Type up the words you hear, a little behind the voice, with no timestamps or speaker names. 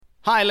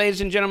Hi, ladies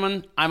and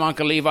gentlemen. I'm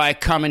Uncle Levi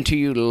coming to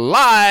you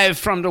live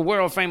from the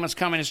world-famous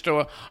Comedy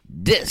Store.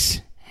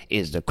 This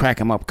is the Crack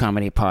 'em Up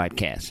Comedy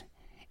Podcast.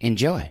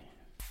 Enjoy.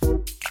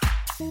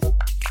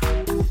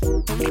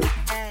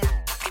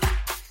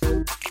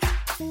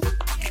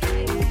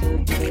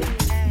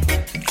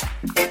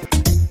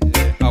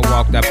 I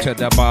walked up to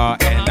the bar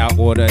and I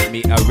ordered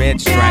me a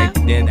red stripe.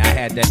 Then I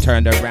had to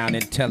turn around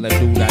and tell a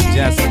dude I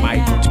just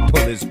might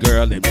pull his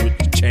girl and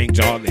change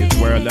all his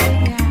whirl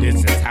up. This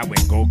is how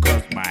it go,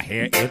 cause my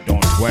hair, it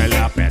don't swirl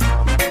up. And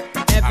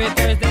every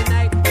Thursday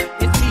night,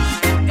 it's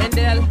me and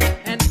Dell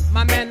and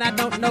my man I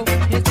don't know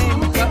his name,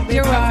 but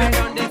we're puffing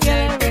on the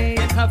gallery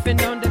and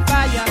puffing on the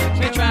fire.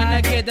 We're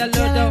trying to get a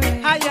little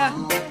higher.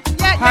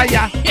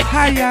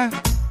 Hiya.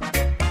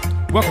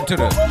 Welcome to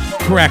the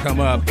Crack 'em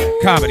Up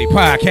Comedy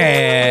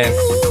Podcast.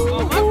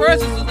 Oh, my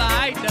verses is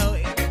alright though.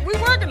 We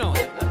working on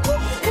it.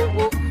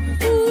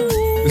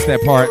 It's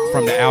that part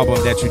from the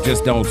album that you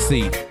just don't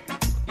see.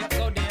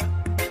 Go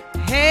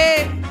there.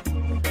 Hey.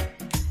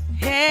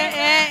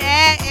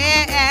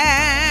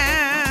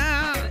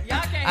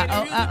 Y'all can't hear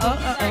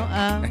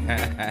the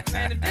music.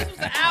 Man, if this was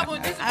the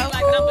album, this would be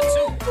like number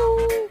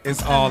 2.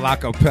 It's all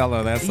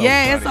acapella. That's so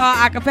Yeah, funny. it's all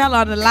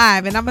acapella on the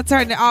live, and I'm gonna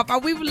turn it off. Are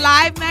we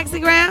live,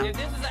 Maxigram? If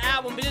this is an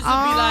album, this would be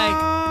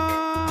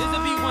like, this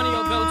would be one of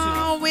your go-tos.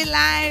 Oh, we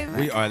live.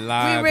 We are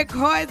live. We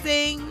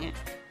recording.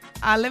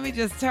 Let me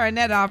just turn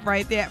that off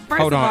right there.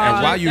 First Hold of on, all,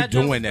 and while you that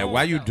joke doing that, was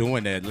while you though.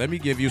 doing that, let me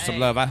give you some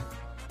Hey. love.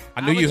 I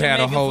knew you was had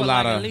a Jamaican whole for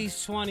lot like of. at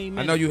least 20 I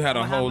minutes. know you had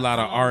a I'm whole gonna lot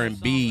of have a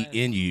R&B song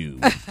in you.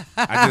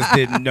 I just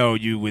didn't know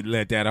you would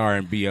let that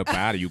R&B up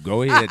out of you.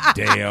 Go ahead,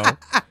 Dale.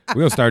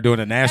 We'll start doing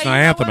the national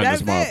Hey, you know anthem what? in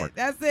this that's motherfucker. it.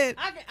 That's it.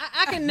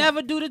 I can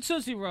never do the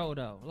Tootsie Roll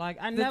though. Like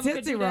I The never could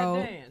Tootsie do that Roll.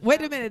 dance.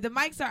 Wait a minute. The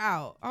mics are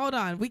out. Hold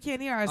on. We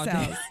can't hear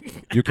ourselves.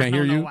 You can't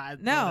hear you?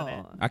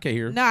 No. I can't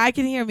hear. No, I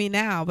can hear me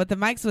now, but the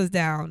mics was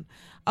down.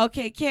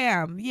 Okay,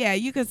 Cam. Yeah,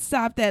 you can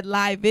stop that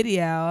live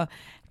video.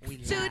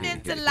 Tune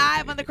in to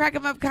live on the Crack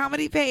 'em Up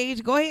Comedy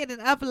page. Go ahead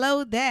and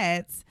upload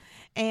that.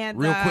 And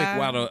Real quick,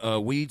 while the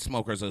weed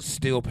smokers are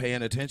still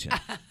paying attention.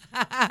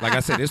 Like I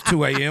said, it's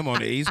 2 a.m. on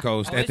the East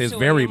Coast at this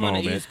very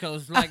moment. East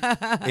Coast. Like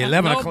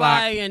 11 o'clock.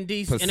 nobody in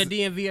the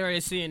DMV area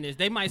is seeing this.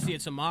 They might see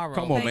it tomorrow.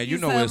 Come on, Thank man. you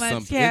You know so it's much,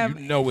 some. Cam.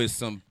 You know it's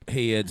some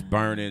heads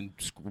burning,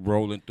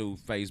 rolling through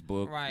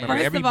Facebook. Right.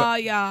 Remember, First of all,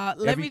 y'all,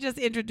 let every- me just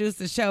introduce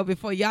the show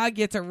before y'all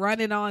get to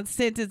running on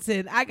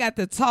sentencing. I got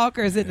the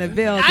talkers in the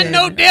building. I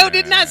know Dale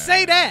did not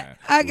say that.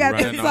 I got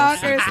the Running on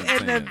talkers in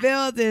sentencing. the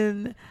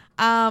building.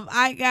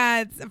 I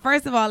got,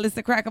 first of all, it's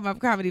the Crack 'em Up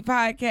Comedy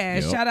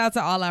Podcast. Yep. Shout out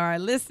to all our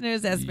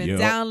listeners that's been Yep.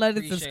 downloading,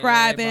 Appreciate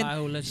subscribing, everybody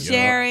who listens.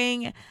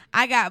 sharing.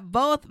 I got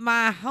both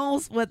my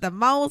hosts with the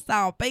most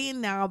out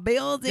in our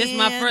building. This is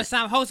my first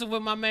time hosting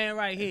with my man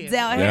right here.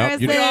 Dale Yep.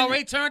 Harrison, We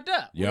already turned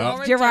up. We Yep.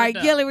 already Gerard turned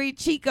up. Guillory,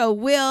 Chico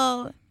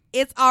Will.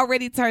 It's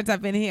already turned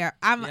up in here.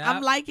 I'm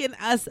Yep. liking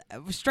us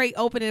straight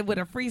opening with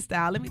a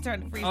freestyle. Let me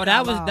turn the freestyle Oh,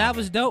 that off.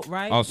 was dope,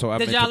 right? Also, I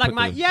did meant y'all to like put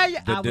my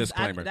the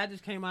disclaimer. that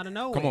just came out of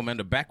nowhere. Come on, man.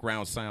 The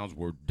background sounds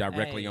were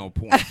directly Hey. on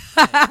point.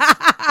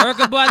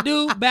 Erykah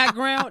Badu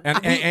background.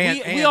 And-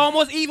 we and-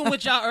 almost even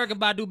with y'all Erykah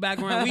Badu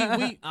background. We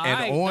And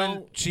alright, on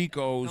don't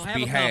Chico's have a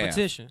behalf,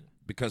 competition.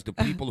 because the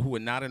people who are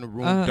not in the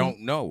room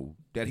don't know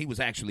that he was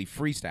actually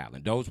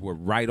freestyling. Those were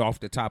right off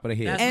the top of the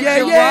head. That's And Yeah,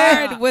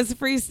 Gerard was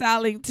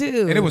freestyling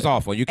too. And it was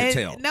awful. You could And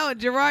tell. No,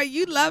 Gerard,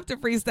 you love to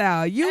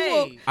freestyle. You Hey,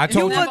 will. I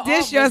told you you. will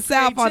dish Never off with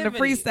yourself on the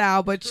creativity.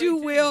 freestyle, but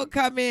you Creativity. will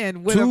come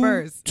in with a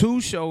verse.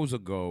 Two shows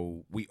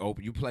ago,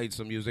 you played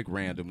some music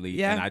randomly,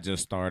 Yeah. and I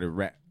just started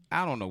rap.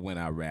 I don't know when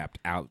I rapped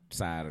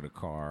outside of the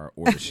car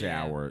or the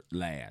shower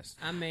last.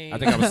 I mean, I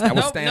think I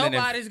was standing in.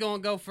 Nobody's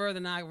gonna go further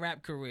than our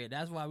rap career.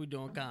 That's why we're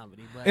doing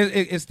comedy. But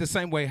It's the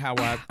same way how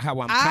I'm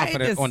I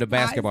confident on the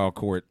despise- basketball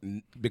court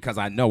because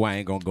I know I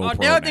ain't gonna go pro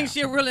Dale now. thinks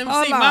she a real MC.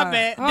 Hold My on,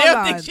 bad. hold Dale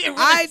on. thinks she a real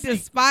I MC.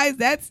 despise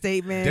that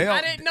statement. Dale-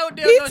 I didn't know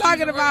Dale. He's thought she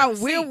talking was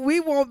a real about MC. we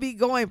won't be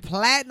going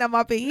platinum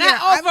up in here. Not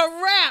off I'm-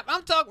 a rap.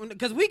 I'm talking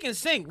because we can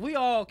sing. We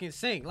all can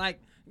sing. Like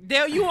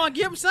Dale, you want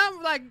to give him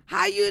something? Like,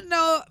 How you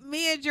know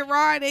me and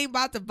Gerard ain't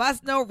about to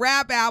bust no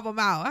rap album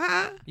out,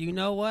 huh? you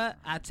know what?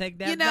 I take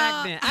that You know,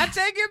 back. Then I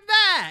take it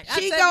back. I Chico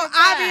take it back.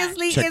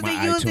 obviously Check isn't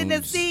my using the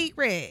iTunes.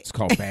 secret. It's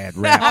called bad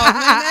Oh, rap.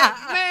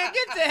 man,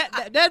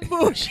 get that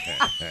bullshit.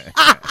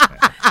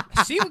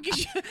 See what get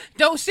you,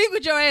 don't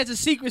secret your ass a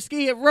secret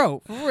skid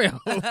row for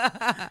real.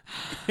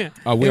 We It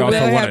also will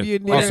want have you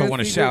to near also a want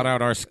to secret. shout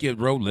out our Skid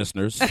Row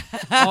listeners.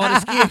 All the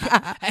skid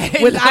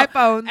hey, With look,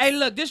 iPhones. Hey,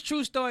 look, this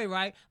true story,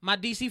 right? My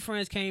DC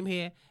friends came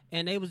here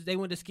and they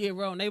went to Skid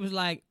Row and they was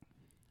like,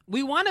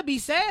 we want to be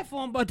sad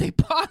for them, but they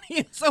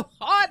partying so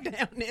hard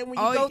down there. When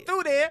you Oh, go yeah.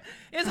 through there,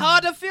 it's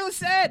hard to feel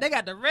sad. They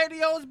got the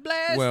radios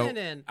blasting Well,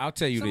 and I'll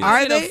tell you this. somebody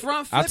Are in the they?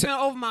 front I'll flipping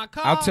over my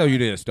car. I'll tell you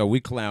this though.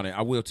 We clowning.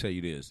 I will tell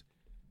you this.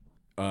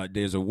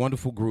 There's a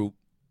wonderful group.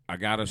 I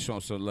gotta show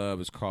some love.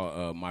 It's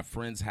called My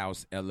Friend's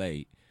House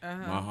LA.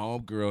 My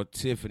homegirl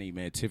Tiffany,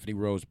 man. Tiffany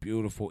Rose,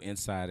 beautiful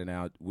inside and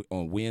out.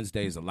 On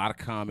Wednesdays, a lot of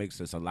comics.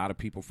 There's a lot of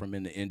people from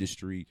in the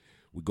industry.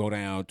 We go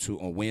down to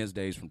on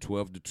Wednesdays from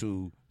 12 to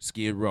 2,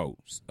 Skid Row,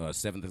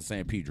 7th and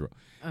San Pedro.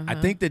 I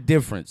think the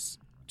difference,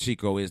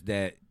 Chico, is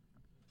that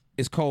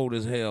it's cold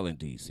as hell in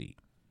D.C.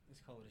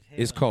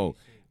 It's cold.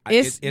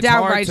 It's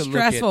downright hard to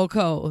stressful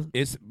cold.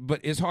 But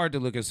it's hard to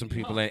look at some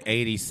people at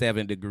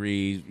 87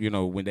 degrees,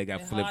 when they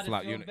got flip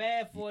flop.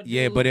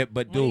 Yeah,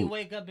 but dude,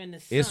 wake up in the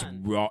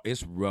sun.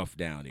 It's rough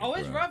down here. Oh,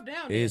 it's bro. rough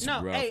down there. It's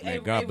rough,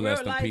 man. God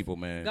bless them people,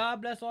 man.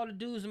 God bless all the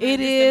dudes, man. It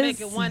just is.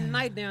 to make it one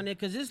night down there,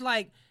 because it's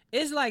like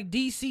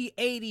DC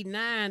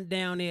 89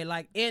 down there,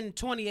 like in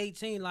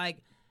 2018. Like,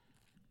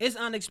 it's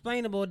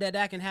unexplainable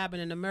that can happen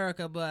in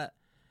America, but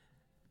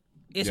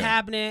it's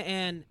happening,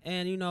 and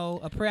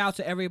a prayer out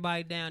to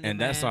everybody down there. And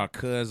that's our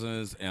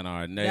cousins and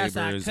our neighbors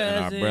and our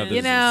cousins. brothers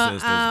You know, and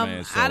sisters,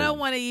 man. So, I don't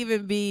want to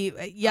even be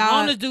y'all.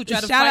 homeless dude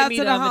tried to shout fight out me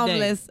to the the other day.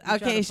 homeless. He tried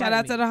Okay, to shout fight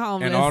out me. to the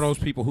homeless. and all those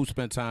people who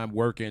spend time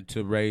working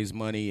to raise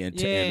money and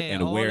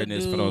and all the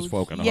awareness for those dudes.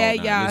 folk. And Yeah, the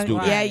whole nine. Let's do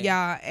y'all. that. Yeah, Right.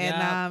 y'all. And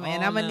Yeah, and all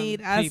I'm gonna them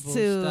need us people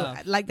to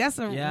stuff. like. That's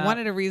Yeah. one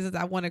of the reasons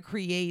I want to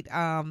create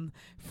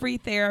free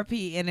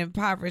therapy in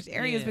impoverished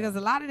areas, Yeah. because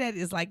a lot of that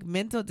is like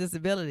mental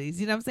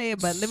disabilities. You know what I'm saying?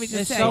 But let me just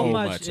There's say, so So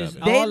much. much of It's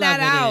it. all they're of not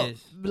it out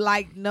is.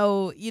 like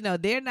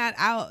they're not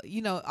out,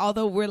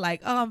 although we're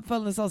like, oh, I'm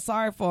feeling so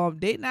sorry for them.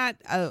 They not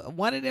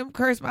one of them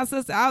cursed my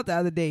sister out the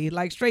other day,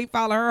 like straight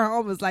follow her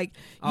home. Was like,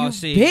 Oh, you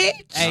see.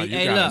 bitch. No, Hey,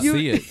 you gotta look.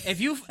 see it. If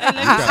you let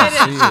me say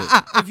gotta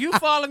this, if you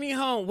follow me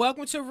home,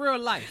 welcome to real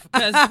life,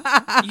 because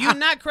you're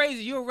not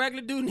crazy. You're a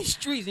regular dude in the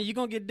streets, and you're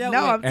gonna get dealt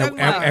No, with. I'm talking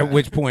At, about. at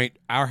which point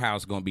our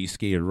house gonna be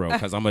Skid Row,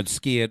 because I'm gonna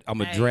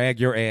Hey. drag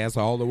your ass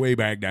all the way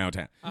back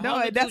downtown. No,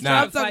 homeless that's dude what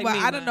tried I'm to talking fight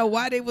about. me, I don't know man.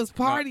 why they was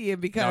partying,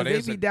 because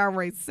there's they be a-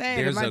 downright sad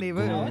in There's my a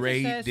neighborhood. It's a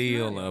great sad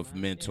deal scenario, of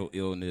man. mental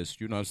illness.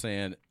 You know what I'm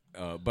saying?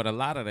 But a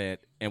lot of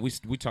that, and we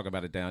talk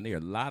about it down there. A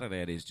lot of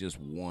that is just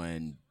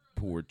one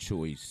poor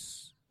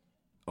choice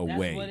That's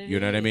away. what it You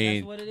know what I is. mean?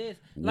 That's what it is.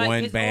 Like,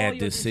 One it's all bad your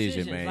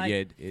decision, decisions. man. Like,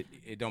 Yeah,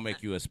 it don't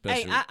make you a hey,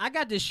 special. I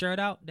got this shirt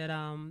out that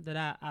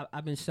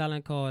I've been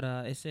selling called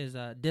it says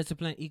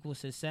discipline equals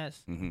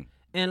success,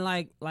 and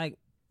like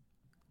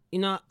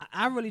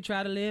I really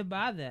try to live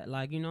by that.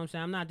 Like, you know what I'm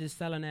saying? I'm not just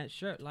selling that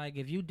shirt. Like,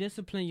 if you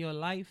discipline your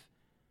life,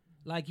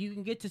 like, you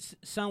can get to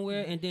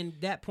somewhere, and then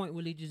that point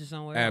will lead you to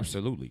somewhere else.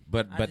 Absolutely,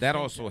 but just that think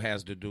also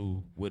has to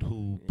do with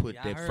who put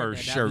Yeah, I that heard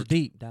first that. That was shirt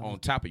deep. That was on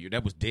top of you.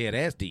 That was dead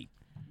ass deep.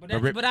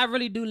 But I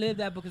really do live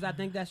that, because I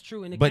think that's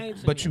true, and it came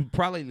to But me. you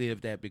probably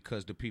lived that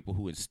because the people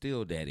who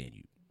instilled that in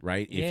you,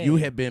 right? Yeah. If you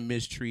had been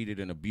mistreated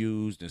and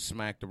abused and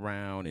smacked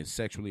around and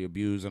sexually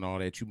abused and all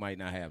that, you might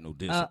not have no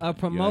discipline. a You know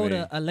promoter, what I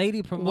mean? a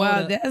lady promoter.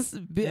 Well, that's in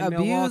abused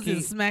Milwaukee.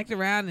 and smacked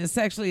around and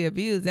sexually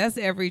abused. That's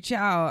every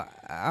child,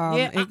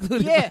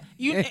 including.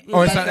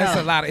 Oh, it's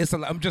a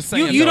lot. I'm just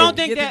saying. You though. don't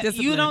think Get the that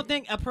you discipline. don't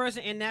think a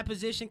person in that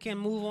position can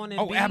move on and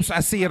Oh, be absolutely.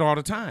 I see it all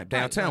the time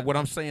downtown. right. What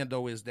I'm saying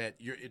though is that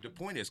the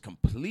point is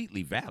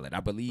completely valid. I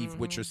believe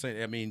what you're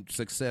saying. I mean,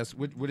 success.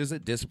 What is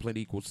it? Discipline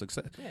equals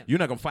success. Yeah. You're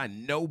not gonna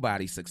find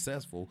nobody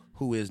successful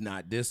who is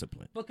not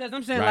disciplined. Because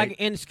I'm saying, Right. like,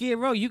 in Skid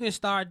Row, you can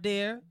start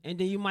there, and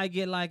then you might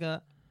get like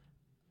a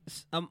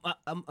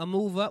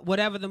move up,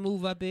 whatever the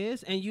move up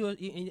is, and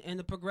and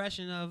the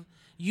progression of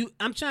you.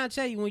 I'm trying to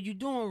tell you, when you're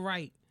doing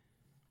right,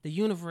 the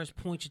universe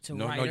points you to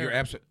No, right. no, you're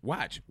absolutely.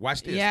 Watch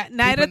this. Yeah,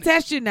 now it'll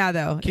test you now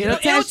though. It'll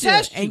test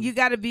you, and you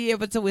got to be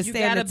able to You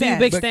withstand gotta the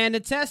test. withstand the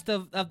test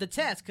of the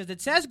test, because the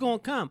test gonna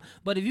come.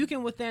 But if you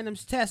can withstand them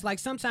tests, like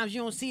sometimes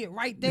you don't see it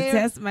right The there.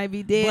 test might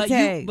be dead but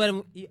tag.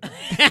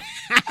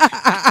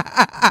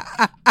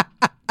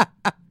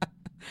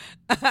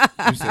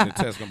 You said the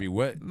test gonna be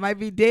what? Might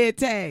be dead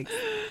tags.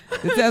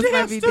 The test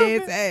might be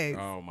dead tags.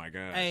 Oh my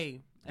God.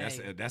 hey,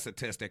 That's a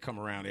test that come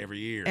around every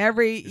year.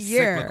 Every It's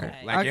year. cyclical.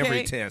 Like every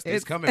Okay? test,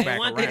 it's coming back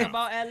one thing around.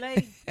 about LA,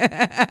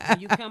 when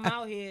you come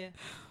out here,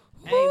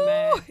 hey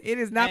man, It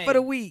is not Hey. for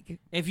the weak.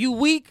 if you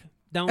weak,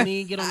 don't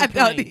even get on I the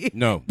don't plane. even,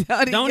 No,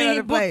 Don't get on even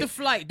the book plane. the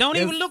flight. Don't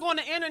Yes. even look on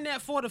the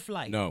internet for the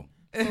flight. no.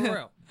 For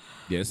real.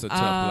 Yeah, it's a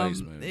tough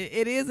place, man.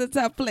 It is a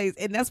tough place,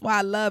 and that's why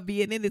I love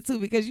being in it too.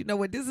 Because you know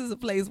what, this is a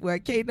place where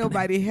can't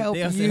nobody help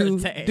They'll you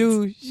send tags.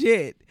 do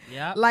shit.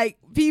 Yep. Like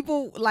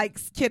people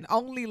can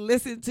only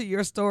listen to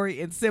your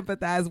story and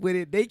sympathize with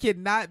it. They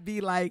cannot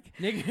be like,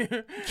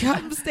 Nigga.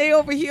 "Come stay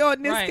over here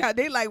on this Right. couch."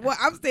 They like, "Well,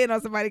 I'm staying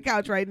on somebody's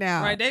couch right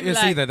now." Right, they be It's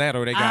like, either that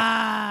or they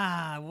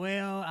got.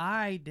 well, all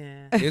right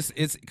then. It's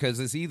because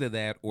it's either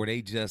that or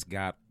they just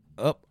got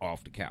up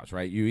off the couch,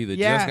 right? You either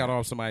Yeah. just got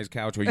off somebody's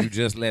couch or you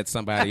just let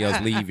somebody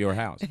else leave your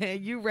house. And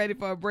you ready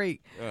for a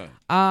break? Uh,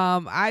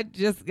 I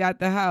just got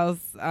the house,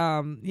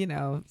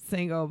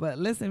 single. But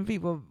listen,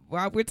 people,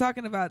 while we're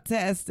talking about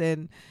tests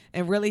and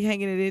really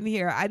hanging it in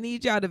here, I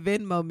need y'all to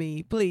Venmo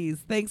me,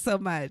 please. Thanks so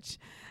much.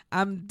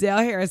 I'm Del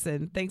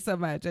Harrison. Thanks so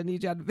much. I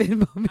need y'all to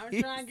Venmo me.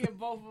 I'm trying to get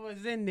both of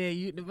us in there.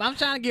 I'm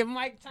trying to get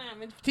mic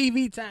time and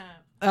TV time.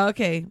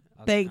 Okay,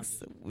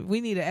 thanks. We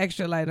need an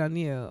extra light on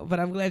you, but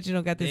I'm glad you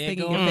don't got this There thing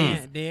go in your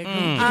face. again. There go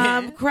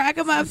again. Crack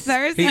 'em up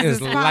Thursdays. He is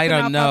popping light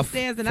off enough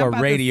upstairs, and for I'm about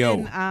to radio.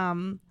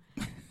 send,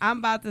 I'm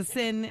about to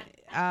send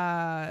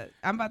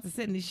I'm about to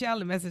send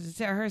Nichelle a message to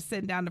tell her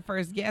sitting down the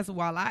first guest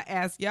while I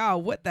ask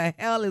y'all what the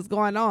hell is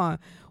going on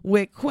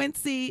with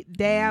Quincy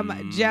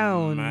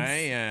Jones.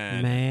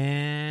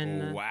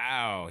 Man.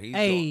 Wow.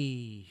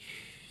 Hey,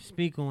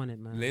 speak on it,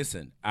 man.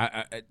 Listen,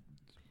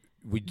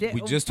 we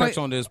just touched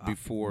on this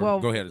before. Well,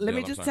 go ahead. Let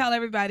me Adele, just I'm sorry. tell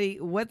everybody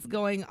what's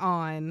going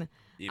on.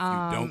 If you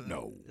don't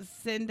know.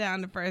 Send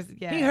down the first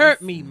guest. He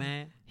hurt me,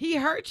 man. He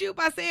hurt you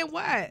by saying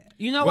what?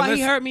 You know why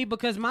he hurt me?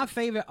 Because my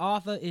favorite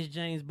author is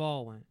James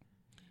Baldwin.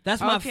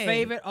 That's my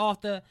favorite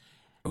author.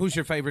 Who's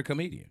your favorite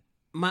comedian?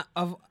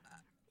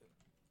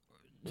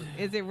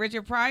 Is it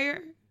Richard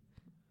Pryor?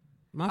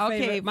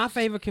 My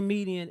favorite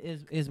comedian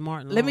is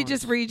Martin Lawrence. Let me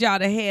just read y'all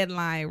the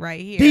headline right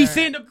here. DC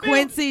in the building.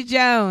 Quincy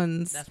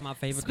Jones. That's my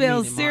favorite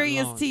Spills comedian,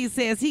 Serious Martin T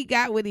says he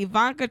got with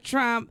Ivanka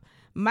Trump.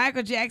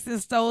 Michael Jackson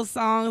stole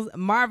songs.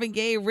 Marvin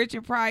Gaye,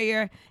 Richard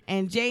Pryor,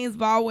 and James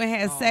Baldwin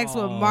had sex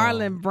with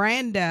Marlon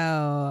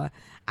Brando.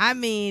 I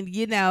mean,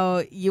 you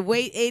know, you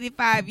wait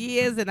 85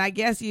 years, and I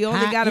guess you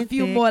only got a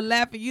few more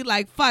left, and you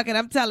like, fuck it,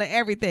 I'm telling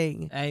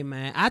everything. Hey,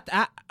 man,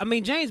 I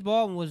mean, James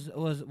Baldwin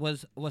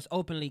was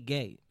openly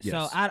gay, yes.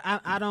 So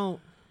I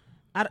don't.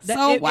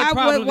 So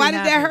why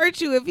did that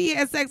hurt you if he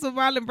had sex with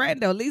Marlon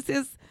Brando? At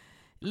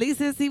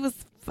least he was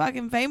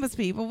fucking famous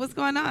people. What's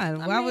going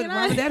on? Why would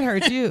that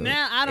hurt you?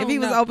 Man, I don't if he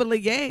was know. openly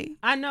gay.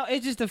 I know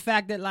it's just the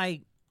fact that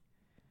like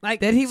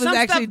that he was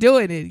actually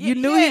doing it. You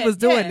knew he was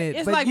doing it,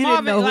 it's but like you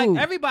Marvin, didn't know who.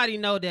 Like everybody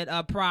know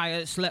that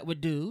Pryor slept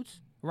with dudes,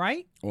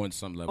 right? On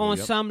some level. On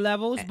some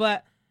levels,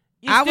 but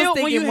I was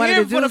thinking when you one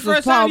hear of the him for the dudes was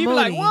first Paul time, you be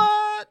like, Mooney.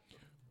 what?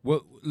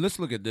 Well, let's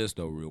look at this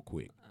though, real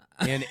quick.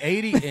 In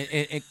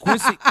in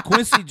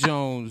Quincy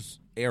Jones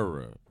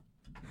era,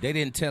 they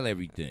didn't tell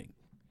everything,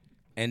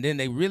 and then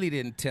they really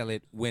didn't tell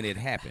it when it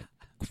happened.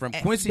 From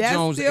Quincy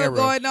Jones still era,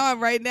 going on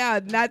right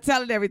now, not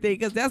telling everything,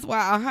 because that's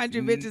why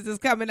 100 bitches is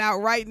coming out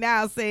right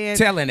now saying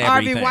telling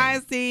Harvey everything.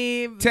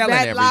 Weinstein, Telling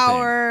Matt everything.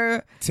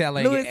 Lauer,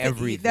 telling Louis,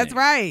 everything. That's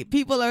right.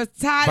 People are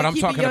tired But of I'm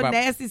keeping talking your about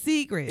nasty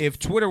secrets. If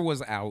Twitter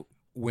was out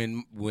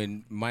when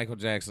Michael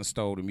Jackson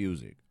stole the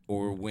music,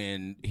 or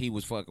when he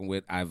was fucking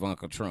with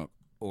Ivanka Trump,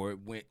 or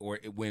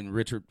when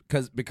Richard,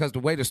 because the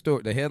way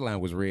the headline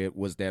was read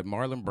was that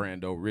Marlon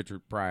Brando,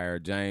 Richard Pryor,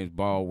 James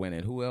Baldwin,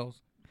 and who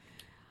else?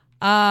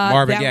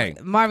 Marvin Gaye.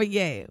 Marvin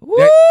Gaye. The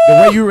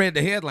way you read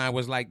the headline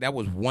was like that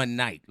was one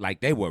night. Like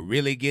they were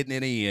really getting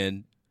it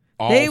in.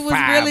 They was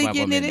really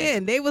getting it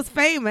in. They was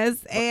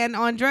famous and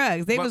on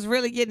drugs. They was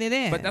really getting it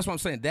in. But that's what I'm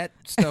saying. That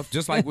stuff,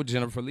 just like what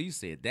Jennifer Lee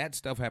said, that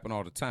stuff happened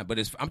all the time. But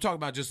I'm talking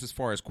about just as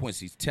far as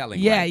Quincy's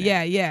telling. Yeah, right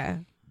now, yeah.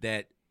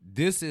 That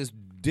this is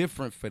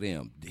different for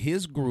them.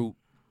 His group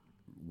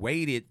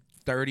waited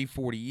 30,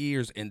 40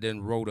 years and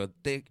then wrote a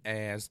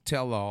thick-ass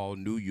tell-all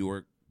New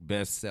York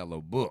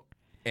bestseller book.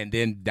 And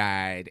then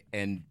died,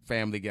 and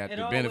family got the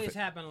benefit. It always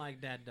happened like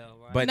that, though,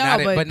 right? But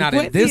but not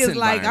Quincy in this is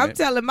environment. like, I'm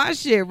telling my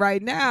shit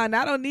right now, and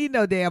I don't need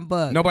no damn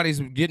book. Nobody's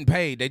getting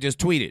paid. They just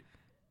tweeted.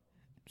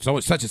 So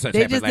it's such and such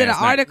They happened just did an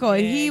last night. article,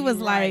 and he was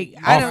like,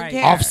 I don't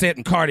care. Offset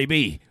and Cardi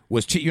B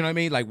was, you know what I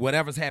mean? Like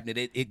whatever's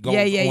happening, it goes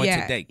on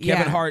today.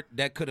 Kevin Hart,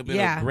 that could have been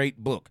a great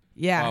book.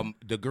 Yeah.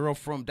 The girl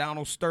from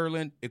Donald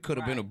Sterling, it could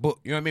have been a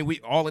book. You know what I mean?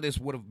 All of this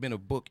would have been a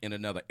book in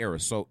another era.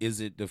 So is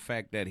it the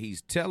fact that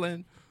he's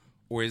telling,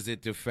 or is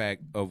it the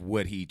fact of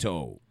what he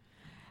told?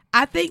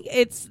 I think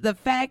it's the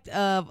fact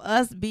of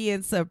us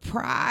being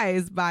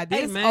surprised by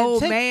this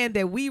man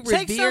that we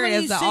revere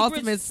as the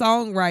ultimate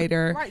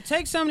songwriter. Right,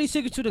 take some of these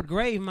secrets to the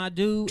grave, my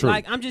dude. True.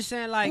 Like, I'm just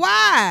saying, like,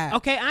 why?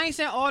 Okay, I ain't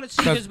saying all the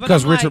secrets, but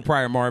because I'm Richard like,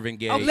 Pryor, Marvin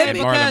Gaye, okay, and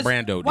Marlon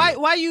Brando did. Why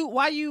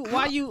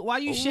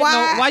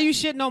you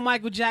shitting on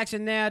Michael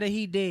Jackson now that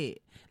he dead?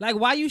 Like,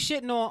 why you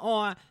shitting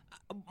on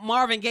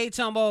Marvin Gaye,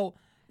 Tumbo?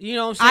 You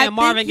know what I'm saying?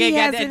 Marvin Gaye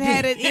got that. He hasn't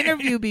had an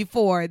interview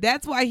before.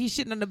 That's why he's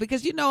shitting on them,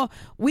 because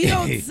we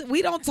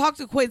don't talk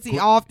to Quincy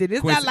often.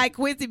 It's not like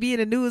Quincy be in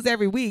the news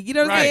every week. You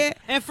know what I'm saying?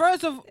 And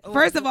first of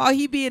all,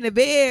 he be in the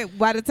bed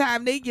by the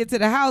time they get to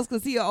the house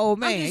because he an old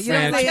man. You know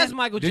what I'm saying? That's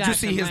Michael Did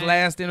Jackson. you see his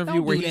last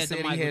interview where he said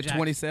he had Jackson.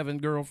 27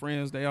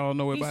 girlfriends? They all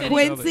know about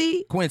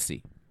Quincy.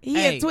 Quincy. He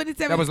had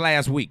 27. That was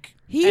last week.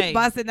 He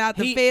busting out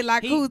the fade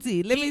like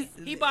cootie.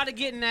 He about to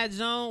get in that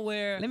zone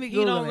where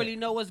he don't really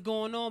know what's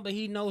going on, but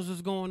he knows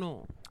what's going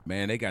on.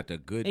 Man, they got the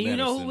good And medicine, you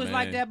know who was man.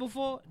 like that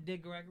before?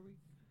 Dick Gregory.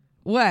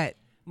 What?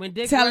 When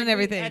Dick telling Gregory,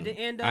 everything. At the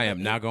end of I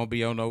am not going to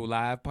be on no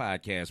live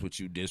podcast with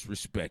you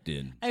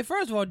disrespecting. Hey,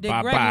 first of all, Dick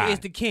Bye-bye. Gregory is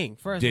the king.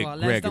 First Dick of all,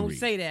 let's don't Gregory.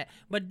 say that.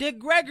 But Dick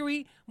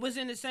Gregory was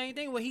in the same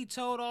thing where he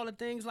told all the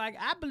things like,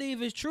 I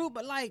believe it's true,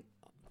 but like,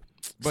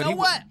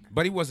 what?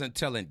 But he wasn't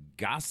telling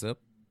gossip.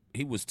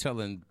 He was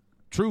telling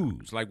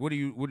truths. Like, what did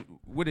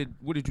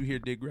you hear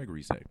Dick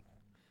Gregory say?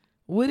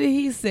 What did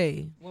he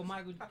say? Well,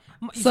 Michael.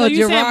 So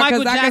you saying Gerard, Michael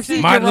 'cause I can Jackson?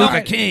 see Martin Gerard.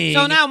 Luther King.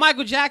 So now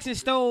Michael Jackson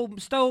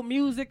stole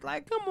music.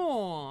 Like, come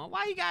on,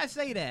 why you guys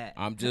say that?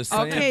 I'm just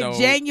saying. Okay, though,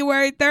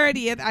 January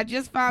 30th, I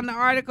just found the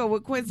article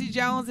with Quincy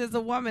Jones as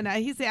a woman.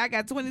 He said, I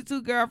got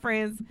 22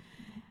 girlfriends.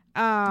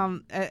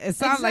 It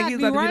sounds like he's Exactly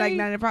about to be like right.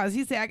 90 pounds.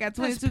 He said, I got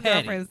 22 That's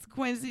petty. girlfriends.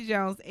 Quincy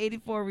Jones,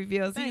 84,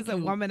 reveals Thank he's a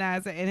you.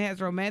 womanizer and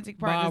has romantic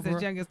partners Barbara.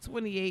 as young as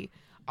 28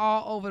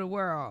 all over the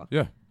world.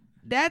 Yeah.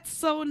 That's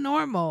so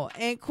normal.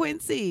 And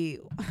Quincy,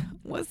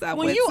 what's up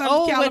When with you some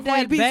old with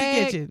California that Pizza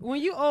bag, Kitchen?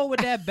 when you old with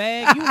that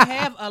bag, you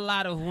have a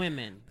lot of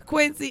women.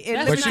 Quincy, and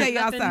That's let me not tell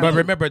y'all nothing something. But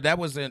remember, that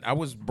was I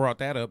was brought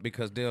that up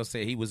because Dale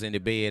said he was in the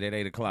bed at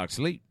 8 o'clock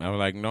sleep. I was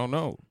like,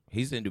 no.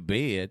 He's in the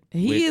bed.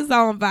 He is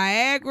on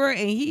Viagra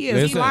and he is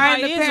Listen.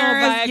 flying to He is on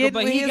Paris Viagra, getting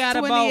but with he his got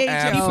about 28 he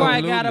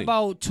probably got Absolutely.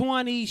 about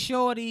 20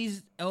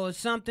 shorties or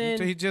something.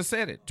 So he just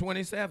said it.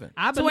 27.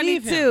 I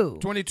believe him. 22.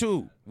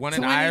 22. One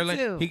in 22.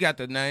 Ireland. He got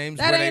the names.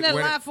 That where ain't they, a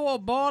where lot for a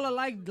baller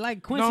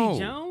like Quincy no,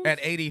 Jones. at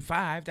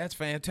 85, that's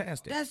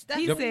fantastic. That's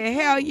He The- said,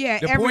 hell yeah,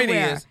 the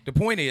everywhere.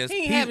 point is, he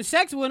ain't having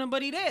sex with him,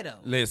 but he there though.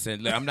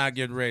 listen, I'm not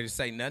getting ready to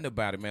say nothing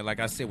about it, man. Like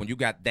I said, when you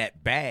got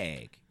that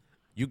bag,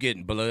 you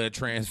getting blood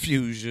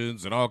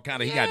transfusions and all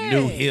kind of. He got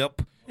new Yeah.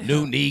 hip,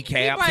 new He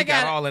kneecaps. probably He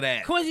got all of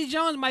that. Quincy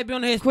Jones might be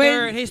on his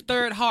Quin-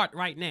 third heart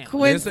right now.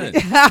 Quincy.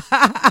 Listen.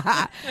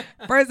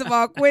 First of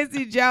all,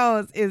 Quincy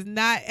Jones is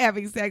not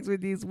having sex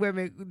with these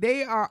women.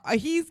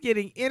 He's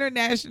getting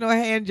international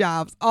hand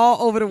jobs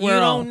all over the world. You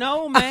don't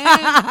know, man.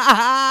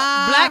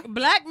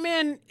 black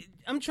men.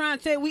 I'm trying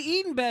to tell you, we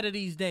eating better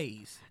these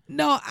days.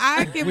 No,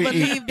 I can We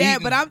believe that,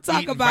 eating- but I'm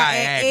talking eating about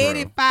at Viagra.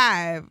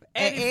 85.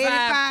 At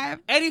 85?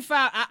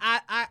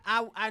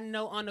 85. I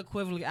know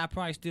unequivocally. I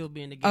probably still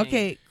be in the game.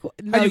 Okay.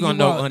 No, How you gonna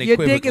know won't. Your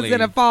dick is unequivocally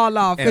going to fall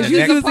off and because the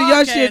you're next- using your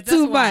Podcast, shit that's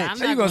too why. much. I'm How you not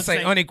gonna gonna say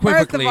say-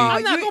 unequivocally? First of all,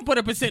 I'm not you- gonna put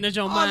a percentage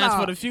on Hold mine on.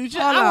 for the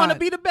future. Hold I want to on.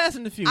 be the best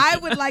in the future. I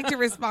would like to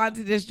respond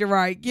to this,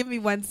 Gerard. Give me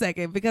 1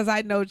 second because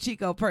I know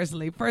Chico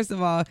personally. First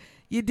of all,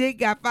 your dick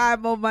got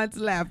 5 more months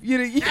left. You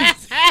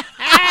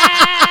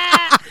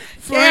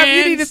Damn,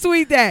 you need to Friends.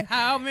 tweet that.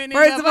 How many?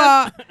 First of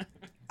us?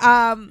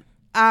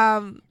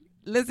 all,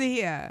 listen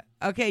here.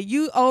 Okay,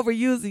 you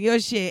overusing your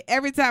shit.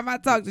 Every time I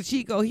talk to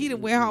Chico, he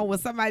done went home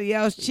with somebody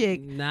else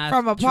chick Not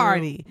from a true.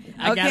 party.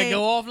 I gotta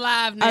go off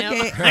live now.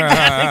 Okay.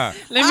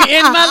 Let me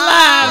end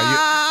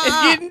my live.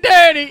 It's getting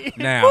dirty.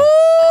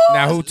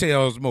 now who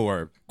tells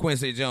more,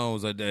 Quincy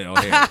Jones or Dale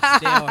Harris?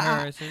 Dale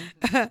Harrison.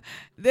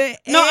 The-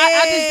 No,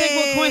 I just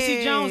think with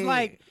Quincy Jones,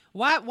 like,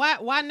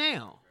 why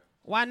now?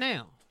 Why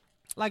now?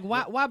 Like,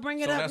 why bring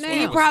it So up that's now? what I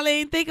He was- probably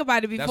ain't think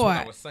about it That's before. what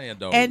I was saying,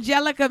 though.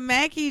 Angelica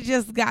Mackey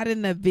just got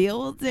in the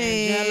building.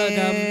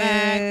 Angelica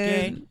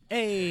Mackey.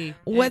 Hey.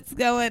 What's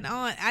going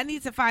on? I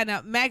need to find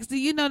out. Max, do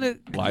you know the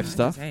Live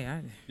stuff. Hey,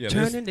 I Yeah,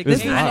 Turn into this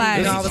is Kate. live.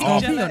 didn't This know I is was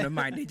awful. gonna be on the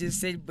mic. They just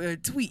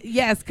said tweet.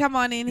 Yes, come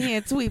on in here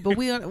and tweet. But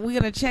we're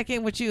gonna check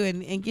in with you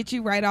and get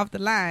you right off the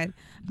line.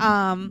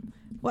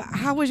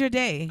 How was your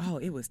day? Oh,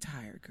 it was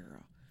tired, girl.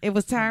 It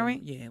was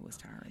tiring. Yeah, it was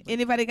tiring.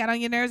 Anybody got on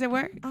your nerves at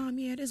work?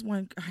 Yeah, there's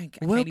one. I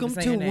can't Welcome even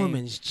say to her name.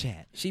 Women's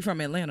Chat. She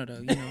from Atlanta though.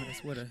 You know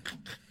That's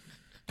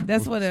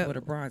that's what where the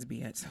a. broads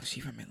be at. So she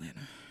from Atlanta.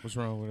 What's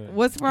wrong with that?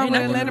 What's wrong Ain't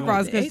with nothing Atlanta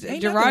wrong Bros? with it. Because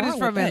Ain't Gerard nothing is wrong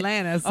from with that.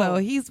 Atlanta, so Oh.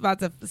 he's about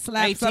to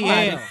slap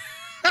somebody. ATL.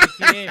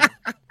 ATL.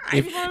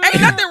 Ain't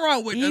nothing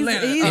wrong with He's-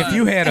 Atlanta. he's- If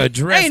you had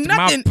addressed ain't my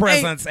nothing,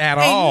 presence at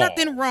ain't all.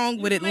 nothing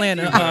wrong with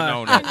Atlanta.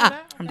 No, no.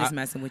 I'm just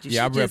messing with you.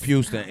 Yeah, I She rep just-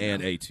 Houston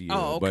and ATL.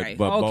 Oh, okay.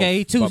 But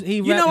Okay, both, he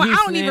You know, rep I don't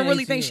Houston even and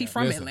really think she ATL.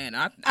 from Listen.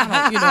 Atlanta. I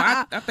don't. You know,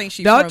 I think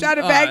she. Don't from, try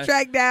to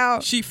backtrack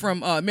down. She from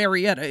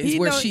Marietta is He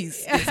where know-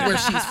 she's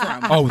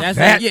from. Oh, That's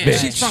that yeah,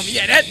 bitch. she's from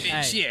that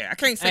bitch. Hey. Yeah, I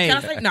can't say. Hey. Can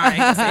I say? No, I ain't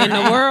gonna say In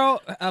that. the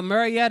world,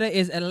 Marietta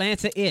is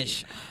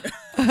Atlanta-ish.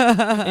 In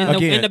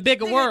Again. the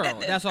bigger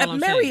world, that's all I'm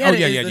Marietta Oh, yeah, is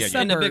yeah, the yeah, yeah.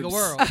 saying. In the bigger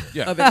suburbs world.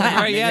 Yeah. of Atlanta.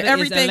 Marietta is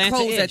Everything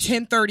closed at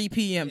Atlanta-ish. 10:30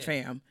 p.m.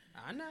 Fam.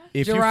 I know.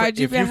 If you Gerard,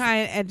 fr- you if you-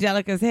 behind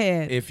Angelica's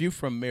head. If you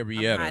from I'm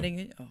Marietta, hiding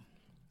it. Oh.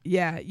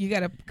 Yeah, you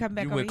gotta come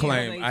back you over would here.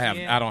 claim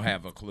here. I don't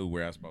have a clue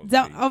where I'm supposed to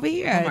Don't be. over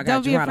here. Oh my God,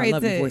 Don't be Gerard, I afraid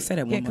love your to voice. Say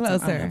that one get more time. I don't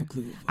closer. have a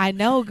clue. I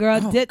know, girl.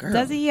 Oh, girl.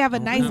 Doesn't he have a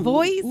nice Ooh,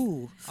 voice?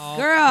 Ooh.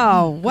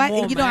 Girl, what? Come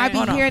on, You know, I man. be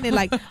Hold on. hearing it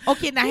like,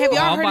 okay, now have I'm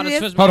y'all about heard to of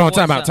switch this? my Hold on, voice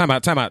time up. out, time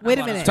out, time out. Wait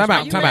a I'm about to minute. switch Time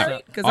out, my time voice out.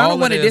 up. Because I All don't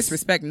of want to this-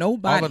 disrespect All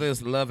nobody. of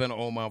this loving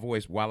on my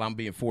voice while I'm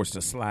being forced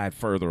to slide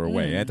further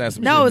away. That's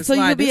No, Just so you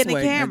slide can be this in the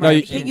way. camera. No,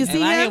 you- Can you And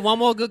see I hear him? one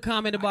more good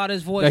comment about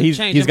his voice. No, he's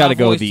Changing gotta my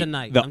go voice the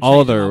tonight. the I'm changing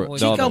other my voice.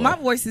 the other Chico, way. my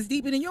voice is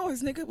deeper than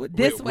yours, nigga. What-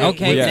 This what- way.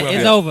 Okay, We'll it's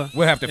have- over.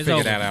 We'll have to It's figure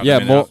over. that out. Yeah,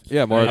 in a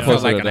minute. more I feel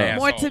closer like to an that. asshole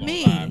More to on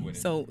me. live with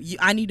it. So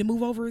I need to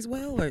move over as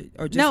well,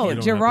 or just No, him?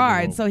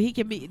 Gerard, so he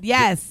can be.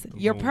 Yes,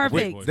 you're Wait,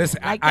 perfect. this,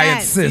 Like I that.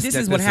 insist This that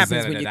is what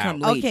happens when edited you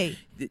come out. late.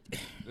 Okay.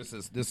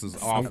 This is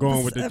I'm awful.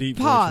 going with the deep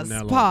Pause. voice from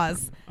now on.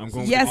 Pause. I'm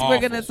going Yes,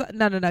 with we're awful.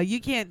 gonna. No.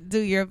 You can't do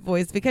your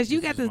voice because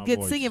you This got is this my good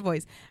voice. singing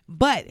voice.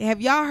 But have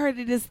y'all heard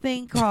of this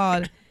thing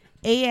called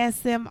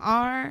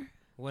ASMR?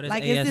 What is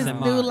Like, it's this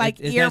ASMR? new, like,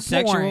 is ear that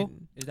sexual?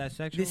 porn. Is that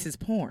sexual? This is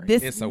porn.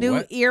 This It's a new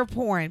what? ear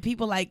porn.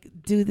 People like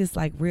do this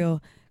like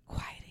real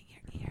quiet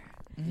in your ear.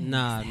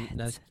 nah.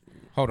 That's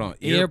Hold on.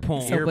 Ear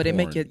porn. so, but it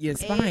make porn. your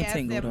spine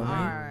tingle though,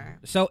 right? ASMR.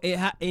 So in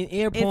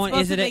ear porn,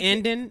 supposed is it to an make it-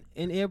 ending?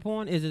 In ear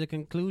porn, is it a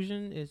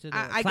conclusion? Is it a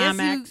I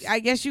climax?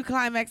 guess you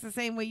climax the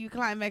same way you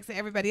climax to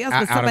everybody else. Out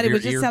But of somebody your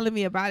was just ear? telling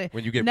me about it.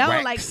 When you get no,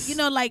 whacked?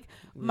 like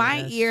my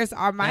that's- ears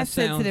are my that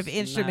sounds sensitive not-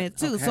 instrument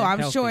too. okay, So I'm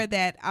healthy. sure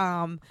that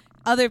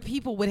other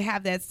people would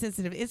have that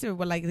sensitive instrument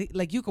where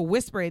like you could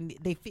whisper and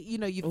they you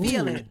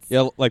feel it.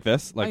 Yeah, like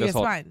this. Like oh, this yes,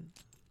 whole. fine.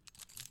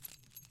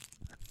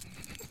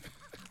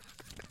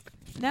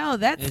 No,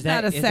 that's Is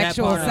not that- a is that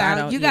sexual part of- I sound.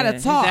 don't- You gotta yeah.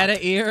 Is talk. Is that an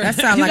ear? That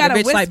sounds You like a gotta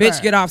bitch. Like whisper.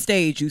 bitch, get off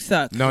stage. You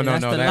suck. No,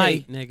 That's the that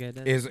light,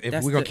 nigga. is if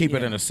That's we're gonna the- keep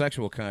it yeah. in a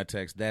sexual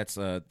context. That's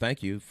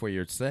thank you for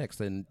your sex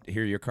and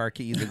here are your car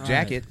keys and All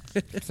jacket.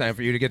 It's time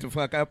for you to get the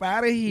fuck up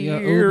out of Your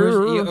here.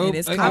 Ubers, your And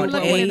it's Uber- called I'm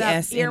looking it up.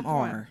 Ear ASMR.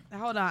 porn.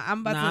 Hold on, I'm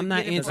about Nah, to. I'm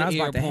not get it into I was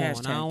ear about to porn. I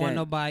hashtag don't want that.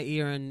 nobody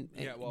earing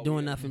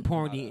doing nothing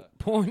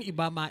porny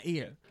by my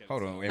ear.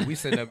 Hold on, and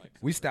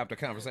we stopped the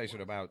conversation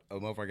about a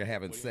motherfucker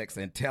having sex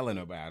and telling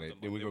about it.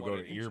 Then we gonna go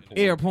to ear porn.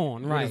 Ear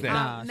porn, What right? is that?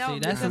 Nah, no, see,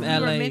 that's because some we were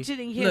LA.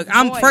 mentioning his Look,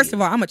 I'm voice. first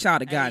of all, I'm a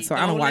child of God, Hey, so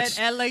I don't watch.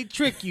 let LA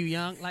trick you,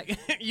 young. Like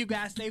you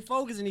gotta stay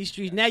focused in these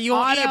streets. Now you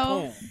on ear Auto-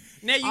 porn.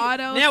 Now you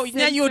auto now you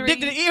sensory-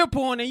 addicted to ear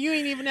porn and you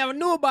ain't even never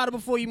knew about it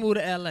before you moved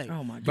to LA.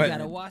 Oh my God. But,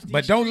 gotta watch these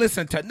but don't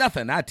listen to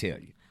nothing I tell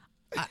you.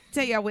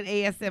 Tell y'all what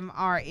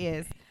ASMR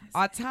is.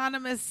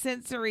 Autonomous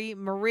sensory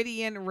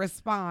meridian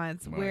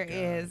response, My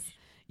whereas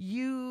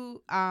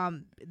you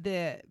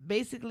the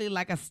basically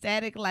like a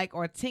static like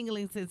or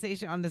tingling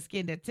sensation on the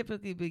skin that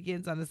typically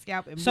begins on the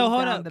scalp and So moves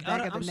hold down up. the back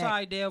of the I'm neck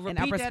sorry, Dale. and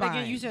Repeat upper that spine.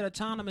 again. You said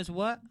autonomous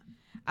what?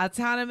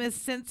 Autonomous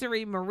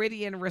sensory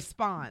meridian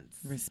response.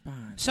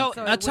 Response. So,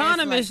 So it wears,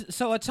 autonomous.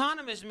 So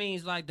autonomous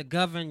means like to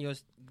govern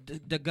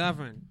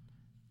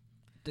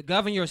to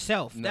govern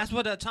yourself. No. That's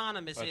what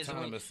autonomous,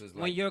 Autonomous is. is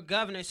When like- you're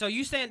governing. So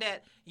you saying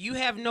that you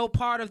have no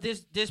part of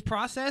this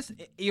process?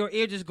 Your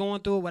ear just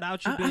going through it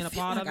without you being I a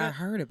feel part like of I it.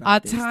 heard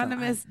about this, though.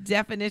 Autonomous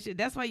definition.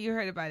 That's why you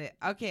heard about it.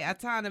 Okay,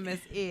 autonomous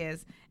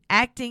is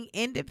acting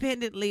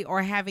independently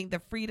or having the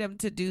freedom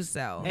to do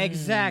so.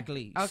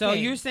 Exactly. So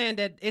Okay. you're saying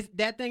that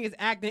that thing is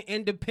acting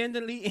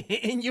independently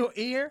in your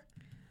ear?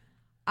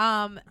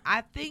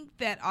 I think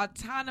that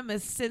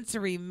autonomous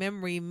sensory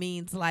memory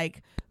means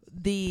like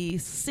the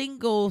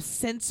single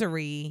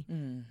sensory,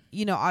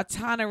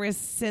 autonomous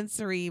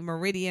sensory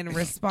meridian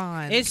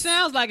response. It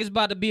sounds like it's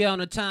about to be on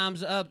the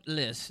Times Up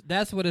list.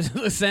 That's what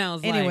it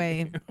sounds like.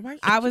 Anyway, Why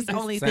I can't was you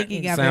only just-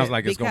 thinking of Sounds it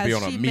like it's gonna be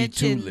because on a she Me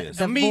Too mentioned list.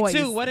 The Me voice,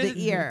 Too. What is the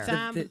it? ear.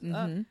 Times Up.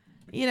 Mhm.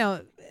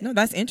 No,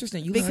 that's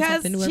interesting. You learn Because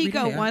something new every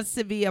Chico day. wants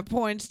to be a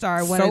porn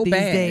star one So of these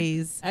bad.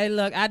 days. Hey,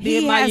 look, I He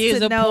did my has years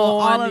to of know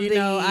all porn. of I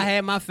the-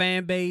 had my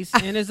fan base,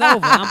 and it's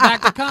over. I'm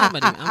back to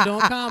comedy. I'm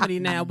doing comedy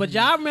now. But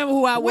y'all remember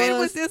who I was? When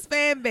was this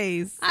fan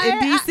base? I- In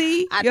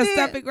DC? I Your did-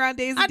 stomping ground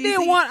days in I DC?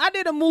 did one. I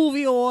did a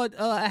movie or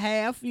a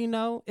half.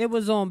 It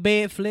was on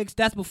Bedflix.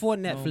 That's before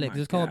Netflix. my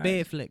It's called God.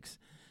 Bedflix.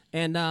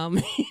 And you know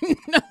what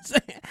I'm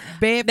saying?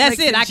 Bed That's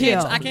flicks it. and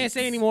chill. I can't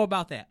say any more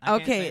about that. I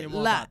can't say Okay, any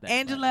more about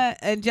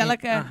that.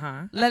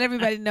 Angelica, let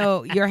everybody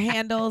know your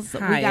handles.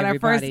 We Hi, got our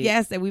first everybody.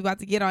 guest that we about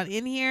to get on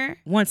in here.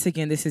 Once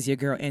again, this is your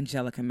girl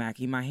Angelica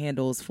Mackey. My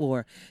handles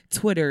for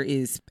Twitter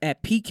is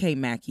at PK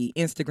Mackey,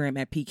 Instagram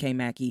at PK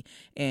Mackey,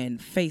 and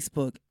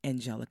Facebook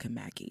Angelica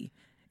Mackey.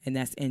 And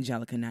that's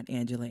Angelica, not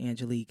Angela,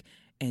 Angelique.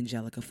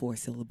 Angelica, 4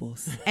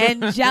 syllables.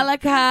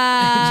 Angelica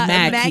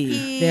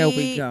Mackey. There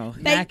we go.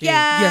 Thank Mackey.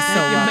 ya. You're so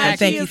welcome. Mackey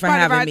Thank you is for part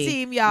of having our me.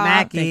 team, y'all.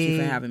 Mackey. Thank you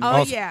for having me. Oh,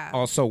 also, yeah.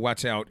 Also,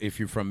 watch out if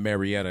you're from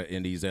Marietta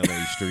in these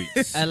LA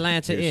streets.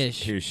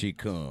 Atlanta-ish. Here she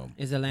come.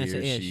 It's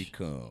Atlanta-ish. Here she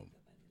come.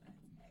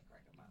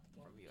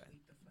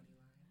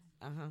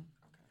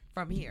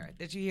 From here.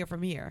 That you hear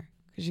from here.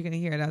 Because you're going to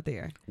hear it out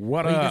there.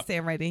 What Or you can up?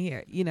 stand right in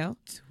here,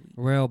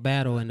 Real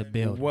battle in the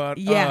building. What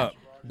Yeah. up?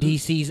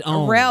 DC's A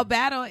own. Real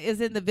Battle is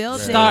in the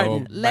building.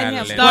 Starting. Let him Battle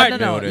in start. the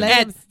No, building.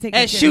 let him take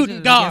at his shooting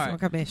guest guard. will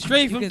come in.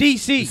 Straight You from could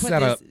DC. put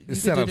Set up- this- you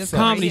set could up do this set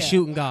Comedy right here.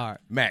 shooting guard.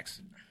 Max,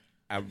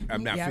 I'm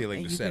not Yep, feeling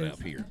and the you setup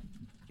could- here.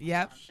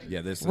 Yep.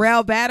 Yeah, this is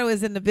Real Battle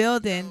is in the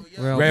building.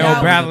 Real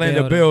Battle Battle in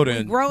the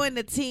building. Growing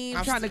the team,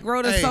 I'm trying to st-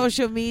 grow the hey.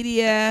 social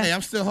media. Hey,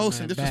 I'm still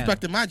hosting, Man,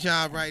 disrespecting my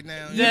job right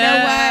now. You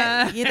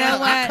know what? You know I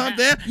what? come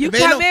there. You If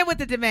ain't come no- in with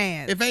the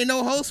demand. If ain't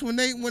no host when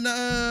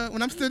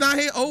I'm still down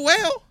here, oh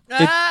well.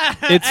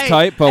 It's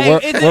tight,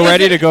 but we're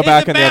ready to go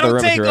back in the other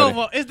room if you're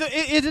ready.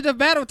 Is it a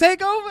battle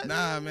takeover?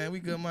 Nah, man, we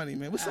good money,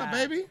 man. What's up,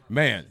 baby?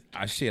 Man,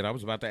 I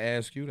was about to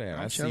ask you that.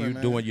 I'm I see chilling, you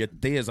man. doing your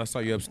thiz. I saw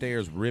you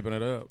upstairs ripping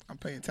it up. I'm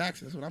paying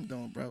taxes. That's what I'm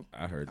doing, bro.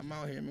 I heard. I'm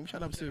out here, man.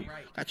 Shut up, Sue.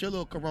 Got your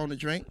little Corona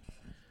drink.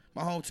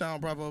 My hometown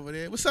brother over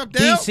there. What's up,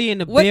 Dale? DC in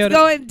the What's building.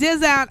 going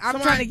Diz out? I'm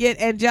Somebody- trying to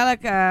get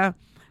Angelica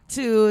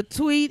to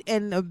tweet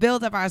and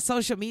build up our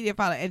social media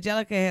follow.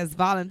 Angelica has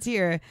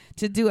volunteered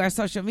to do our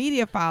social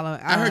media follow.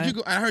 I heard you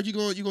go. I heard you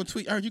go. You gonna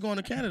tweet. I heard you going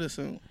to Canada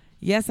soon.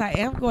 Yes, I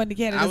am going to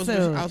Canada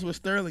soon. I was with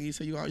Sterling. He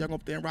said y'all go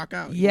up there and rock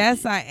out.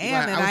 Yes, I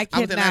am, and I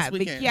was there last cannot. We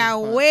weekend. can't It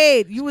was fun.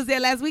 wait. You was there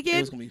last It weekend?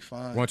 was gonna be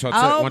fun. Want y'all,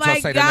 Oh want y'all my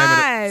say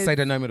God. say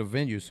the name of the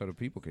venue so the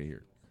people can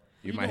hear.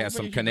 You might going- have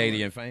some where you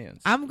Canadian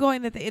fans. I'm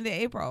going at the end of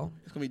April.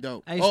 It's gonna be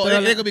dope. Hey, oh,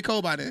 Sterling. it's gonna be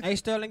cold by then. Hey,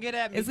 Sterling, get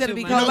at me It's gonna too,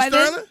 be man. You cold know by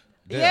then? Sterling?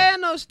 Yeah,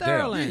 no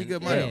Sterling. He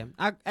good money.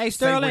 Hey, Say where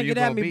Sterling, you get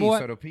at gonna me, be boy.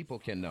 so the people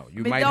can know.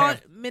 You Me might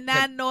have.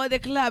 not know the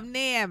club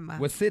name.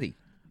 What city?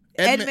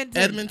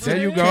 Edmonton. There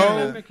you go.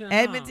 Canada.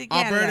 Edmonton,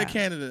 Canada. Alberta,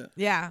 Canada.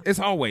 Yeah. It's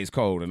always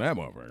cold in that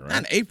motherfucker, Not right?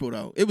 in April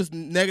though. It was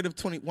negative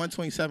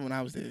 127 when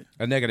I was there.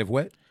 A negative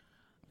what?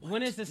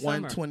 When is the summer?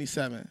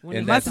 127.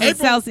 And Must that's,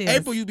 be Celsius.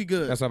 April, you be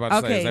good. that's what I'm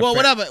about to say. Okay. Is that Well,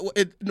 fair?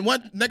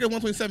 whatever. Negative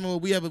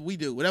 127. We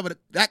do. Whatever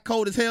that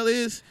cold as hell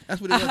is.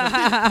 That's what it was. Real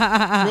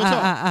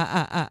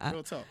talk.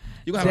 Real talk.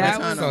 You gonna have a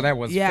good time. So though. that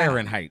was Yeah.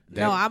 Fahrenheit.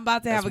 No, I'm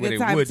about to have a that's good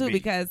what it time would too be.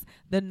 because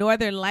the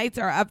Northern Lights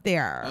are up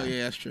there. Oh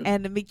yeah, that's true.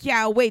 And we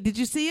can't wait. Did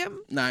you see him?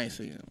 Nah, I ain't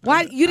see him.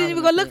 Why? I was- You didn't I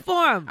even was go up look there.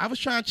 for him. I was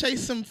trying to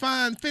chase some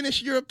fine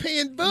Finnish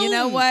European boom. You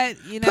know what?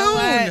 You know Poon.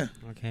 what?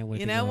 I can't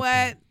wait. You to know go.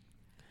 what?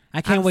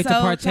 I can't I'm wait to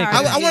so partake.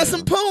 tired. I wanted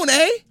some poon,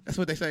 eh? That's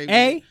what they say.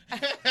 Hey, I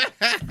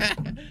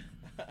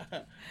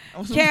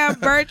want some- Cam I'm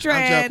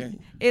Bertrand joking.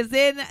 is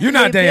in You're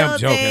not the damn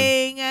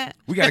building.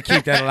 We got to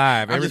keep that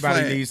alive. I'm just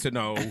Everybody playing. needs to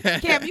know.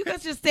 Cam, you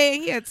could just stay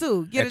in here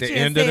too. Get At a the chance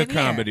end to of the stay in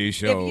here. comedy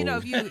show.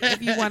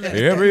 If you want to.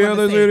 Every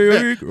other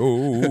city we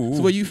go.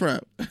 So where you from?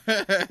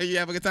 You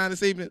have a good time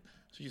this evening?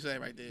 That's what you say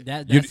right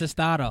there. that's the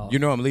start off. You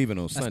know I'm leaving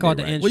on Sunday, called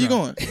the right? intro. Where you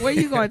going? Where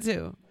you going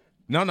to?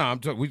 No,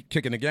 we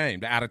kicking the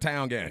game, the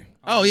out-of-town game.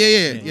 Oh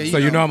yeah. So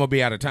you know I'm going to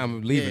be out of town.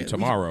 I'm leaving yeah,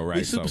 tomorrow, right?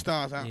 We So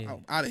superstars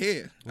out of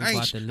here. We I about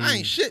ain't to I ain't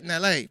leave. shit in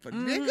L.A. But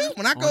nigga,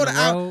 when I On go to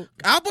the road.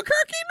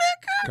 Albuquerque,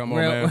 nigga, come on,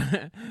 Real-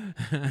 man.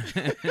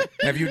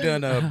 Have you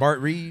done Bart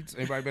Reed's?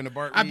 Anybody been to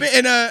Bart Reed's? I've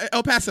been in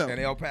El Paso. In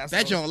El Paso?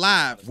 That joint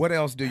live. What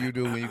else do you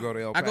do when you go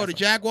to El I Paso? go to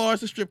Jaguars,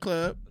 the strip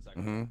club.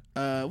 Mm-hmm.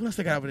 What else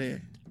they got over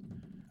there?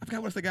 I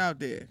forgot what else they got out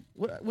there.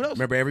 What else?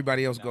 Remember,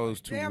 everybody else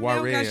goes to Damn, they don't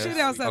got Juarez. shit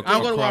else up I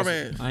don't go to across-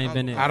 Juarez. I ain't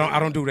been there. I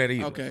don't do that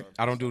either. Okay.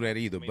 I don't do that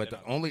either. But the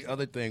only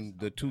other thing,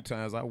 the 2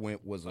 times I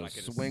went was a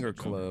swinger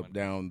club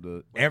down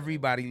the.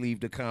 Everybody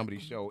leave the comedy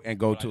show and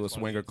go to a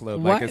swinger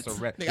club What? like it's a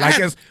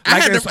Nigga, I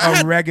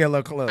had-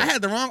 regular club. I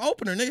had the wrong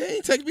opener, nigga. They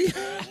ain't take me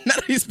none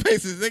of these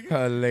places, nigga.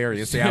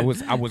 Hilarious. See, I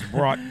was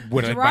brought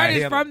with a Gerard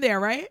is from there,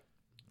 right?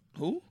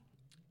 Who?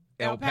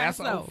 El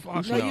Paso.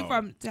 Fuck No, no. you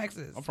from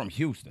Texas. I'm from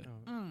Houston.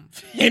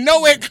 Ain't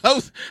nowhere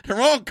close. The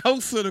wrong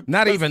coast of the.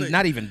 Not coast even thing.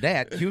 not even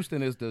that.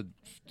 Houston is the.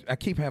 I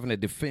keep having to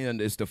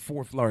defend. It's the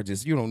 4th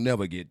largest. You don't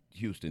never get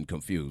Houston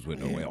confused with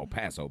no El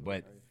Paso,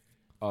 but.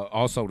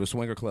 Also, the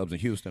swinger clubs in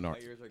Houston are.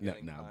 No,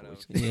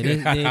 boys.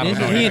 I don't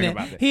know anything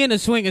about that. He in the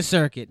swinger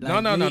circuit. No,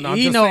 no. I'm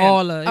He just know saying.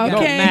 all the. He got a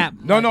Okay. map.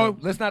 No.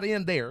 Let's not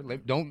end there.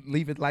 Don't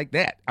leave it like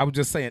that. I was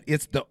just saying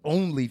it's the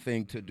only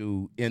thing to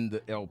do in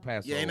the El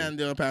Paso. Yeah, ain't nothing to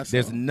do in El Paso.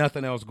 There's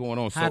nothing else going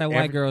on. How so do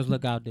white girls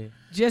look out there?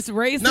 Just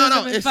racism No,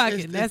 and it's- fucking.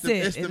 it's That's the-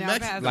 it. it's the in El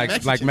Mex- Paso. like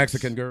Mexicans.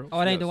 Mexican girls. Oh,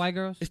 it ain't Yes. the white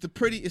girls?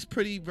 It's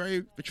pretty,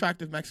 very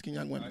attractive Mexican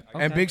young women.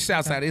 And big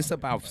shouts out. It's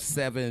about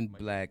 7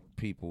 black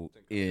people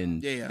in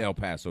Yeah. El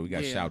Paso. We got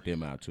to Yeah. shout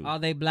them out too. Are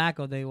they black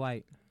or they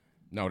white?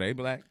 No, they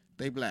black.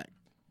 They black,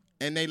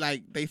 and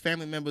they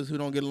family members who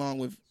don't get along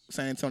with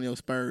San Antonio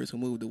Spurs who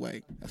moved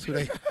away. That's who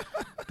they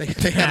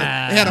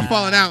had a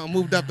falling out and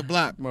moved up the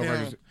block.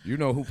 Motherfuckers, you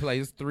know who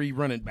plays 3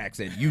 running backs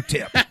at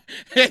UTEP.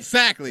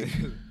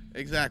 Exactly. I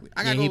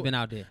Yeah, gotta he go. been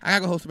out there. I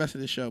gotta go host the rest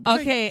of this show.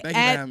 But Okay, thank you for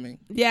having me.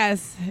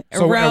 yes.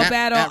 So Real at-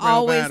 Battle at Real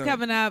always Battle.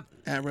 coming up.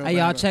 At Real Hey,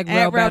 y'all Battle. check At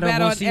Real Real Battle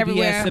Battle on on CBS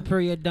everywhere.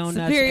 Superior Donuts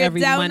Superior every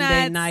Donuts.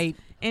 Monday night.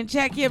 And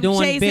check him Doing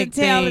chasing big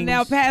tail in things.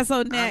 El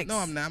Paso next. No,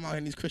 I'm not. I'm out here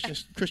in these Christian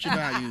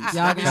values.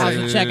 Y'all can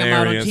also check him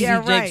out on Hilarious. TD Yeah,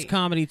 Jakes right.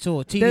 Comedy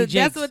Tour. TD That's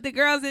Jakes. what the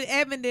girls in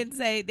Edmonton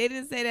say. They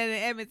didn't say that in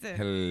Edmonton.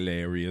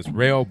 Hilarious.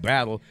 Real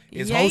Battle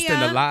is Yeah, hosting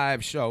yeah. a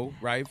live show,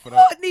 right? For the,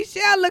 Oh,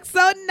 Nichelle looks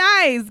so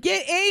nice.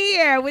 Get in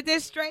here with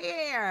this straight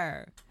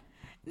hair.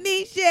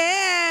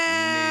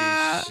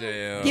 Nichelle.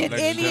 Nichelle, Get ladies in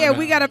and here. gentlemen.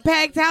 We got a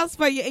packed house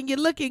for you, and you're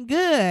looking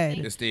good.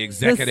 It's the The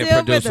executive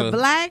silver, producer. the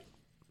black.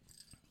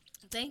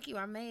 Thank you.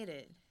 I made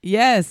it.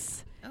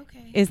 Yes.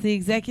 Okay. It's the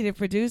executive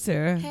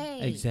producer.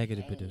 Hey.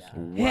 Executive producer.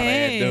 What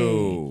Hey. I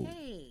do?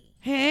 Hey.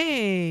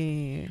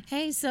 Hey.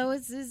 Hey. So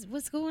it's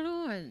what's going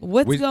on?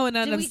 What's We- going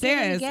on Did we get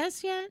any upstairs?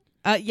 guests yet?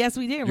 Yes,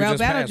 we did. You Real just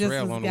Battle passed just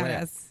Rail on the got way.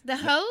 us. The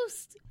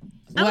host?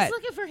 I What? was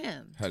looking for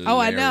him. Oh,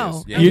 I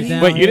know. Hilarious. Yeah.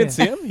 You- Wait, you here. didn't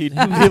see him? He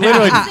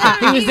literally.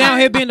 He was down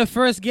here being the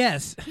first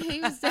guest. He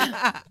was down.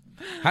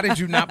 How did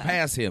you not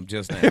pass him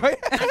just now? I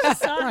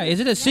just saw Right, him is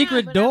it a sit down,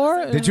 secret but I was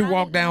door? like, Did you how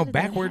walk how down did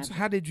that backwards?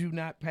 happen? How did you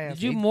not pass?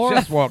 Did you He more-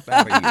 just walked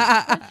out of here.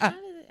 How did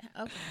it?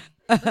 Okay.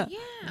 But yeah.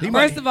 He First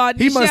must- of all,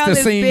 he must Nichelle have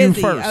is seen you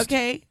busy, first.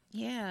 okay?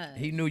 Yeah.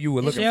 He knew you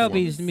were looking Michelle for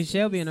be him.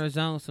 Michelle be in her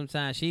zone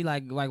sometimes. She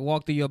like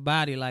walk through your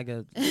body like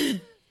a. No.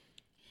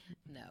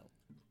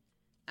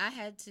 I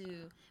had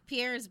to.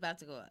 Pierre is about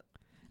to go up.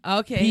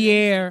 Okay.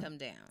 Pierre. Come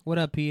down. What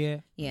up,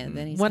 Pierre? Yeah.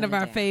 Then he's One of coming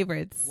our down.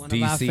 favorites. One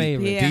of our DC.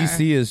 favorites. Yeah.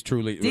 DC is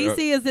truly. DC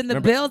is in the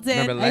remember- building.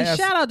 remember Hey, last-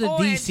 shout out to Oh,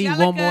 DC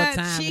Angelica, one more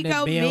time in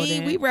Chico, the building.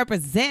 me, we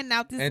represent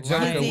out this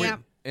Angelica,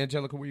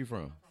 goddamn- where you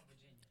from?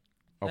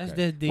 That's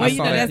Okay. the Well, you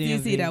saw know that.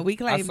 that's DC though. We I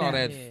claim saw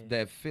that.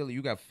 that Philly.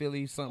 You got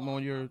Philly something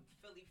on your.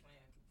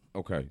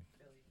 Okay,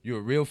 you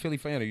a real Philly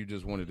fan, or you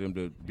just wanted them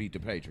to beat the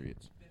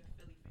Patriots?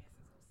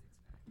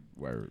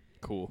 Word.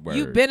 Cool. Word.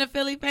 You been a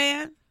Philly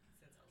fan?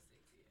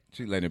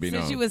 She letting it be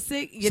Since known. you was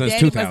sick, your Since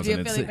daddy must be a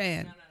 2006. Philly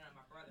fan.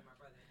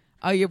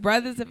 Oh, your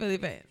brother's a Philly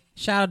fan.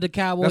 Shout out to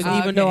Cowboys,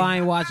 That's- even though okay. I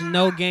ain't watching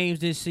no games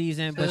this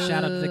season, but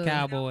shout out to the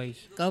Cowboys.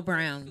 Go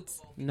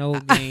Browns. No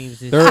games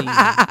this They're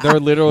season. they're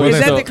literally Is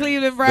that still, the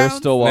Cleveland they're Browns?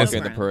 still walking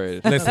Listen. the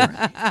parade. Listen,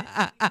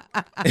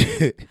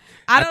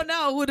 I don't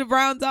know who the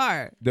Browns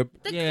are. Yeah,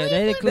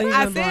 they the I Cleveland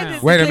said Browns.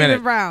 it's Wait the a minute.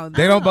 Cleveland Browns.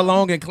 they don't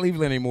belong in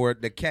Cleveland anymore.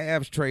 The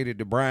Cavs traded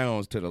the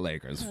Browns to the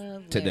Lakers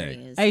today.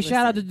 Hilarious. Hey,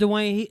 shout out to Listen.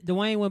 Dwayne.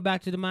 Dwayne went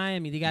back to the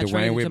Miami. They got Dwayne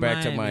traded went to back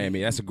Miami. to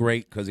Miami. That's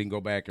great because he can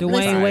go back and Dwayne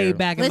retire. Wade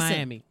back in Listen,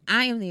 Miami.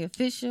 I am the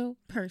official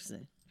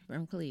person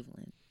from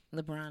Cleveland.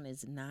 LeBron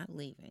is not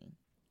leaving.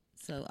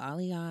 So all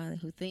of y'all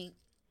who think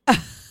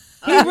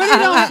He really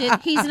don't.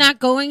 shit, he's not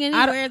going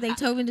anywhere, they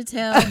told me to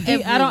tell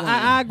everyone.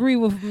 I agree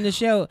with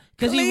Michelle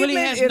because he really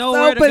Cleveland has is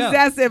nowhere so to go.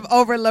 possessive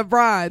over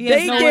LeBron. He has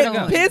They nowhere get to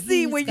go. pissy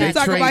He's when got you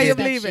talk about him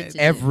traded leaving. shit to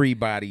do.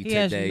 Everybody He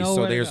has today, nowhere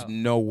so to there's go.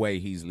 no way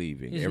he's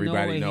leaving. There's no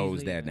Everybody way he's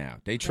knows that leaving. now.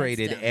 They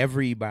traded dumb.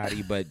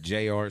 everybody but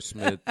J.R.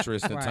 Smith,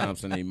 Tristan Right.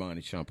 Thompson, and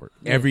Imani Shumpert.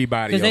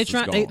 Everybody 'Cause else they is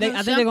try- gone. they-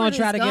 I think they're gonna Shumpert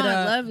try is to get gone.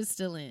 a- Love is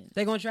still in.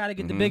 They're gonna try to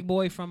get the big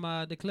boy from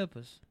the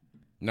Clippers.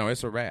 No,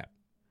 it's a wrap.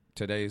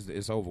 Today's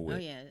it's over with. Oh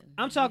yeah.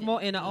 I'm talking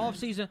more in the off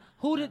season.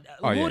 Who did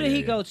he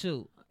yeah. go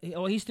to?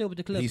 Oh, he's still with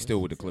the Clippers. He's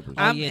still with the Clippers.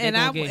 Oh, yeah, they and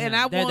gonna get him. I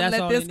That- won't that's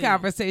let all this they need.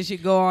 conversation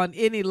go on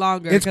any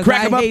longer. It's 'cause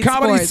Crack 'em I Up hate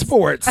Comedy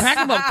sports. Sports. Crack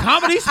 'em up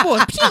comedy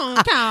sports.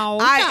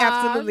 I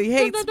absolutely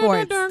hate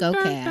sports. Go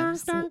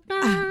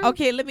Cavs.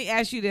 Okay, let me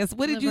ask you this: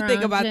 what did you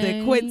think LeBron about the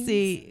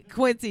James.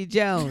 Quincy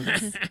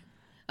Jones?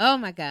 Oh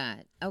my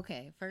God.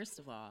 Okay, first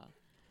of all,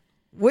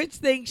 Which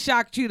thing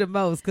shocked you the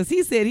most? Because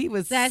he said he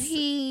was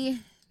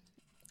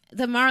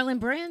the Marlon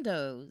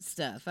Brando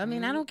stuff. I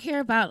mean, I don't care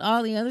about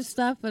all the other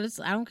stuff, but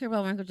I don't care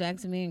about Michael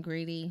Jackson being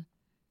greedy.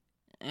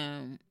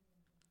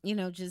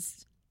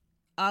 Just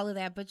all of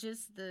that, but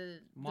just the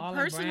Marlon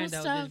personal Brando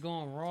stuff. just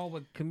going raw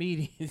with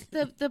comedians.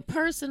 The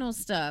personal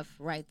stuff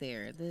right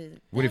there.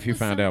 What if you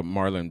found out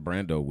Marlon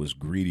Brando was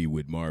greedy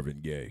with Marvin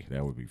Gaye?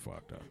 That would be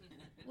fucked up.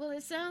 Well,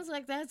 it sounds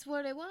like that's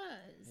what it was.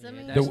 I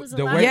mean, that's- it was a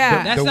the lot. way-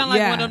 Yeah. That the- sounds like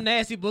yeah. one of them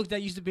nasty books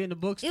that used to be in the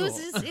bookstore.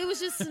 It was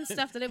just some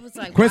stuff that it was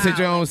like. Quincy wow,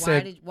 Jones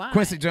like, said. why?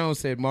 Quincy Jones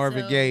said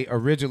Marvin So- Gaye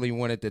originally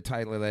wanted the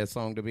title of that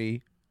song to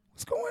be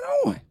 "What's Going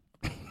On."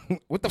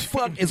 What the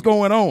fuck is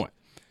going on?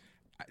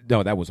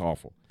 No, that was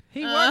awful.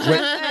 He worked.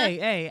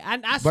 Hey, I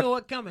But saw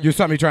it coming. You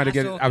saw me trying to I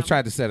get saw it. it I was coming.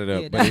 trying to set it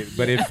up, Yeah,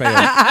 but it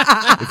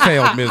failed. It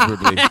failed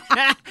miserably.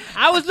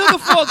 I was looking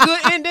for a good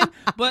ending,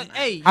 but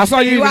hey, I saw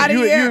you. You outta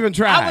You here? even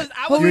tried. I was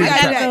Who we You I got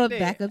even gotta tried. go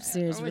back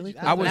upstairs really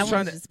quick. I was I trying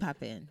want to- to just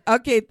pop in.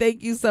 Okay,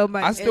 thank you so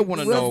much. I still And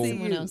want to we'll know. see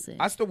Someone you. else in.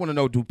 I still want to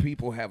know. Do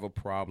people have a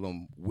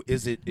problem?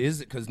 Is it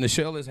because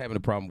Nichelle is having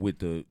a problem with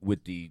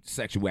the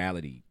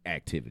sexuality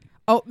activity?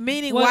 Oh,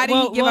 meaning why did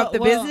he give up the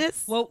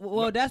business?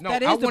 Well, that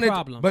I is the wanted,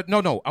 problem. But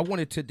no. I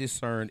wanted to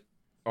discern.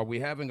 Are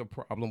we having a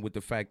problem with the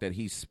fact that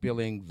he's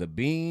spilling the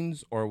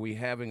beans, or are we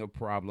having a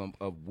problem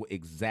of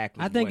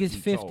exactly? I think what it's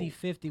he told?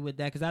 50-50 with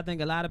that because I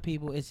think a lot of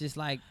people it's just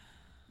like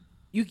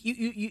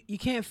you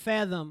can't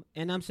fathom,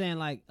 and I'm saying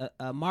like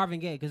Marvin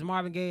Gaye because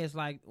Marvin Gaye is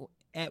like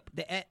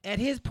at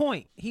his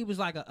point he was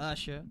like a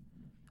Usher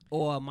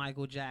or a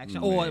Michael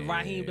Jackson or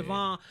Raheem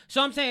DeVaughn.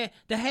 So I'm saying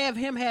to have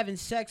him having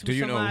sex Do with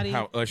you know somebody.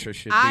 how Usher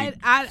should be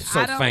I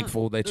so don't-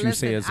 thankful that you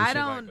listen, said some I shit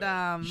don't. like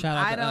that? Shout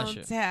out I to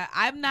don't. Usher.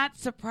 I'm not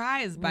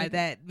surprised by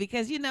that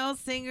because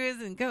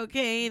singers and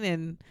cocaine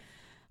and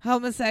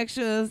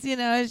homosexuals.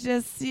 It's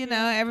just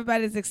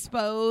everybody's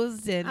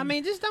exposed and. I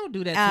mean, just don't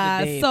do that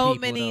to the dead so people,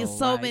 many, though,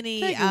 so like,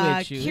 many take it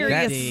with you.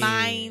 curious That's-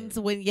 minds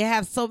when you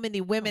have so many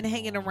women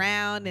hanging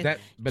around, and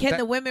But can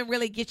the women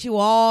really get you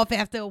off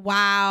after a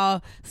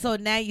while? So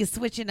now you're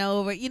switching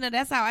over.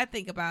 That's how I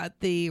think about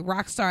the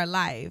rock star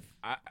life.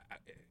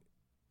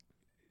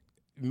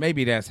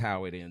 Maybe that's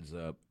how it ends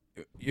up.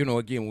 Again,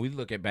 when we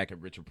look back at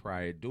Richard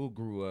Pryor, dude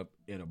grew up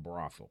in a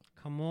brothel.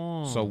 Come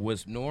on. So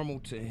what's normal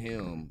to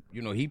him,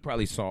 he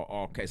probably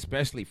saw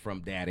especially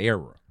from that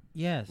era,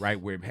 yes, right,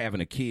 where having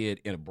a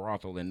kid in a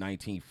brothel in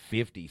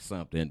 1950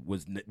 something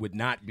would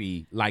not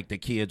be like the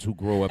kids who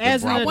grow up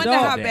As in an I brothels. wonder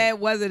how adult. bad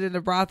was it in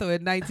the brothel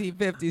in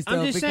 1950s?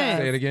 I'm just saying.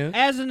 Say it again.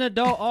 As an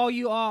adult, all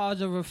you are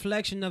is a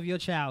reflection of your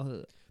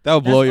childhood. That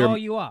will blow That's your. all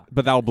you are.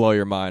 But that will blow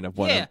your mind of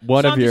one Yeah. of so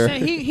of I'm your. just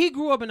saying, he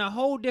grew up in a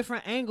whole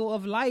different angle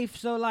of life.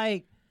 So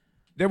like,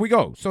 There we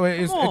go. So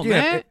it's on, again.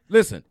 man.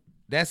 Listen,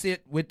 that's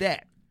it with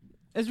that.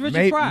 it's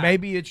Richard Pryor.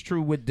 Maybe it's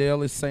true what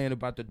Dale is saying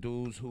about the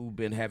dudes who've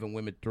been having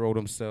women throw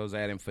themselves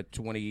at him for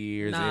 20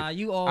 years. Nah,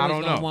 you I always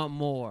don't gonna know. want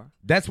more.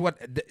 That's what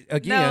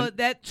again. No,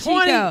 that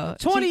 20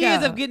 Chico,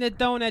 years of getting it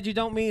thrown at you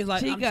don't mean it's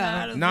like I'm Chico.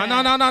 tired of No.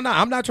 that.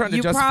 I'm not trying to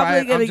You're justify probably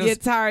it. gonna I'm just,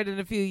 get tired in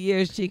a few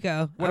years,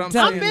 Chico. What I'm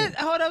telling saying you. is-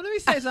 Hold up, let me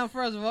say something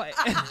first of all.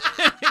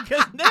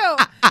 Because Dale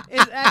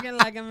is acting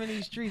like I'm in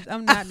these streets.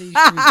 I'm not in these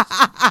streets.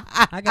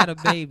 I got a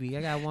baby.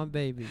 I got one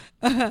baby.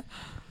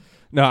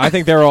 No, I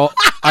think they're all.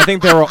 I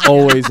think they were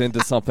always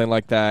into something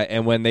like that,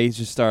 and when they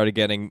just started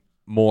getting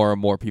more and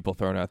more people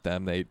thrown at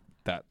them,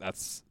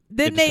 that's.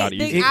 Then just got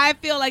easy. I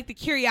feel like the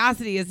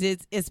curiosity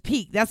is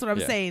peak. That's what I'm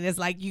Yeah. saying. It's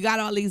like you got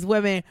all these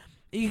women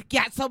You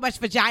got so much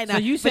vagina. So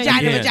you saying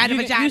vagina, you, vagina,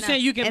 you, vagina. You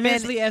saying you can And then-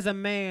 mentally, as a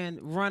man,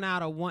 run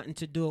out of wanting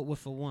to do it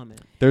with a woman?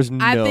 There's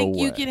no I think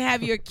way. you can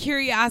have your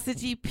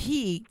curiosity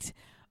piqued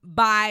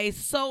by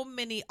so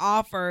many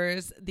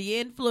offers, the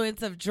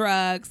influence of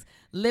drugs,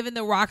 living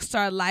the rock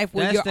star life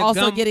where That's you're the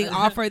also gum- getting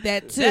offered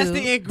that too. That's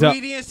the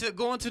ingredients to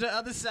going to the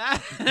other side.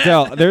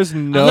 Del, there's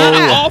no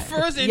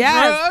offers and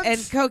yes, drugs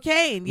and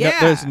cocaine. no- Yeah.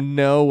 there's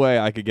no way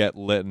I could get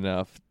lit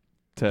enough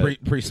to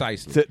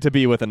Precisely. to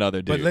be with another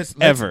dude. But let's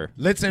ever.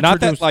 let's Not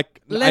introduce. that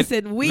like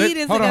Listen, weed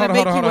isn't hold on, going to hold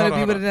on, make hold you on, want to hold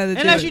be on, with hold on. another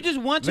Unless dude. you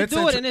just want to Let's do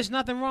it, intro- and there's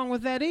nothing wrong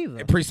with that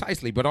either.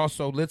 Precisely, but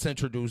also let's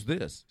introduce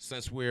this.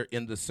 Since we're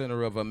in the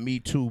center of a Me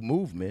Too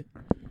movement,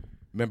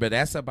 remember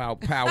that's about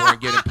power and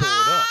getting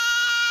pulled up.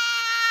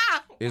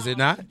 Is it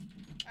not?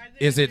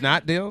 Is it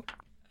not, Dill?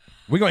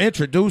 We're gonna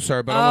introduce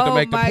her, but I want to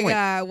make the point. Oh my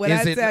God! What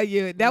Is I it- tell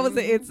you, that was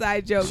an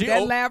inside joke.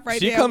 That laugh right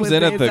she there comes was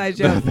in an at the, inside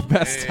joke. the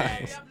best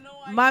times.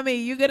 Mommy,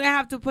 you're gonna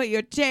have to put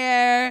your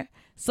chair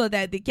so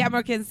that the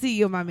camera can see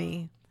you,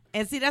 mommy.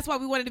 And see, that's why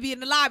we wanted to be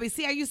in the lobby.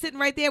 See how you sitting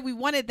right there? We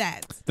wanted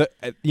that.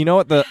 You know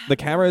what? The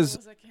cameras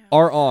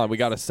are on. We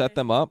got to set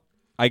them up.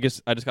 I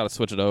just got to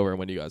switch it over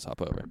when you guys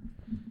hop over.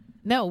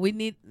 No, we're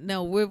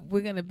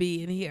gonna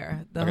be in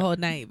here the whole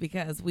night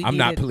because we I'm need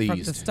not it from the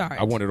pleased. start.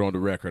 I want it on the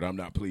record. I'm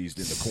not pleased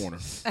in the corner.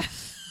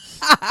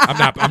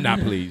 I'm not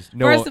pleased.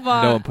 No First one, of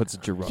all, no one puts a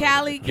Gerard.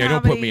 Callie Yeah,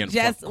 don't put Comedy me in the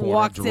just corner.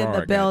 walked in the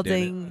Gerard,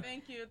 building.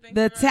 Thank you. Thank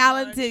The you very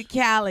talented much.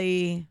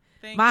 Callie,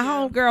 Thank my you.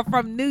 homegirl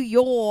from New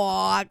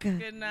York.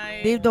 Good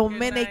night. The Good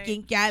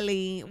Dominican night.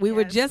 Callie. We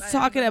were Yes, just I am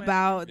talking Dominican.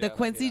 about the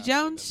Quincy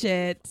Jones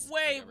shit.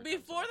 Wait,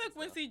 before the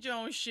Quincy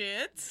Jones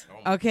shit,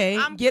 Okay,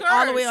 I'm get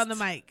all the way on the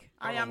cursed. mic.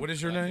 I am. What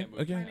is your name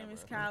My again? name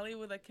is Callie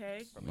with a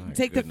K. My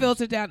Take the goodness.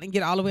 filter down and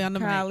get all the way on the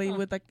Callie mic.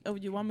 with a. Oh,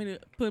 you want me to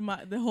put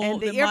the whole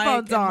And the mic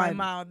earphones in my on.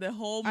 mouth, the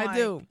whole mic. I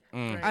do.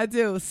 Great. I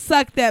do.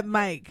 Suck that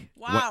mic.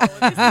 Wow, this is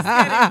getting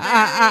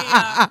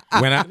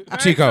very. When I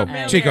Chico,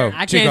 familiar. Chico, I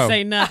can't Chico,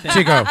 say nothing.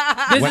 Chico.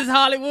 This When- is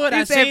Hollywood. He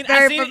I said seen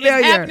very it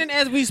familiar. happening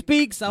as we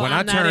speak. So When I'm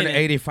I not turn in it.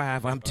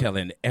 85, I'm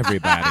telling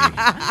everybody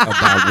about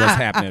what's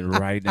happening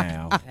right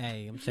now.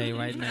 Hey, I'm telling you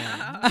right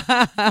now.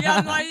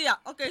 Yeah, no idea.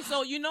 Okay,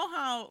 so you know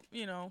how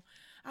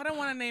I don't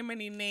want to name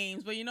any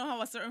names, but you know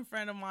how a certain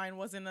friend of mine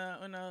was in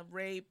a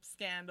rape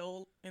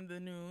scandal in the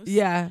news.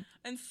 Yeah.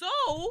 And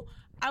so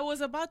I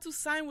was about to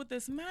sign with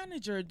this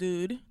manager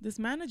dude.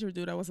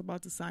 I was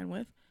about to sign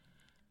with.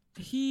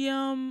 He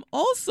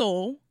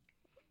also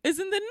is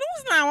in the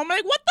news now. I'm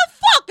like, what the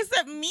fuck? Is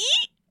that me?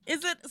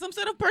 Is it some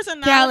sort of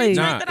personality Callie. trait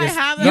Nah, that I it's-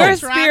 have? that Your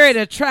attracts- spirit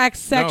attracts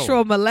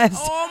sexual molest.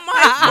 Oh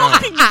my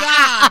fucking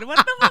God!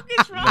 What the fuck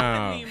is wrong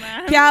No. with me,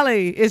 man?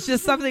 Callie, it's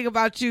just something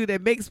about you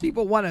that makes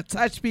people want to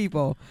touch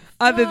people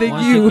other than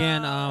Once you.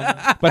 again,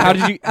 But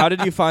how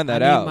did you find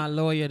that I need out? my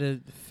lawyer to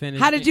finish.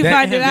 How did you That-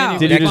 find it out?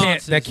 Did you that, just-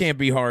 can't, that can't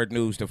be hard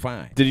news to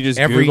find. Did you just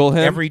every, Google him?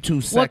 Every 2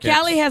 Well, seconds.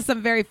 Callie has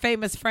some very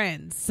famous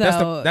friends, so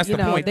That's the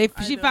point.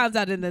 she do. finds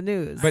out in the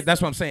news. But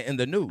that's what I'm saying, in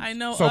the news. I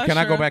know So can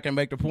I go Usher. back and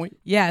make the point?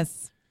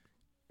 yes,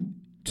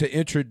 To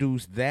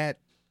introduce that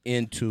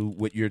into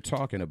what you're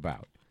talking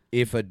about.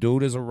 If a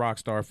dude is a rock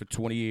star for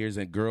 20 years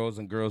and girls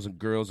and girls and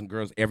girls and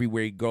girls,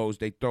 everywhere he goes,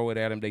 they throw it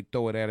at him, they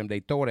throw it at him, they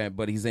throw it at him,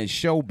 but he's in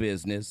show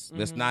business.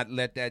 Let's not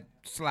let that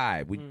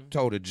slide. We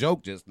told a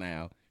joke just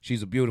now.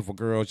 She's a beautiful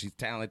girl. She's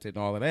talented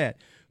and all of that.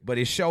 But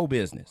it's show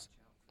business,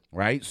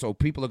 right? So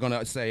people are going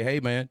to say, hey,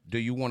 man, do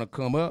you want to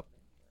come up?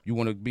 You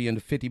want to be in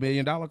the $50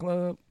 million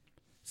club?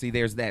 See,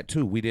 there's that,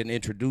 too. We didn't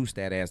introduce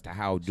that as to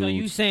how dudes.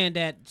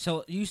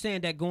 So you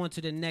saying that going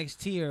to the next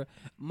tier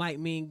might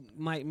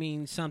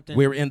mean something.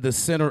 We're in the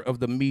center of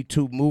the Me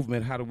Too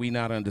movement. How do we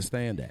not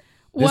understand that?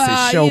 This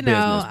Well, is show you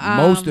know, business.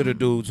 Most of the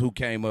dudes who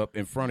came up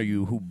in front of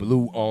you who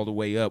blew all the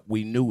way up,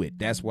 we knew it.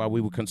 That's why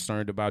we were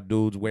concerned about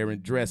dudes wearing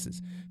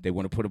dresses. They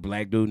want to put a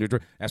black dude in the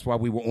dress. That's why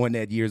we were on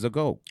that years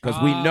ago. Because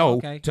we know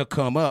okay. to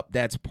come up,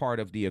 that's part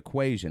of the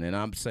equation. And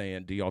I'm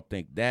saying, do y'all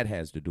think that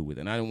has to do with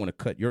it? And I didn't want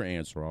to cut your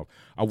answer off.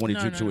 I wanted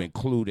No, you no, to no.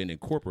 include and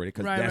incorporate it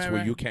because Right, that's right, where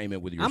right. you came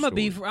in with your I'm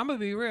story. gonna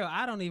be real.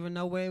 I don't even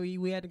know where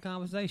we had the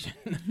conversation.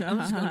 I'm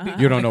just gonna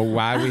be. You don't know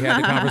why we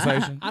had the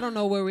conversation? I don't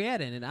know where we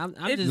at in it. I'm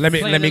just Let me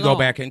playing go along.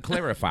 back and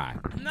clarify.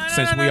 No,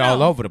 Since no, we no, all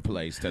no. over the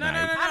place No, tonight.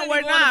 no, no, I no, didn't we're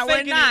even wanna not. fake We're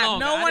any not.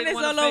 longer. No I one didn't is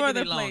wanna all fake over any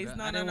the longer. place.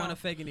 No, I no, didn't no. want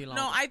to fake any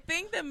longer. No, I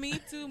think the Me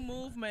Too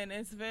movement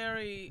is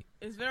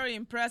very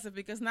impressive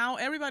because now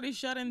everybody's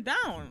shutting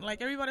down.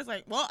 Like everybody's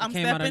like, well, I'm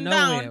came out of stepping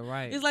nowhere, down.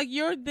 right. It's like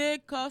your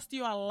dick cost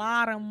you a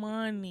lot of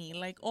money.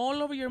 Like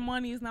all of your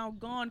money is now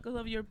gone because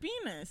of your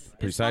penis.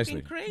 Precisely.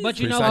 It's fucking crazy. But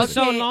you know, Precisely. for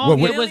so Okay. long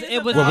Well, it was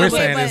what What Okay, we're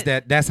saying but-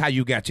 is that's how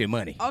you got your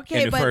money Okay,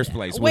 in the but first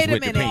place. wait was a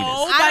with the minute. penis.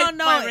 No, I by- don't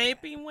know. by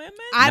raping women.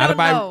 I Not don't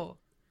about- know.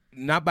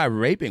 Not by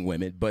raping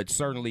women, but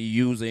certainly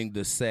using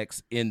the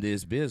sex in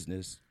this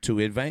business to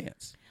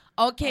advance.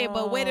 Okay,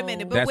 but wait a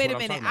minute. But That's wait a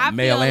what I'm minute. talking about. I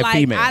Male feel and like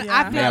female. I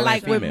Yeah. feel Male and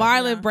like when female.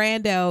 Marlon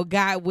Brando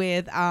got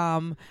with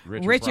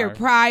Richard Richard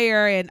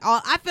Pryor and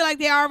all, I feel like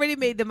they already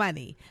made the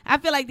money. I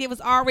feel like they was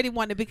already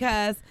wanted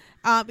because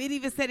it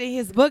even said in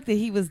his book that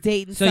he was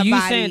dating So somebody.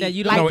 you saying that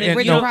you don't like think-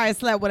 Richard No. Pryor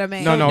slept with a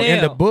man? No,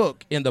 in the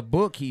Dale.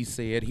 book, he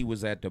said he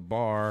was at the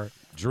bar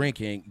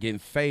drinking, getting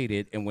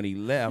faded, and when he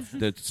left,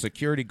 the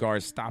security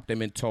guard stopped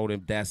him and told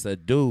him that's a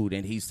dude,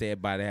 and he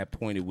said by that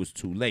point it was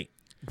too late.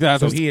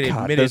 So he had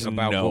admitted there's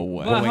about no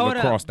way. But going hold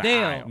up, across the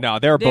Dale. aisle. No,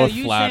 they're Dale, both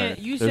flattered.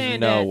 You There's saying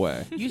no that,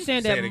 way. You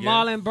saying Say that it again.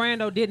 Marlon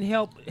Brando didn't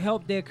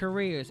help their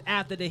careers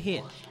after the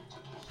hit?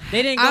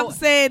 They didn't go. I'm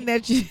saying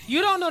that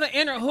You don't know the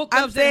inner I'm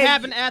hookups saying- that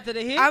happened after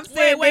the hit. I'm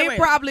saying wait, they wait.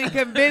 probably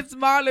convinced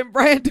Marlon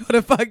Brando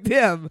to fuck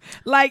them.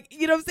 Like,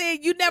 you know what I'm saying?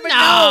 You never know.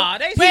 Nah,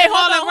 they Wait, see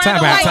hold Marlon on, wait, Brando.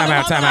 Time out, wait, time out,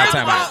 hold time on. out,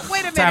 time out. Wait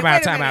a minute, Time wait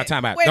out, a time out, minute.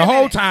 time out. Wait a The whole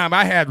minute. time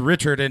I had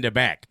Richard in the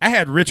back. I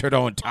had Richard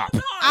on top.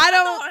 I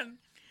don't. Hold on.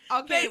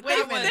 Okay, wait a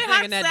wasn't minute. They thinking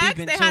had that sex. deep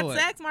They into had it.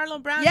 sex.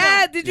 Marlon Brando.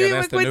 Yeah, did you Yeah,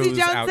 hear that's what the Quincy news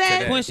Jones out said?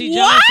 today. Quincy What?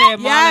 Jones said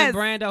Marlon Yes.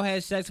 Brando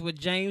had sex with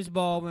James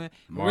Baldwin,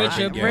 Marvin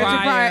Richard Gaye. Richard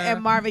Pryor Pryor,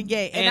 and Marvin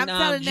Gaye. And I'm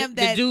telling them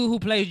the that. dude who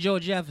plays Joe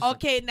Jefferson.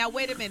 Okay, now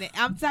wait a minute.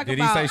 I'm talking Did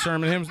he about. say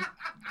Sherman Hemsley?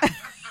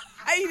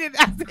 He did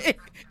not say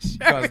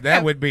Because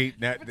that would be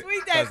that. Tweet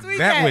that, 'cause tweet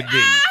that that. would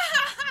be.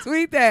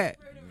 Tweet that.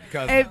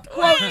 'cause- And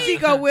quote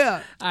Chico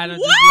Will. I don't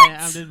What? just playing.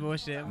 I'm just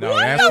bullshit. no,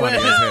 that's funny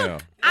as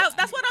hell.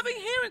 That's what I've been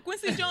hearing.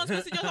 Quincy Jones.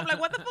 I'm like,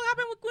 what the fuck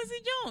happened with Quincy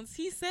Jones?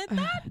 He said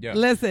that. Yeah.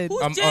 Listen.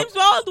 Who's James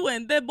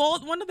Baldwin?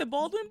 One of the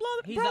Baldwin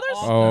He's brothers. an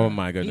author. Oh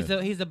my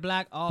goodness. He's a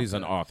black author. He's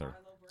an author.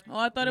 Oh,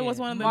 I thought it was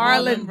one of the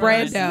Marlon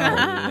brothers.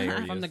 Brando.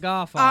 Hilarious. from The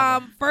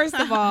Godfather. First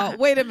of all,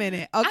 wait a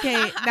minute.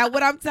 Okay, now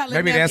what I'm telling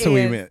Maybe them that's who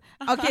he is- meant.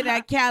 Okay, now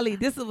Callie,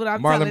 this is what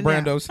I'm Marlon telling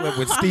them. Brando slept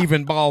with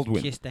Stephen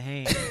Baldwin. Kiss the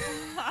hand.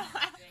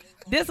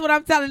 This is what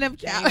I'm telling them,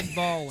 Callie. James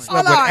Baldwin.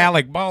 Slept Hold with on.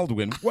 Alec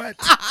Baldwin. What?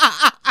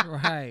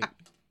 Right.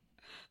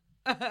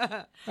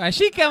 Right,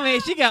 she come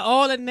in. She got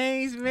all the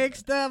names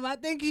mixed up. I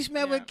think she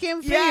met with Kim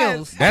Yes.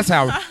 Fields. That's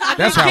how.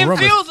 That's how Kim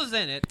rumors. Fields was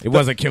in it. It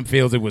wasn't Kim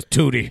Fields. It was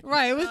Tootie.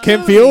 Right. It was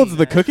Kim Tootie. Fields,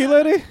 the cookie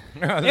lady?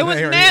 It was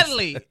There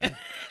Natalie.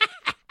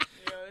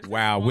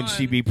 Wow, wouldn't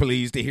she be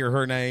pleased to hear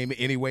her name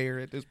anywhere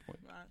at this point?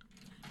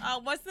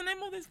 What's the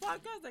name of this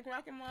podcast? The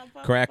Crack 'em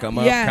Up. Crack 'em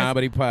Up Yes.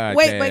 Comedy Podcast.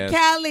 Wait, but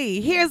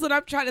Callie, here's what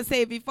I'm trying to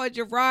say before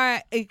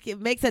Gerard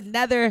makes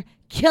another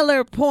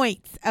killer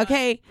point.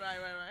 Okay.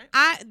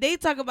 Right. They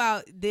talk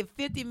about the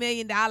 $50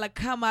 million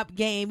come up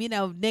game. You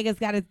know, niggas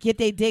got to get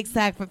their dick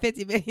sacked for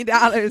 $50 million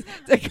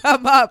to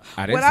come up.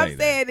 I didn't What say I'm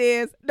that. saying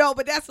is, no,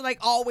 but that's like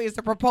always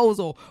the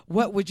proposal.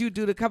 What would you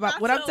do to come up?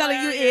 That's What I'm telling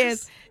you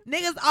hilarious. is,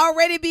 niggas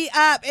already be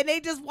up and they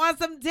just want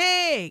some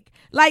dick.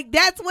 Like,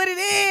 that's what it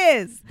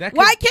is. That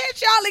Why could-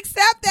 can't y'all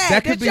accept that?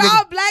 that could be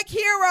y'all the- black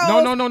heroes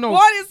No.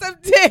 wanted some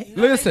dick.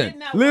 Listen.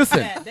 That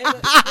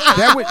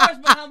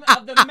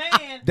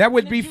That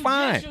would be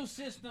fine.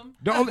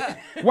 The only,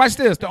 watch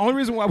this. The only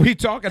reason why we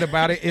talking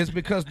about it is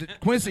because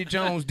Quincy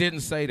Jones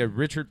didn't say that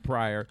Richard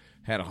Pryor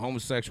had a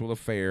homosexual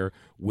affair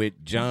with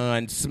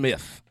John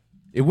Smith.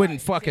 It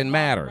wouldn't fucking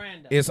matter.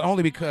 Brando. It's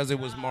only because it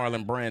was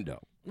Marlon Brando.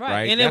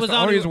 Right. And it That's was the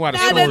only only- reason why the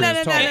No, story no,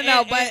 is no, told.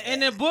 no, but- in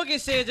the book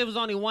it says it was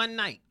only one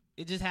night.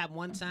 It just happened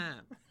one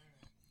time.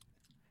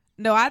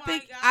 No, I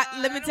think,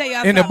 let me tell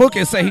y'all In the something. book,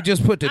 it say he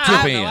just put the tip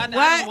I in. know, I didn't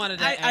What? want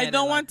to I add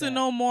don't it want like to that.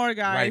 know more,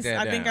 guys. that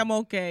I think down. I'm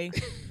okay.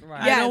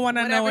 Right. I don't want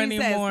to know whatever he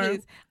says, anymore.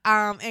 please.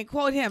 And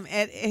quote him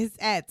at his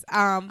ads.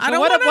 I So don't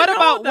what wanna know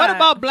about what that.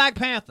 about Black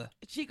Panther?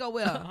 Chico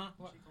Will.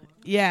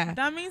 Yeah.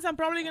 That means I'm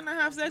probably gonna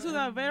have sex with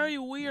a very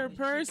weird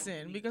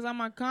person because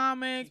I'm a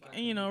comic.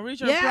 And, you know,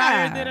 Richard Yeah.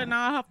 Pryor did it.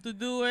 Now I have to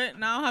do it.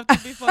 Now I have to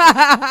be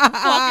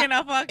fucking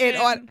a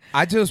fucking.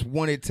 I just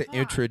wanted to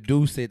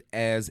introduce it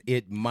as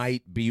it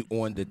might be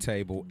on the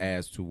table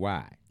as to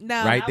why.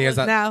 No, Right? There's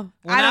a- no,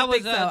 When I I don't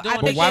was, think so. doing I the-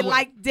 think But why they would-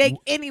 like dick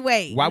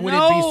anyway. Why would it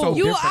be so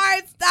you different? are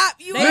stop.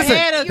 You They Listen,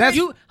 had a, that's-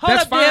 you, hold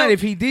that's up, fine Dale.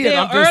 if he did.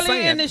 Dale, I'm just early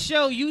saying. in the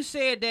show, you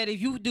said that if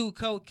you do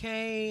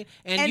cocaine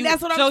And you, that's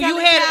what I'm so you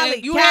telling had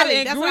Callie. you had Callie,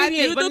 an that's what I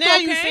ingredient, think. but You do now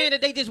you cocaine? saying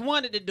that they just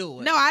wanted to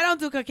do it. No, I don't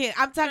do cocaine.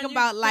 I'm talking Can you-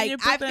 about can like you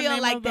put I the feel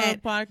name like of the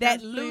that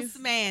podcast, loose please?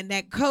 man,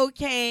 that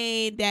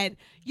cocaine, that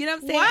you know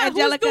what I'm saying, What?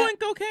 Angelica. Who's doing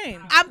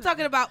cocaine? I'm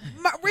talking about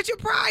Richard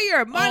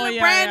Pryor, Marlon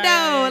yeah, Brando,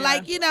 yeah.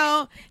 like you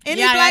know,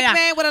 any Yeah, black yeah.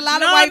 man with a lot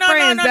of No, white no,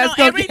 friends. No, that's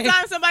Every cocaine.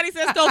 time somebody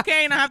says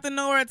cocaine, I have to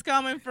know where it's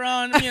coming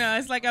from. You know,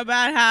 it's like a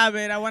bad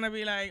habit. I want to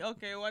be like,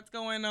 okay, what's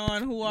going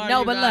on? Who are No,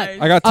 you but look, guys?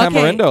 I got Okay.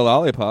 tamarindo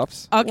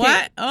lollipops. Okay.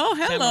 What? Oh,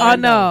 hello. Oh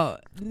no,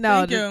 no,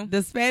 Thank you.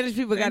 the Spanish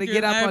people got to Thank you.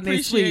 get up I on their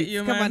appreciate sweets.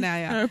 you, Come on man. now, I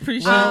yeah.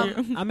 appreciate Well,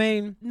 you. I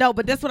mean, No,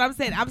 but that's what I'm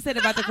saying. I'm saying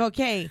about the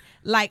cocaine.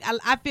 Like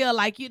I feel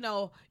like you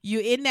know you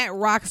in that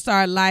rock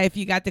star life.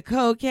 You got the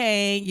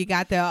cocaine. You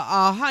got the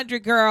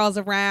 100 girls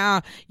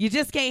around. You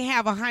just can't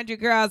have 100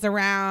 girls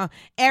around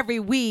every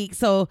week.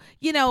 So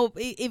you know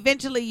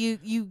eventually you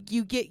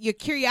get your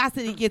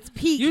curiosity gets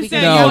piqued. you because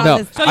saying you No, got all no.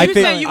 this- So I you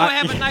think- saying you gonna I-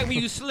 have a night when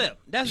you slip?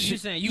 That's what you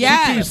saying. You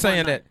Yeah. can Keep slip one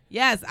saying night. that.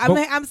 Yes,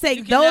 But- I'm saying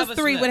You can those never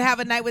three slip. would have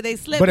a night where they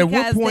slip But at what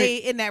because point- they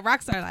in that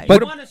rock star life.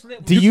 But You wanna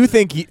slip do when you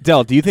think,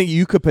 Del, do you think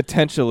you could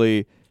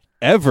potentially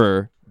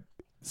ever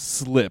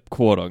slip,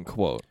 quote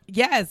unquote.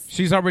 Yes.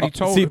 She's already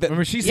told. see, that-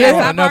 remember, she Yes, said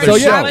on I've another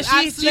already- So, yeah. show. But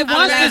I've she slipped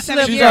wants on to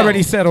slip. She's yeah.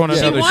 already said on She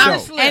another wants to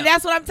show. slip. And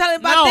that's what I'm telling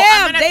about No, them.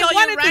 I'm gonna They tell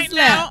wanted you right to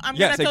slip. now. I'm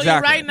Yes, gonna tell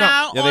exactly. you right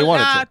now. No, yeah, they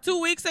wanted to.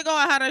 2 weeks ago,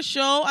 I had a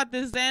show at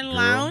the Zen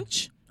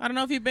Lounge. I don't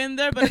know if you've been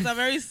there, but it's a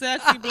very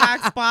sexy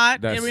black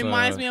spot. That's, It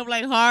reminds me of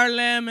like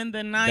Harlem in the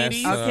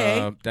 90s.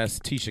 Okay. That's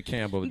Tisha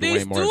Campbell.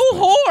 These Dwayne two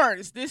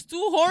Morris.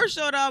 whores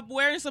showed up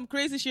wearing some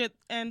crazy shit,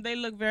 and they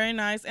look very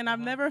nice. And I've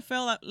never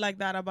felt like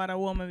that about a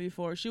woman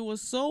before. She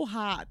was so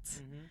hot.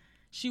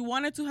 She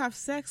wanted to have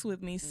sex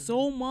with me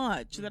so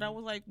much that I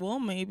was like, well,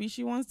 maybe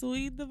she wants to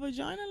eat the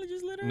vagina.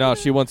 Just let her. No, eat it.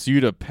 she wants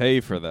you to pay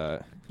for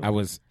that.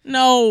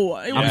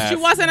 No, Yes. she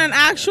wasn't an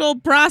actual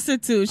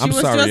prostitute. She I'm was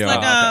sorry, just y'all.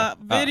 like a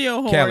Okay.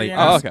 video whore. Kelly. you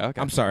know? okay.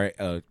 I'm sorry.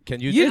 Can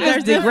you? You There's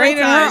just different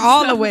degraded her types.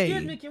 all the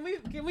Excuse me, way.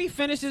 can we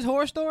finish this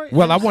horror story?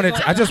 Well,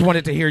 I just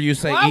wanted to hear you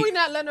say. Why are eat- we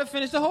not letting her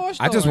finish the horror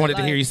story? I just wanted to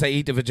Like, hear you say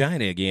 "eat the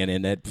vagina" again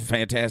in that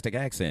fantastic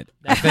accent.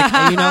 I think,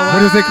 you know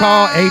What is it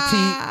called?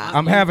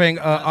 I'm having.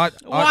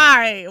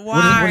 Why?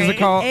 What is it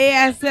called?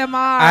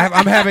 ASMR.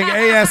 I'm having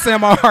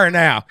ASMR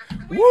now.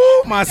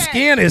 Woo! My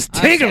skin is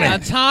tingling.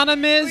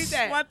 Autonomous.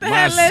 What the My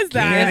hell is skin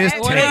that? is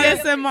What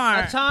tingling.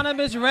 ASMR?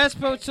 Autonomous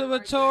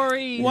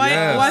respiratory. What?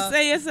 Yes. What's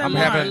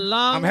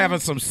ASMR? I'm having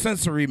some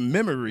sensory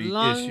memory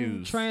lung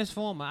issues.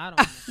 transformer. I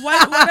don't.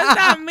 What does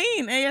that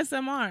mean?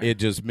 ASMR. It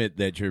just meant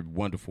that your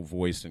wonderful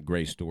voice and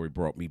great story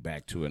brought me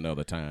back to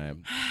another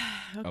time,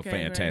 a Okay,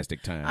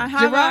 fantastic time. I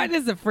have Gerard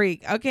is a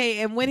freak.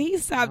 Okay, and when he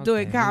stopped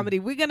doing comedy,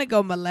 we're gonna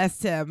go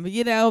molest him.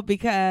 You know,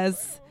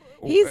 because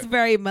he's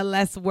very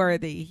molest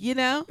worthy. You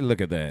know.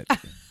 Look at that.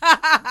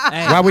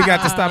 Hey, Why we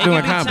got to stop it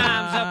doing can be comedy?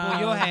 times up on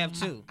your half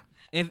too.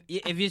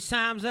 If your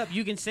time's up,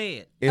 you can say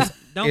it. It's,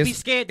 Don't be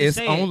scared to it's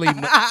say only, it.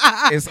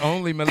 It's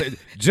only.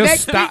 Just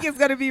Next stop. week is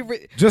gonna be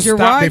Just stop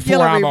Gerard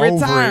before I'm Guillory over it.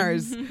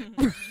 retires.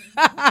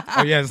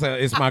 Oh yes,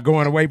 it's my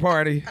going away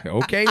party.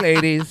 Okay,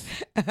 ladies,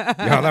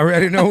 y'all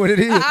already know what it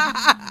is.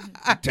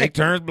 Take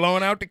turns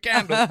blowing out the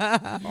candle.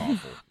 Awful.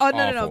 Oh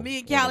no. Awful. Me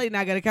and Callie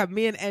not gonna come.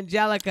 Me and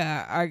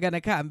Angelica are gonna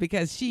come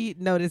because she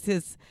noticed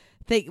his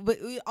thing. But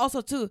we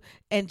also too,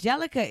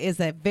 Angelica is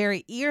a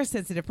very ear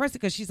sensitive person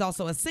because she's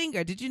also a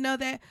singer. Did you know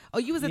that? Oh,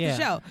 you was at Yeah.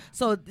 the show.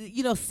 So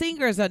you know,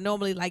 singers are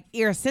normally like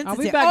ear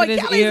sensitive. back Oh, to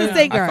this Callie's ear- a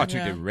singer. I thought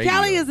you did radio.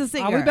 Callie is a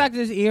singer. Are we back to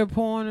this ear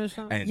porn or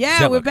something?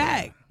 Yeah, we're Angelica.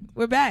 back.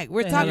 We're back.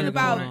 We're The hell talking is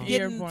about going on?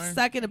 getting Earborn.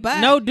 stuck in the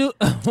butt. No, dude.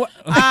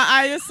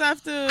 I just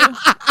have to.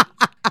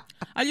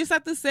 I just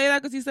have to say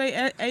that because you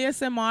say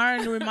ASMR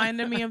and it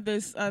reminded me of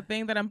this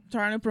thing that I'm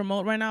trying to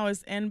promote right now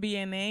is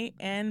NBNA.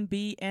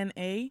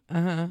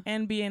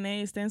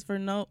 NBNA stands for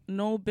no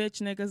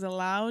bitch niggas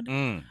allowed.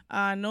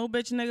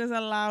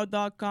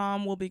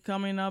 NoBitchNiggasAllowed.com will be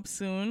coming up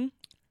soon.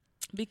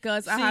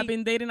 Because I have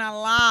been dating a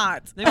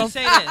lot Let me of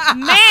say this.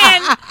 men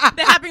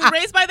that have been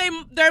raised by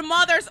their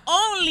mothers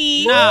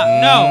only. No.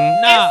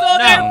 And so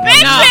they're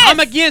bitches. No, I'm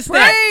against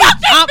that.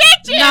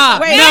 Fucking bitches. Nah,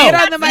 Wait, no, get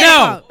on the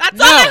microphone. That's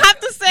no, all I have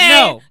to say.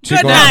 no. Good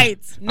Chico, night.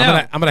 No.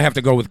 I'm gonna have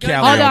to go with Callie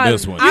Hold on on.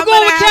 this one. I'm You go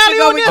gonna with have to Callie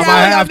go on with this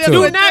Callie one. on this Do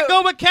one. not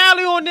go with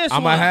Callie on this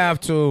I'm one. gonna have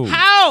to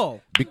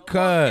How?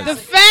 because The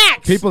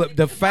facts.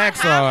 the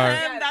facts are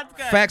That's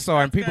good. facts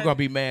are, and That's people good. gonna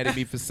be mad at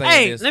me for saying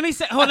Hey, this. let me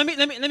say. Hold. Let me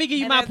give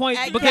you my then point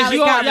act because Cali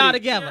you all comedy. y'all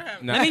together.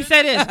 No. Let me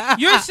say this.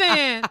 You're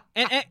saying,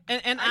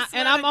 and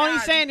swear I'm to only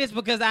God. saying this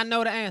because I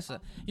know the answer.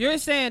 You're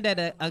saying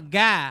that a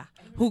guy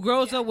who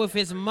grows up with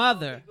his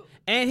mother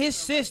and his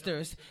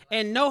sisters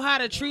and know how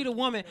to treat a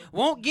woman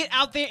won't get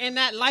out there in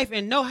that life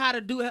and know how to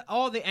do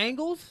all the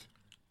angles.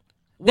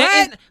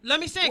 What? Let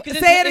me say it.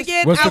 Say it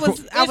again. What's I the was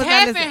qu- I It's was half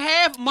not and listening.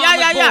 half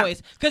mama's yeah.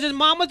 boys. Because it's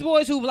mama's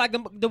boys who like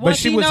the ones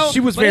she was- know, she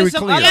was but very it's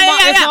some clear. other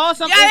Yeah. It's all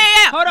some, Hold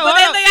on, But hold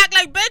then on. they act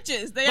like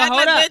bitches. They But act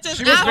hold like up. bitches.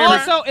 She was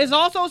after. It's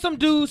also some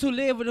dudes who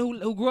live with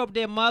who grew up with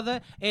their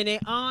mother and their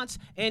aunts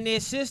and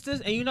their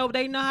sisters, and you know what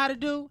they know how to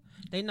do?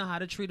 They know how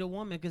to treat a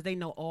woman because they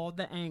know all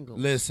the angles.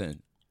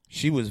 Listen,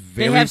 she was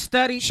very. They have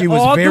studied She was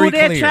all very through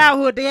their clear.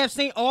 childhood. They have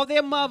seen all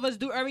their mothers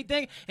do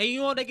everything, and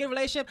you know when they get a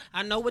relationship,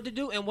 I know what to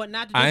do and what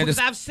not to do I because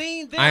underst- I've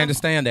seen them. I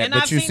understand that, and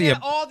but I've you seen see, that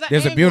all the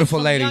there's a angles beautiful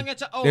from lady. younger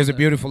to There's a older.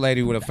 beautiful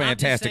lady with a just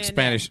fantastic saying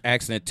Spanish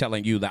accent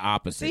telling you the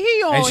opposite. See,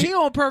 he And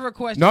on pervert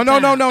question. No.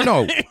 time.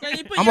 No. Can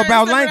you put I'm your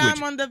about Instagram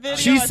language. on the video?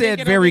 She I think said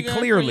it'll very be good for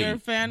clearly, your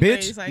fan bitch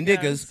base, I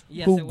niggas guess.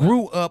 Yes, who it will.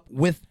 grew up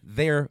with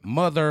their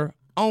mother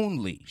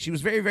only. She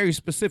was very, very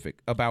specific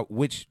about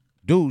which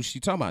dudes she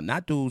talking about.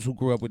 Not dudes who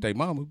grew up with their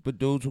mama, but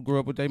dudes who grew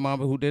up with their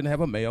mama who didn't have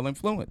a male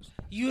influence.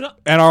 You don't.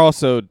 And are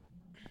also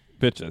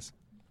bitches.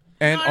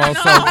 And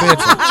also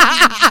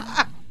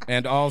bitches.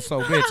 And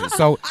also bitches.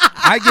 So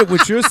I get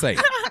what you're saying.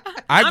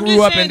 I I'm grew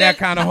just up saying in that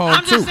kind of home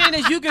I'm too. just saying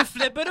that you can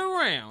flip it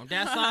around.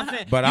 That's all I'm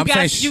saying. But you I'm got,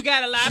 saying she- you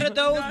got a lot of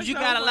those, but you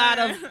got a lot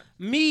of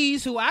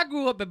me's who I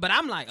grew up in. But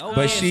I'm like, oh,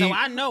 But yeah, she- so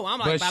I know. I'm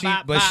like,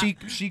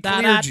 she da,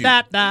 cleared you.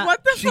 da, da.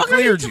 What the She fuck are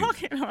you cleared you.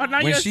 talking about? Now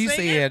When you're she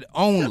singing? said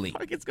only,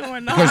 What the fuck is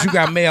going on? because you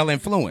got male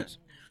influence.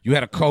 You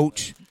had a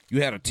coach.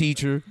 You had a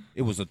teacher.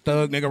 It was a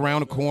thug nigga around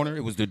the corner.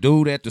 It was the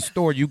dude at the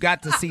store. You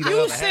got to see the You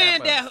other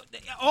saying half of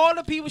that all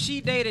the people she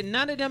dated,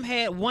 none of them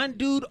had one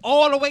dude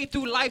all the way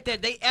through life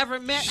that they ever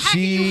met? How can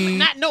you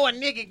not know a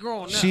nigga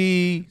growing up?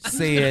 She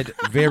said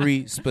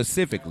very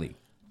specifically.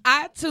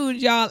 I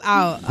tuned y'all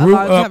out. Grew a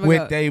long time up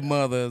with ago. their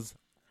mothers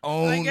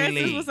I guess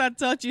this only. was a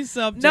touchy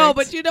subject. No,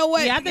 but you know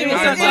what? Yeah, I think it,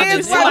 it's is- a mother. it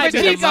is It one might for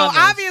be the Chico. mothers.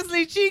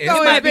 Obviously, Chico It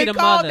has might be been the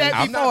called mothers. that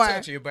I'm before. not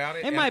touchy about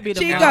it. It might be the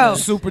Chico. mothers.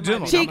 I'm super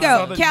gentle.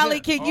 Chico, Callie,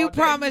 can you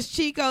promise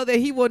Chico that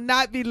he will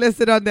not be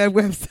listed on that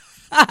website?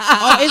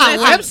 Oh, it's a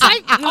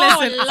website?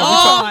 Listen,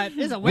 Oh, Lord.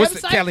 It's a What's the,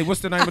 website? Kelly, what's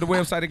the name of the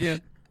website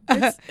again?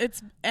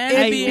 it's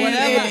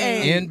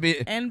NBNA. NBNA.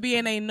 NB.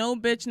 NBNA. No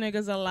bitch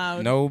niggas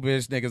allowed. No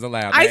bitch niggas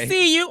allowed. I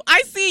see you.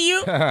 I see you.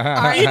 All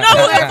right, You know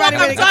who the everybody fuck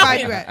where I'm they can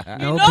find talking. you at.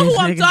 No You know who bitch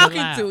I'm niggas talking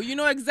allowed. to. You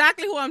know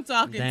exactly who I'm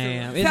talking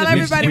Damn. to. It's Tell a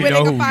everybody we where they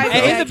know can who find you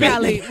you are. at, It's a bitch-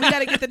 Callie. We got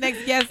to get the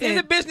next guest There's a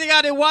in. bitch nigga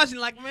out there watching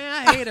like,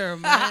 man, I hate her,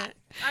 man.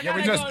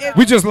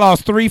 We just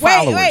lost 3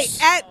 followers. Wait,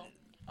 at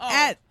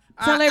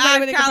tell everybody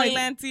where they can Cali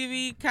find you.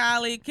 Land TV,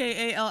 Cali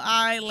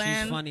Kali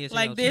Land, funny as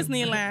like hell, too.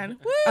 Disneyland.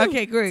 Woo!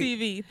 Okay, great.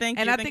 TV. Thank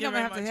you. And I thank think you I'm gonna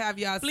very have to much. have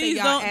y'all Please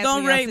say y'all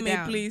don't rate sit me,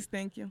 down. please.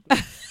 Thank you.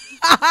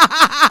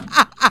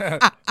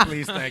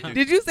 Please, thank you.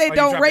 Did you say Oh, you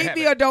don't dropped rate the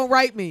me habit. or don't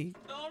write me?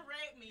 Don't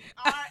rate me.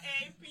 RAPE.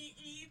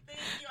 Thank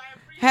you. I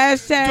appreciate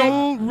Hashtag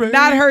Don't rate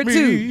not her me.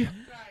 too.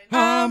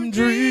 I'm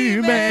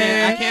dreaming.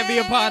 I can't be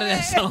a part of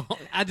that song.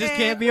 I just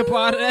can't be a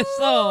part of that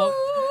song.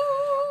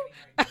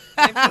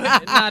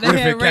 Nah, they What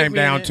if had it rape came me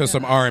down in to it.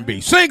 some R&B?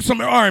 Sing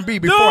some R&B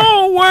before.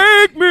 Don't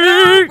wake me.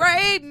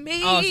 Rate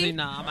me. Oh, see,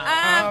 nah, I'm out.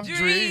 I'm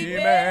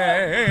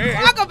dreaming.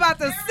 Talk about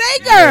the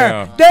singer.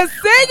 Yeah. The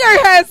singer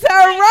has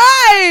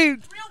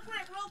arrived. Real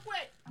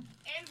quick.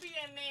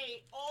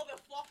 NBNA all the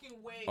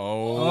fucking way.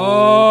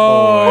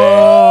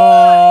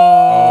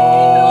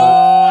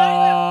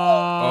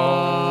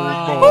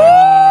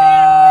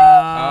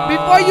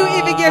 Before you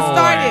even get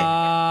started,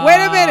 wait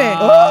a minute.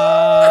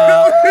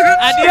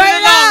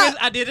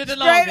 I did it the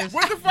Straight up. longest.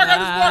 What the fuck I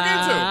just walked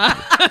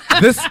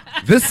into? This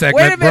Wait a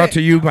segment brought minute.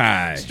 to you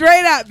by.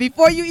 Straight up,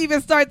 before you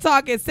even start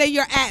talking, say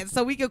your ads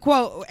so we can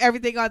quote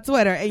everything on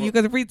Twitter and you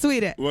can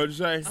retweet it. What'd you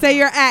say? Say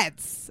your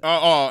ads.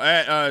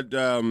 At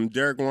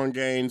Derek Warren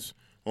Gaines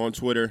on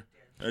Twitter.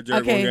 At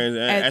Derek Okay, Warren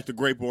Gaines. at- At the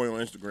Great Boy on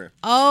Instagram.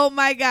 Oh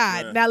my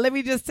God. Yeah. Now let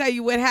me just tell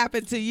you what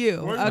happened to you.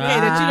 Okay,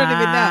 that you don't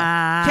even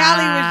know.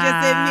 Callie was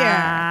just in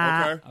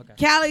here. Okay.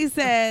 Callie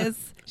says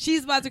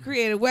she's about to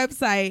create a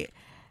website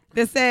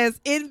that says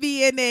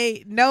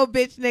NBNA no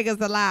bitch niggas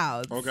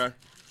allowed. Okay.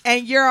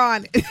 And you're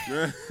on it.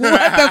 What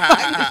the fuck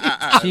is she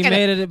talking She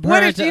made it about? What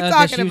apparent is she to us that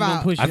talking she was gonna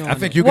about? push you I on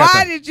think it. you got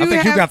Why the, did I you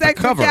think you have got the sex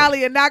with cover.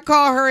 Callie and not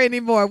call her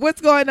anymore?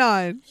 What's going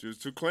on? She was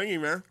too clingy,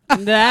 man.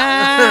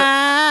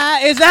 Nah,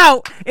 it's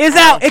out. It's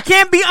out. It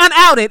can't be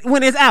unouted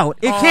when it's out.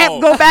 It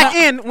can't go back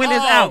in when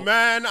it's out.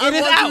 Man, I It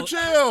is want out. to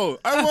chill.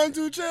 I want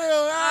to chill.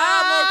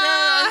 I'm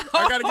okay.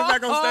 I got to get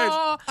back on stage.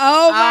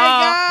 Oh my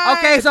God.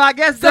 Okay, so I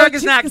guess So Dirk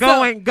is not so-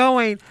 going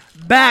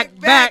back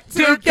to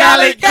to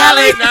Cali.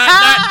 Cali.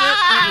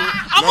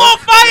 I'm on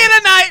fire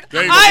tonight.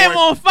 There you go, I am boy.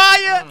 on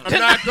fire. I'm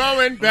not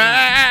going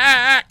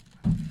back.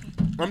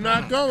 I'm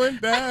not going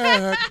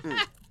back.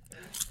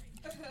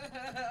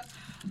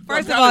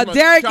 First of Callie's all, my-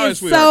 Derek Callie's is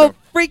sweetheart,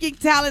 so freaking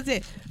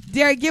talented.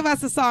 Derek, give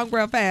us a song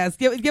real fast.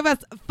 Give us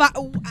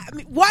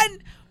one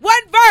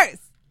verse.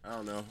 I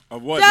don't know.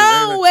 Of what?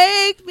 Don't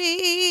wake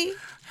me.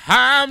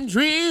 I'm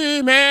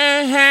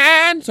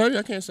dreaming. Sorry,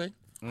 I can't say.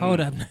 Hold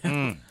up.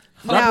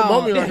 Stop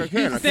promoting me like I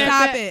can. I Stamp can't.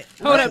 Stop that. it.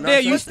 Hold up Not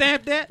there. say- You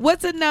stamped that?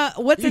 What's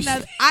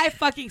another? I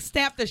fucking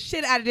stamped the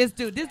shit out of this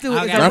dude. This dude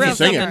I is gotta a get real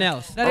something singer.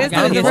 else. No, I this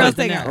gotta dude is get a real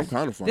something singer. else. I'm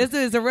kind of funny. This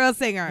dude is a real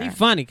singer. He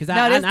funny because No,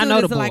 I this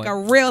know dude the is boy. like a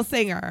real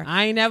singer.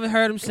 I ain't never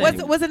heard him sing.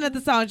 What's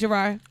another song,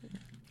 Gerard?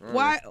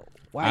 Why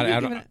are you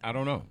giving it? I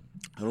don't know.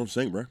 I don't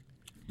sing, bro.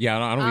 Yeah,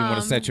 I don't even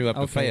want to set you up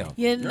to fail.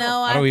 You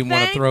know, I don't even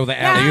wanna think throw the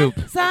that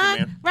alley-oop.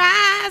 Sun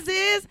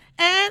rises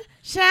and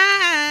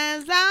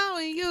shines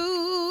on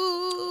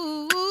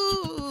you.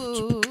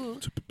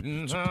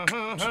 Nothing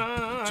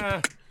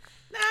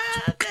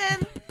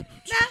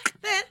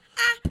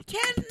I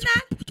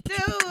cannot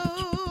do.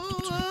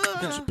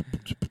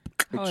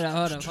 Hold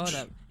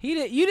up.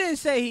 You didn't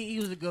say he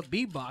was a good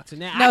beatboxer.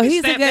 Now, No, I can he's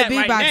a stamp good that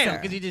right now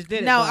beatboxer. 'cause he just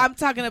did it. No, but I'm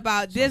talking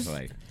about this.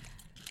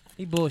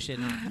 he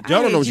bullshitting.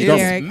 Y'all don't know what you, you're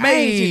Derek. talking I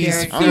hate you, Maze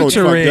Derek. I don't know what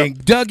the fuck featuring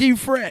Dougie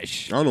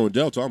Fresh. I don't know what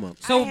Dell talking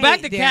about. So I back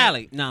hate to Derek.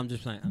 Cali. No, I'm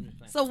just playing.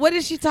 So what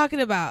is she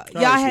talking about?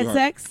 Cali, Y'all had sweetheart.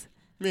 sex?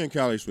 Me and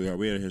Callie, sweetheart,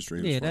 we had a history.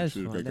 It was Yeah, fun. that's She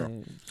was a fun. great girl.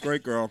 That-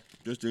 Great girl.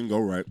 Just didn't go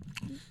right.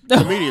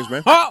 Comedians,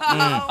 man.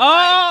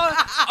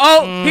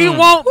 He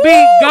won't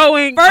be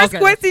going. First okay.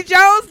 Quincy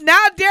Jones, now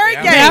Derek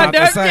Yeah, Gaines. Now about to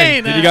Dirk say.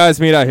 Gaines. Did you guys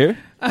meet out here?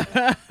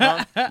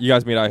 You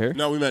guys meet out here?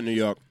 No, we met in New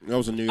York. That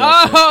was in New York.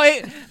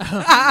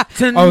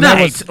 Tonight that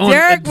was- on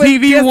Derek was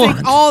TV kissing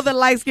One. all the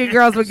light-skinned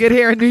girls with good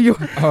hair in New York.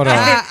 Hold on.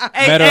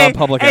 Met her on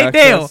public hey, access.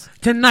 Dale,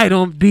 tonight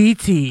on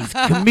BT's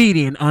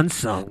Comedian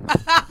Unsung.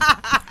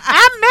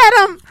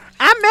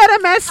 I met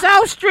him at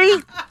South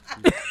Street.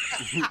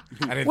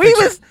 I didn't We think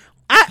was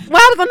I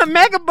was on the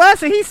mega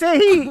bus and he said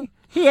he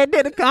He had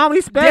did a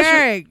comedy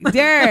special.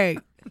 Derek.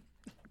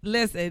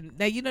 Listen,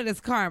 now you know this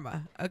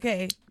karma,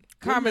 okay?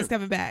 Karma's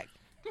coming back.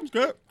 It's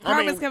good.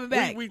 Karma's coming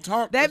back. We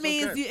talk. That it's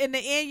means okay. in the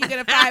end you're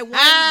gonna find one big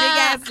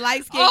ass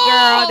light skinned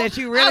girl that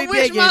you really I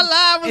wish digging, my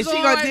live was and she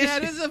on gonna right dish now.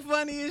 you. This is the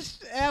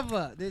funniest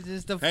ever. This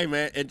is the Hey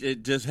man,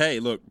 it just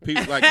look,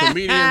 people like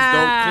comedians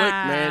don't click,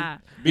 man.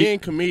 Being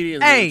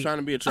comedians and trying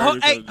to be a trainer.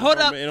 Hey, hold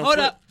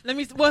up. Let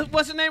me.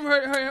 What's the name of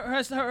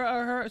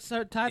her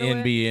title?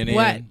 NBNA.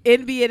 What?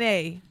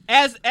 NBNA.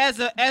 As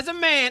a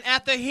man,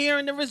 after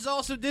hearing the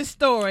results of this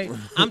story,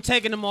 I'm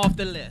taking them off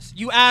the list.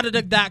 You out of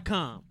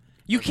the.com.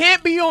 You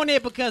can't be on there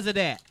because of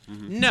that.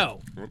 No,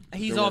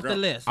 he's off the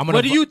list.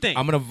 What do you think?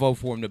 I'm gonna vote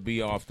for him to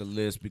be off the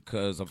list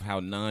because of how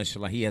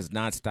nonchalant he has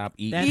not stopped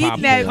eating Eating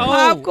popcorn. that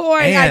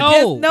popcorn. And I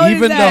just noticed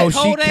even that. though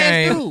she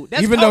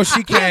came, even though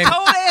she came,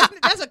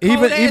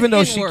 even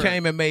though she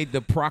came and made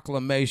the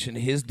proclamation,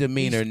 his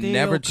demeanor He's still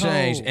never cold.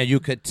 changed, and you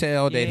could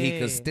tell that he Yeah.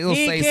 could still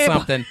He say can't-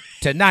 something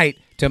tonight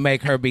to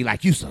make her be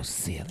like, "You so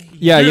silly."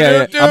 Yeah. I'm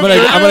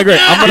gonna agree.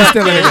 I'm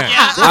still in there.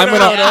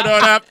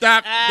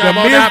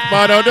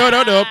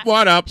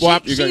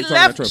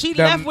 She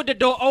left with the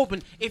door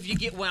open. If you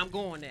get where I'm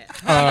going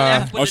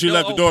at. She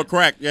left the door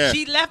cracked. Yeah.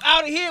 She left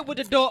out of here with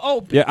the door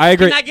open. Yeah, I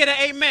agree. Can I get an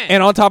amen?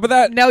 And on top of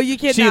that, No, you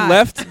cannot. she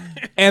left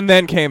and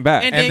then came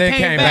back. And then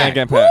came And back.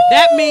 then came back.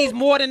 That means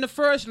more than the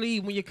first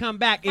leave when you come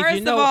back. If First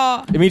you know, of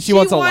all, It means she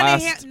wants the wanted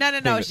last. him- no.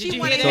 thing. She you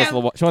wanted hear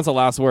him. She wants the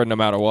last word no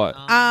matter what.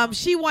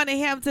 She wanted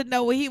him to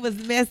know what he was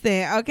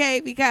missing, okay?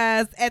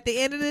 Because at the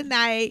end of the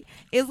night,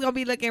 it's gonna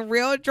be looking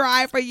real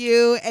dry for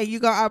you, and you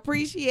gonna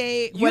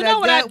appreciate You what know a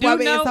what I good do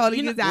woman know? is holding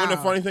You know- you You know down. the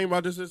funny thing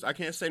about this is I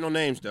can't say no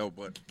names though,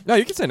 but No,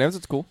 you can say names.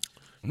 It's cool.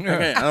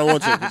 okay, I don't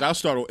want to because I'll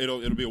start. It'll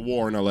be a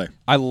war in LA.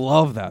 I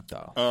love that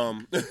though.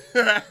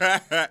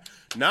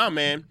 Nah,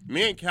 man.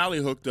 Me and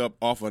Callie hooked up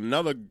off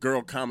another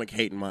girl comic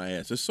hating my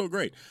ass. It's so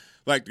great.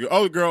 Like, the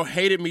other girl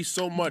hated me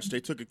so much, they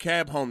took a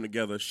cab home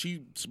together.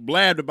 She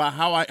blabbed about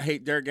how I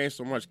hate Derek Gaines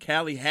so much.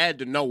 Callie had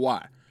to know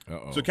why.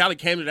 So Callie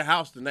came to the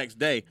house the next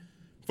day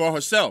for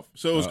herself.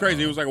 So it was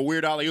crazy. It was like a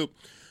weird alley-oop.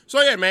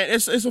 So, yeah, man,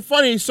 it's a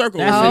funny circle.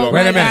 That's Let's see all what-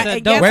 Wait a That's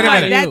minute. dope. Wait a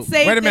Like, minute. that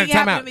same Wait a thing minute.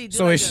 Time happened out. to me. Do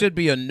So like it that. should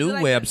be a new Do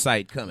like that.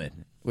 website coming.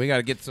 We got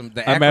to get some.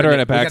 I met her in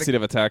a backseat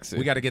of a taxi.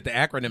 We got to get the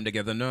acronym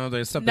together. No,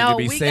 there's something No, to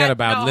be we said got-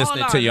 about no, listening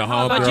hold to on, your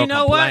hold on. homegirl But you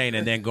know what? complain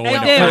and then going Hey,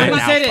 to Dale, let find me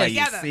out say for this.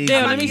 your Dale, season.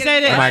 Dale, let me say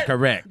this. Am I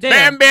correct? Dale,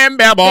 Bam, bam,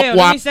 bam, bop, Dale, let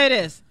wop. me say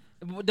this.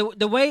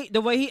 The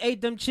way he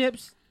ate them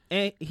chips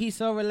and he's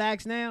so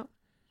relaxed now,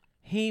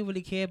 he ain't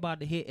really care about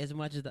the hit as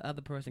much as the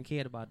other person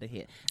cared about the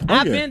hit.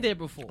 I've yeah. been there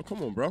before.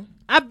 Come on, bro.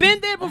 I've been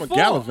there I'm before.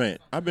 a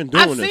gallivant. I've been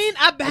doing I've this. seen.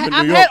 I've been in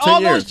I've New had York 10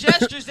 all years. those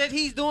gestures that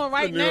he's doing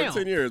right Been in New York now.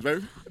 10 years,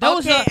 baby.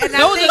 Those Okay, are and I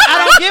those. think-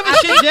 I don't give a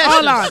shit gestures.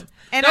 Hold on.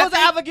 And those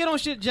I I ever get on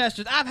shit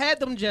gestures. I've had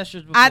them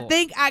gestures before. I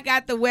think I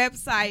got the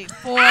website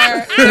for.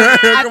 I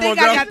think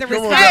I got the Come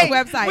on, respect Joe.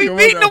 website. we Come on,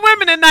 beating the Joe.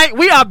 women tonight.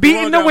 We are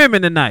beating on, the Joe.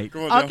 women tonight.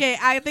 Come on, Joe. Okay,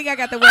 I think I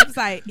got the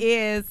website.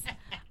 Is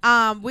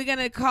we're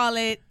gonna call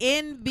it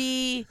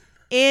NBNA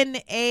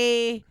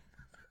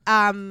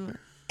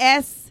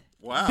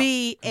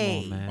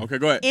SBA. Okay,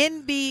 go ahead.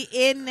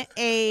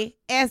 NBNA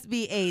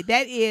SBA.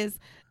 That is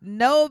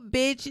no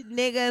bitch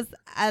niggas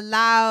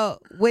allowed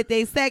with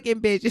their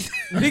second bitches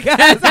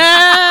because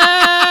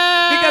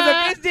a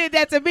bitch did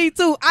that to me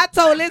too. I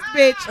told this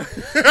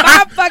bitch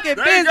my fucking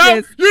There you go.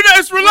 business.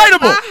 It's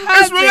relatable. My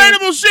It's husband,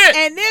 relatable shit.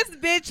 And this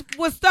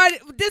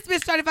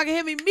bitch started fucking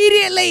him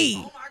immediately.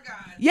 Oh my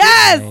god.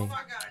 Yes. Oh my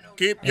god.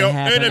 Keep your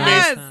enemies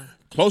Yes.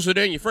 closer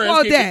than your friends.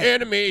 Well, Keep that. your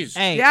enemies.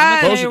 Hey, Yeah. I'm gonna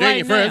tell Closer you than right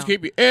your friends. now.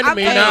 Keep your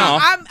enemy I'm,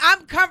 now.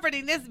 I'm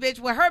comforting this bitch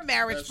with her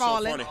marriage That's so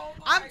falling. funny.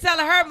 I'm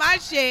telling her my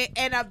shit,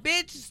 and a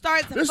bitch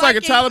starts. This is like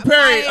a Tyler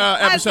Perry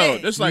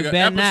episode. This is like You an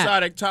better not.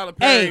 episodic Tyler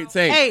Perry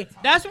thing. Hey,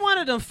 that's one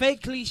of them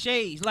fake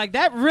cliches. Like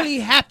that really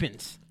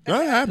happens.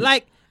 That happened.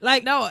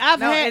 Like No, I've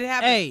no, had. it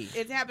happened. Hey,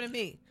 It happened to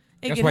me.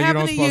 It That's can why you happen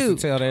don't to supposed you.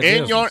 to tell that.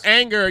 In your business.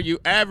 anger, you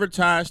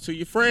advertise to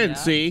your friends,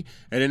 see?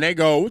 And then they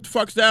go, what the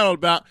fuck's that all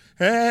about?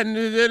 And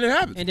then it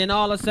happens. and then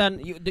all of a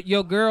sudden,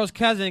 your girl's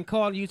cousin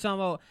calling you talking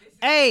about,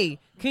 "Hey,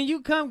 can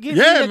you come get me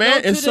Yeah, to man,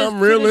 go to it's the- some to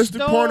the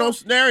realistic store?" porno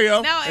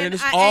scenario. No, and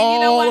it's and all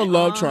you know what? a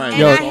love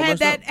triangle. And It's I all had messed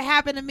that up.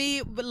 happen to me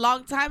a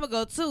long time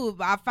ago too.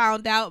 I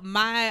found out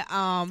my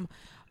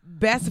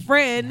best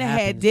friend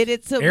had did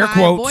it to Air my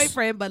quotes.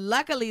 boyfriend, but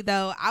luckily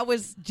though, I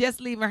was just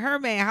leaving her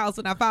man house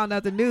when I found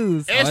out the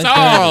news. It's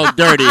all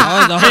dirty.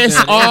 It's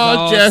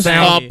all just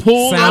a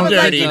pool I of was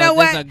like, dirty. you know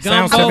what? There's a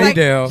Sounds gumbo. to me,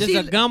 Dale. There's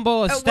a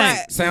gumbo of What?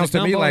 stank. Sounds to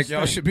There's a me gumbo like of y'all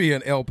stank. should be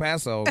in El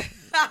Paso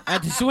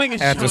at the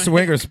swingers. at the joint.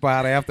 swinger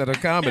spot after the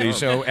comedy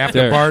show after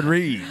Derek. Bart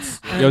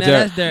Reads. Now Yo,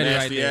 that's Derek. dirty right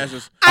Nasty there.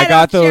 asses. I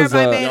got don't share those,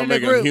 my man uh, Y'all in the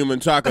making group. human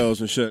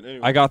tacos and shit. Anyway,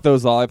 I got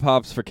those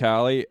lollipops for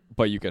Callie,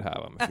 but you could have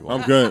them if you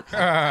want. I'm good.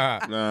 Nah,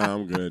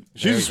 I'm good.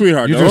 She's a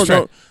sweetheart. You though. just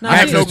try- I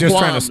have she's no just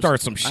trying to qualms.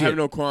 start some I shit. have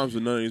no qualms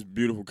with none of these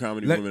beautiful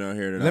comedy women out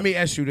here. Let me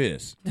ask you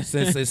this,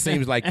 since it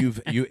seems like you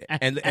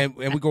and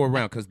we go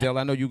around, because Dale,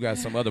 I know you got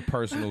some other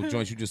personal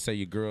joints. You just say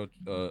your girl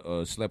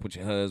slept with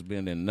your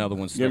husband and another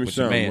one Give slept me with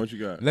your some. man. What you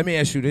got? Let me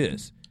ask you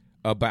this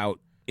about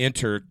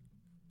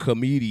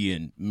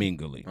comedian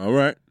mingling. All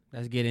right.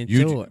 Let's get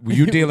into it.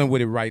 You dealing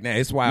with it right now.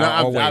 It's why No, I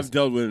always. I've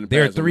dealt with it in the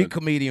there are past. 3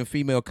 comedian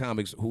female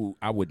comics who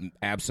I would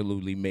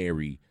absolutely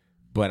marry,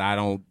 but I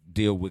don't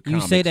deal with You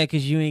comics. say that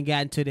because you ain't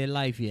gotten to their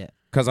life yet.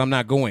 Because I'm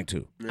not going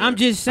to. I'm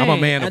just saying. I'm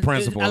a man of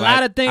principle. A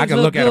lot of I things can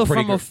look look at a good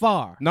pretty from girl.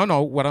 afar.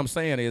 No. What I'm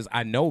saying is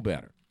I know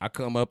better. I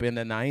come up in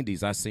the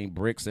 90s. I seen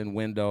bricks and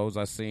windows.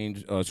 I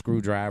seen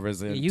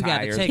screwdrivers and You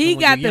gotta tires. take He when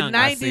got you're the young.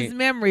 90s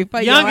memory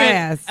for Young your and-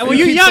 ass. And when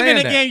you keep young in saying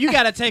the that? game, you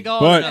got to take all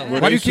But of were those. Why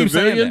they do you keep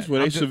saying civilians? that? Were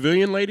they I'm just-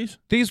 civilian ladies?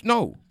 These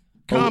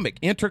comic.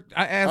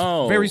 I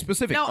asked very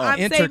specific. No,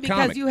 I'm saying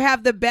because you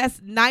have the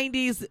best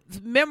 90s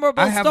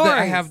memorable stories.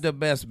 I have the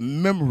best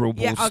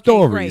memorable Yeah, okay,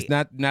 stories,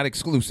 great. not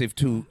exclusive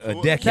to a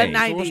decade.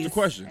 The So what's the 90s.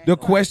 question? The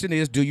question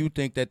is, do you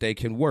think that they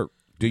can work?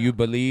 Do you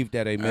believe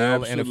that a male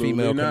and a Absolutely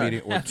female not.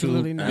 comedian or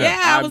Absolutely two? not.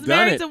 Yeah, I I've was done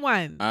married it. to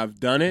one. I've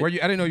done it. I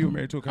didn't know you were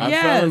married to a I comic.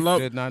 Yes. fell in love.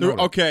 Did not know that.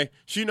 Okay,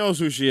 she knows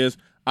who she is.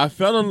 I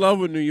fell in love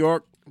with New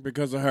York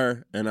because of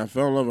her, and I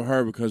fell in love with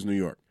her because of New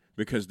York.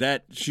 Because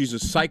she's a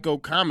psycho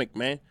comic,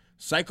 man.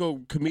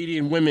 Psycho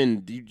comedian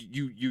women.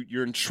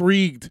 You're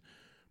intrigued,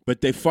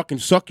 but they fucking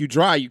suck you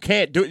dry. You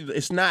can't do it.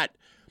 It's not.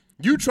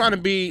 You trying to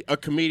be a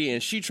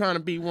comedian, she trying to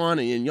be one,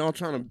 and y'all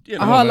trying to.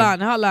 Hold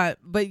on.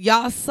 But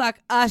y'all suck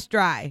us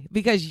dry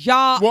because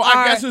y'all Well,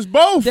 I guess it's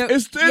both. the-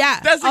 That's yeah.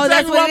 exactly Oh,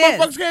 that's why what it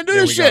motherfuckers is. can't do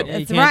There this we go. shit. You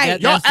That's can't-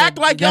 right. Y'all that's the- act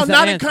like y'all that's the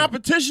not in answer.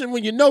 competition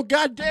when you know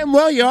goddamn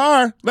well you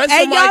are. Let Hey,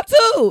 somebody, y'all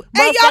too.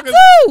 Hey, y'all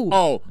motherfuckers- too.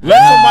 Oh,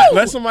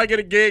 let somebody get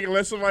a gig and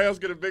let somebody else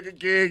get a bigger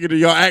gig, and then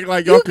y'all act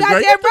like y'all You can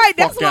got get that the right. fuck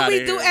That's what outta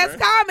we do here, as man.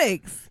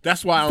 comics.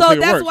 That's why I So don't think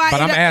it that's works. why-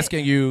 But I'm it-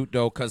 asking you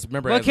though, because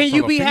remember, But as can from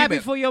you a be happy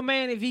female- for your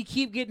man if he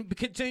keep getting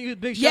continuous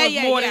big shows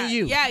Yeah, more yeah. than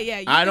you? Yeah. You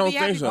I can don't be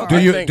happy think so. for Do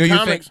it. you think do you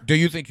comics- think do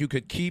you think you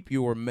could keep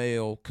your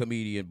male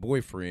comedian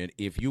boyfriend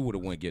if you would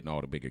have won getting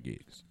all the bigger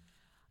gigs?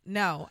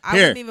 No, I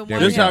Here, wouldn't even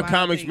want this is him, how I don't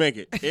comics think. make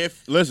it.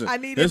 If listen, I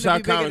need this is him to how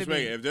be bigger comics than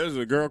make me. it. If there's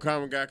a girl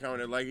comic, guy comic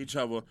that like each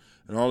other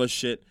and all this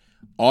shit,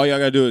 all y'all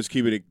gotta do is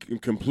keep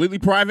it completely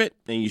private,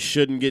 and you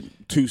shouldn't get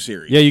too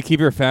serious. Yeah, you keep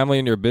your family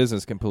and your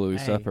business completely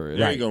Hey. separate.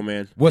 there you go,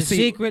 man. Well, The see,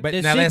 secret, but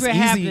the now that's secret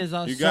easy. happenings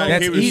are You so gotta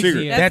That's keep it a easy.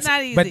 secret. That's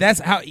not easy. But that's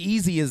how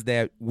easy is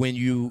that when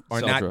you are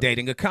not Self-driven.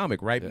 dating a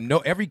comic, right? No,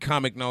 every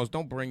comic knows.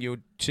 Don't bring your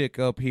chick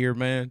up here,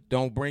 man.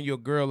 Don't bring your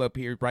girl up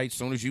here. Right, as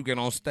soon as you get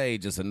on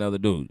stage, it's another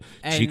dude.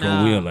 Hey, Chico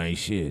nah. Will ain't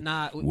shit.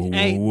 Nah, Whoa,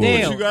 hey, whoa, whoa.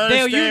 Dale, You gotta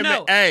Dale, you understand,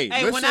 know. man.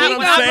 Hey, listen when to what I, I'm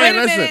when I saying.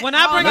 bring, Listen. when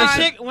I bring Hold a on.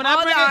 chick, when I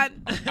Hold bring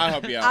on. I'll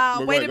help you out.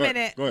 Go Wait ahead, a go ahead.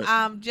 minute. Go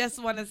ahead.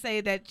 Just want to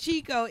say that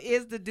Chico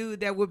is the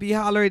dude that would be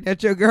hollering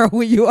at your girl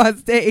when you on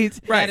stage.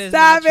 That is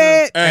Stop not true.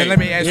 it. And let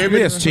me ask you hear me-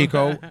 this,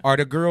 Chico: are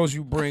the girls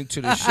you bring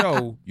to the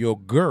show your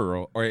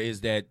girl, or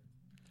is that?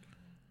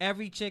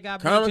 Every chick I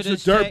bring Comics to are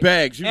the dirt stage-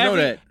 bags. You know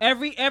that.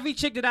 Every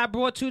chick that I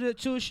brought to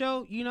a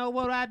show, you know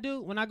what I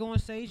do when I go on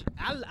stage?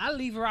 I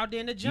leave her out there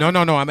in the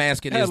jungle. No. I'm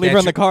asking. Yeah, is leave that her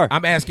in the your- car.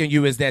 I'm asking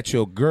you: is that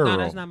your girl? No,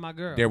 that's not my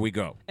girl. There we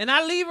go. And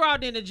I leave her out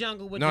there in the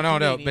jungle with No, the no,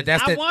 comedians. but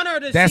that's I the- want her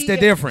to that's see the if-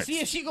 difference. See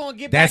if she gonna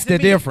get That's back to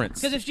the me. difference.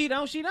 Because if she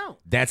don't, she don't.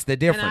 That's the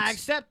difference. And I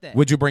accept that.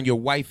 Would you bring your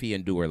wifey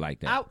and do her like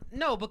that?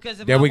 No,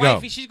 because if There my we go.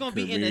 wifey, she's gonna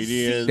be in a Comedians.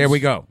 seat. There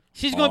we go.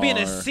 She's gonna be in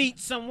a are- seat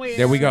somewhere.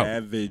 There we go.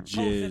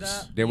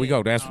 Savages. There we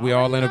go. That's we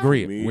all in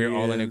agreement. We're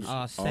all in Comedians agreement. Oh,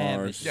 are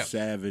savage. Yeah.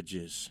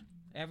 savages.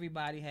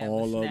 Everybody has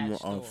All a of snatch them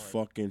story. are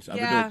fucking. I've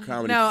Yeah, been doing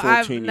comedy no, 14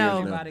 no. years now.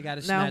 Everybody got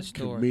a No. snatch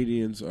story.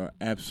 Comedians are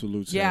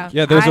absolute Yeah. savages.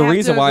 Yeah, there's I a have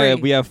reason to why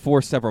agree. we have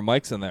 4 separate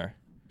mics in there.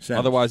 Savages.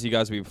 Otherwise, you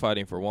guys would be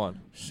fighting for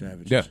one.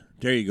 Savages. Yeah.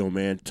 There you go,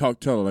 man. Tell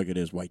her like it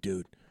is, white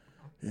dude.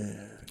 Yeah.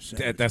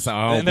 That's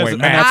our And, homeboy and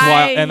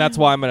Matt. that's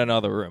why I'm in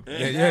another room.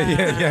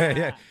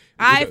 Yeah.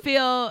 I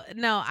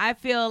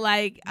feel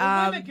like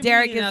But women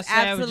Derek comedians is are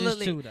savages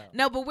absolutely too, though.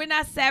 no, but we're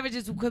not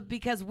savages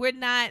because we're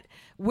not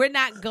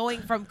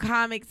going from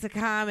comic to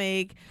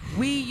comic.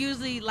 We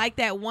usually like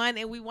that one,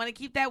 and we want to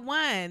keep that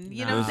one.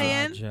 You know what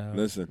I'm saying?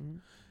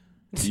 Listen,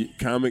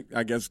 comic,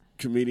 I guess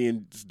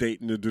comedians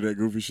dating to do that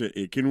goofy shit.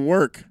 It can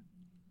work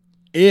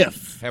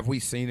if Have we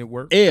seen it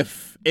work? yeah,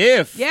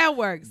 it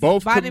works.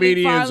 both Bonnie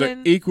comedians are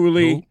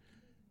McFarlane.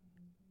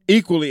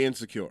 equally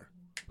insecure.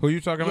 Who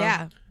you talking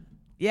about?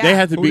 Yeah. They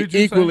have to Who be did you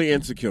say? equally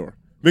insecure.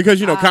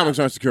 Because comics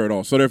aren't secure at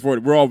all, so therefore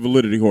we're all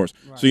validity whores.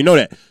 So you know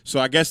that. So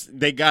I guess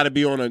they got to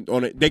be on a.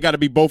 They got to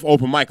be both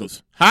open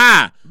micers.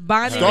 Ha!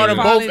 Bonnie Start them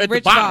McFarlane, both at the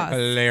Rich bottom. Boss.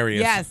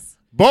 Hilarious. Yes.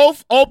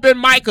 Both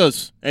open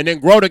micers, and then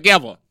grow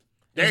together.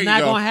 There It's you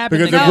not go. gonna happen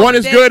Because together. if one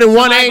is No, good and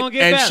one somebody ain't, gonna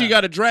get and better. she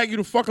got to drag you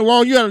the fuck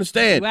along, you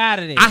understand? You out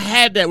of there. I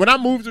had that when I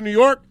moved to New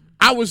York.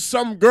 I was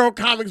some girl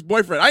comic's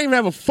boyfriend. I didn't even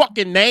have a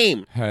fucking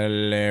name.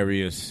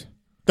 Hilarious.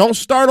 Don't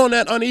start on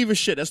that uneven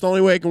shit. That's the only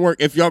way it can work.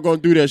 If y'all gonna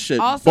do that shit,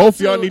 Also, both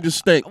y'all too, need to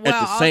stink at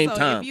well, the same also,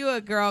 time. If you're a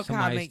girl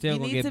Somebody's comic, still you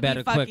gonna need get to be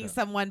better fucking quicker.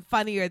 someone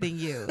funnier than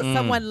you.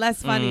 Someone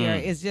less funnier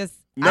is just.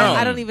 No,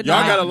 I don't even know.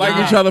 y'all how gotta to like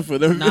do each that. other for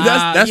them. Nah,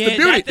 that's yeah, the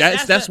beauty.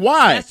 That's the-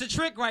 why. That's the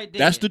trick right there.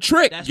 That's the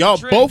trick. That's Y'all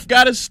the trick. both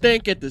gotta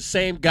stink at the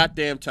same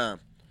goddamn time.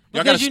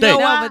 Y'all gotta Because you stay. know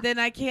No, why? but then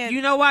I can't.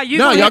 You know why? You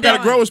No, gonna y'all hit gotta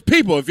that- grow as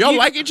people. If y'all You-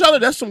 like each other,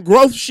 that's some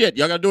growth shit.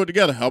 Y'all gotta do it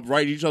together. Help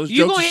write each other's You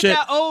jokes gonna and hit shit.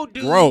 that old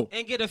dude Grow.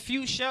 and get a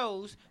few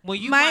shows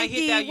when you Mikey might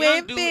hit that young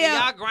dude Winfield.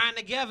 and y'all grind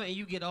together and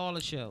you get all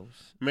the shows.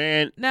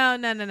 Man, No.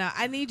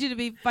 I need you to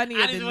be funnier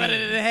I than just me.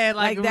 wanted to have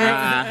like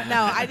that.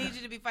 No, I need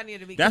you to be funnier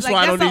than me. 'Cause, That's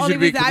why I don't the need you only to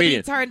be a reason I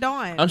comedian. turned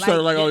on. I'm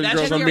starting like all these that's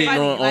girls true. I'm meeting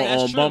You're on, funny.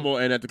 That's on true. Bumble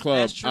and at the club.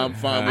 That's true. I'm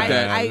fine with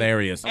that.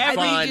 Hilarious. I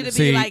fine. need you to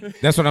See, be like.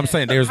 that's what I'm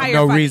saying. There's higher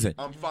no funny. reason.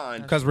 I'm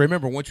fine. Because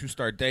remember, once you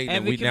start dating,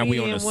 and Every now we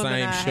on the comedian woman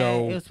same I had,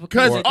 show, it was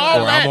Because or,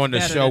 all or that- I'm on the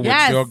show with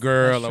Yes. your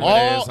girl, or whatever.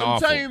 All It's I'm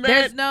awful. telling you, man,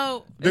 There's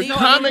no. the there's no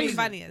comics- other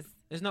funniest.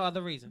 There's no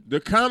other reason. the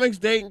comics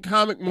dating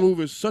comic move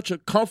is such a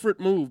comfort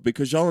move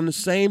because y'all in the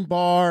same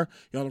bar,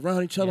 y'all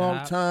around each other all the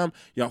Yeah. time,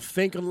 y'all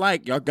think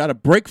alike. Y'all got to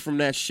break from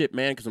that shit,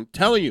 man. Because I'm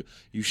telling you,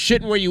 you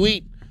shitting where you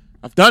eat.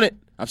 I've done it.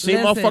 I've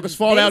seen Listen, motherfuckers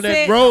fall they down that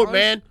said- road,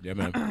 man. Yeah,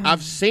 man.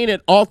 I've seen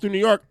it all through New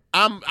York.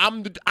 I'm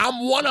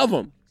one of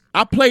them.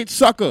 I played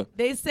sucker.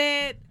 They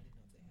said,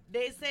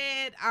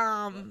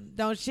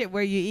 don't shit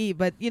where you eat,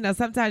 but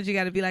sometimes you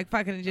got to be like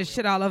fucking and just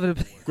shit all over the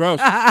place. Gross.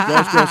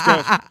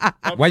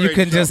 Why you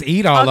couldn't just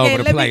eat all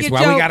over the place?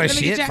 Why we got to let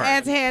me shit get your first?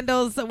 ads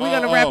handles. So we're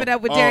gonna wrap it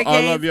up with Derek I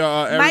Gaines. love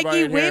y'all, everybody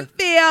Mikey in here.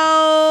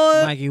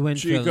 Winfield. Mikey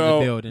Winfield in the Chico,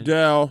 building.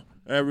 Dell,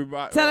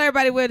 everybody. Tell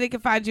everybody where they can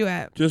find you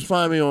at. Just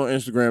find me on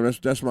Instagram.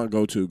 That's my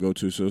go-to.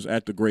 So it's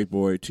at the Great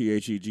Boy,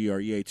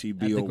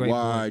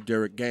 TheGreatBoy,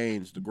 Derek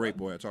Gaines, the Great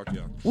Boy. I talk to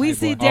y'all. We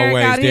see Derek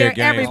Always out here Derek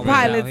Gaines, every man.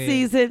 pilot Out here.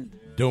 season,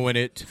 Doing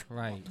it.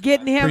 Right.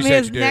 getting him Appreciate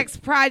his you, Derek. next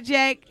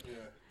project.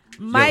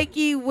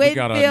 Mikey we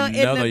got Winfield in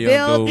another the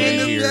young dude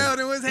in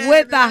building here.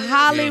 with the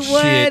Hollywood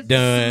shit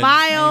done.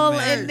 smile Hey,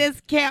 man. in this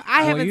camp.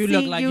 I haven't you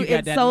look seen like you you got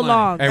in that so money.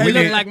 long. Hey, You we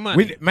look need, like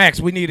money. Max,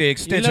 we need an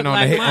extension look on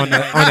like the money.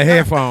 on the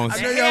headphones.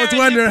 I know y'all was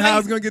wondering how I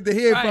was gonna get the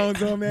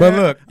headphones on, man. But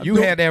look, you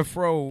I'm had that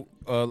fro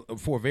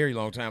for a very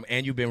long time,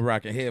 and you've been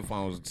rocking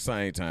headphones at the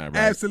same time, right?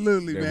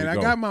 Absolutely, There man. we I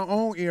go. got my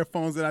own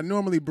earphones that I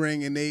normally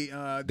bring, and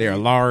They're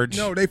large.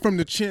 No, they from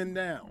the chin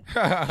down.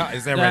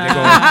 Is that right?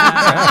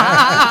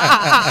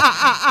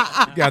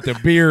 You got the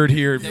beard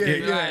here. Got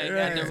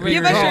the ring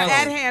Give us your cross.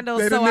 ad handle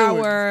They the so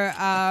new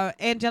our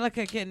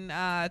Angelica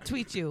can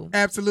tweet you.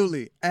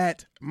 Absolutely,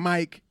 at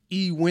Mike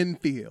E.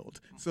 Winfield.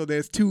 So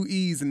there's two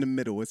E's in the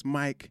middle. It's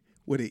Mike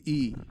with an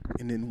E,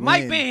 and then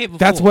Mike Win. been here before.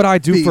 That's what I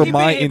do for He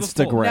my been here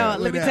before. Instagram.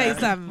 No, let me tell you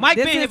something. Mike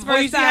this been is here his before.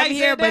 You first see how time he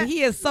here, said but that?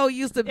 he is so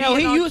used to being Yo,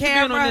 he on used to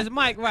camera. be on his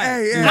mic, right?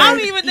 Hey, hey. I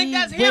don't even think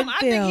that's him. I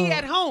think he Winfield.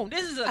 at home.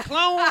 This is a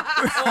clone or a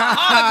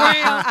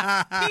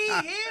hologram. He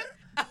here.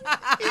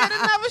 He had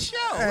another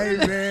show. Hey,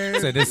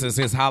 man. So this is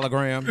his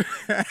hologram.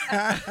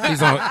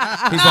 He's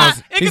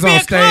It he's could be on a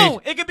stage. clone.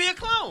 It could be a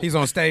clone. He's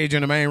on stage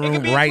in the main It room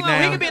could be a right clone.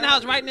 He now. could be in the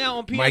house right now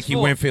on PS4. Mikey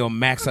Winfield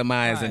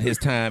maximizing his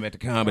time at the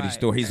comedy Right.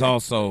 store. He's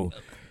also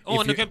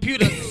on the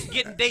computer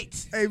getting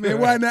dates. Hey, man,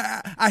 why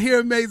not? I hear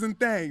amazing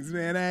things,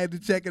 man. I had to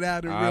check it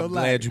out in I'm real life.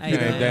 glad you Hey, came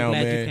man, down,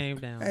 glad man. you came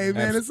down. Hey,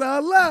 man, it's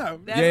all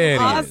love. That's Yeah, it is.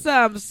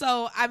 awesome.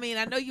 So, I mean,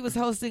 I know you was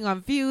hosting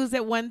on Fuse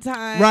at one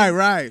time.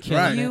 Right.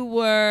 You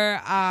were,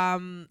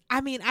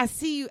 I mean, I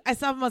see you.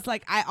 It's almost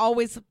like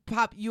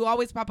you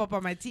always pop up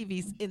on my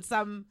TV in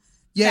some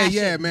fashion.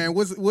 Yeah, man.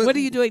 What are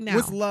you doing now?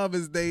 What's love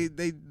is they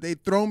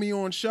throw me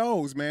on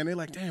shows, man. They're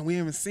like, damn, we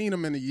haven't seen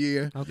them in a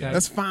year. Okay.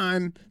 Let's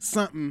find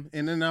something.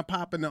 And then I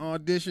pop in the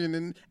audition,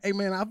 and hey,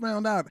 man, I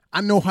found out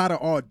I know how to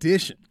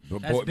audition.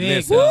 But That's boy, big,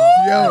 listen,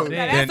 dog. Yo, Big.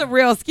 Now, that's Then- a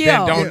real skill.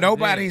 Then don't Yeah.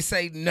 nobody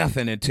say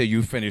nothing until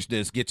you finish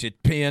this. Get your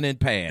pen and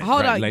pad.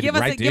 Hold Right, on, lady, give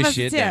us write give this us a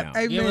shit tip. down.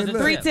 Hey, Give man, us a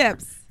look, 3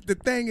 tips. the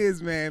thing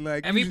is, man,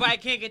 like Everybody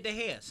can't get the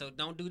hair, so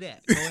don't do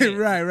that. Go ahead.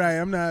 right.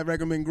 I'm not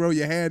recommending grow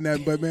your hair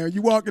nothing, but man,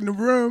 you walk in the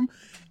room,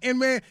 and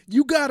man,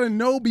 you gotta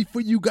know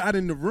before you got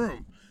in the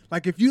room.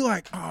 Like if you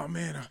like, oh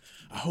man,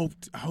 I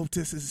hope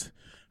this is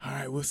all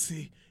right. We'll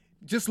see.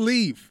 Just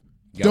leave.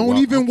 You gotta Don't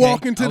walk- even okay,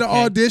 walk into the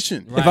okay.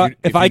 audition. Right.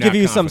 If you're I give not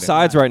you some confident.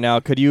 sides right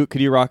now, could you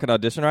rock an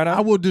audition right now?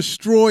 I will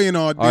destroy an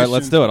audition. All right,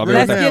 let's do it. I'll be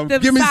right Let's back. get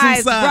them Give me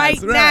sides some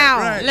sides right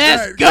now.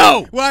 Let's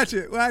go. Watch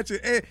it.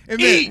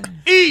 And Eat.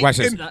 Watch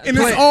this. and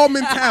it's all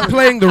mentality.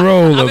 Playing the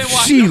role I've of been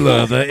watching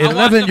Sheila, the- the I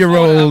watched the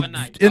 11-year-old Florida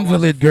night.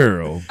 invalid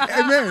girl,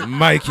 Hey, man.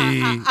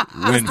 Mikey That's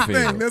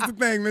Winfield. the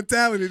thing.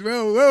 Mentality.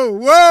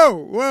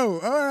 Whoa. All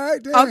right.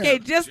 Damn. Okay,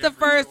 just the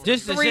first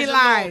Just a 3 little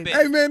lines. bit.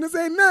 Hey man, this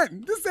ain't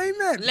nothing. Let's Hey,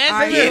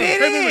 get man, it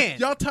hey, in.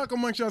 Y'all talk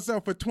amongst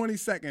yourself for 20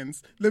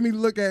 seconds. Let me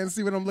look at it and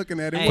see what I'm looking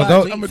at. And Hey, watch. For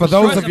those, I'ma for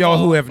destroy those it. of y'all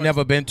who have We-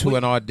 never been to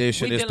an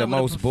audition, We it's the dealing with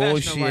a most professional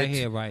bullshit. right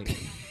here, right?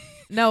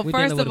 No, We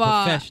first dealing with of a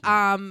all,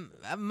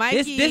 professional.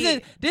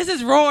 Mikey. This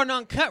is raw and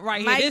uncut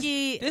right here.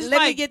 Mikey, This let me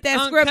like get that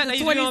uncut script that in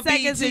used to be 20 on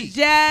seconds. BET. It's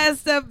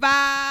just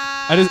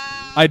about.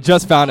 I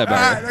just found it, All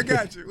right, baby. I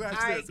got you. Watch All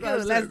right, this. cool.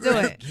 Watch Let's this. do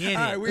it. Get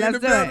All right, it. we in the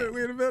Let's do building. it.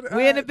 We in the building.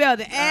 We're in the All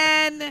building.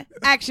 And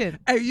action.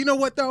 right. Hey, you know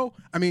what though?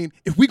 I mean,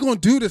 if we gonna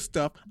do this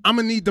stuff, I'm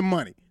gonna need the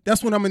money.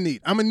 That's what I'm gonna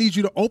need. I'm gonna need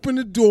you to open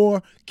the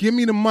door, give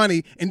me the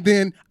money, and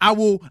then I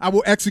will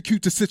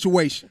execute the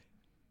situation.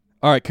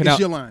 All right, It's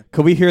your line.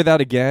 could we hear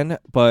that again?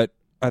 But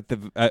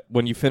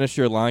when you finish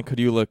your line, could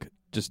you look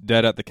just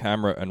dead at the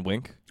camera and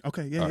wink?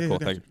 Okay. Yeah. All right, Yeah. cool, I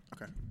got thank you.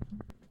 Okay.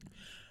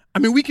 I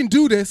mean, we can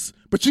do this,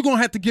 but you're going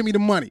to have to give me the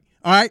money,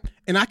 all right?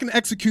 And I can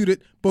execute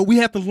it, but we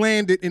have to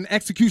land it, and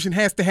execution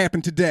has to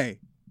happen today.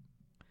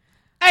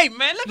 Hey,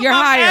 man, look You're at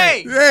my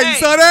hired. Hey, you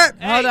saw that?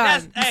 Hold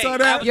on. You saw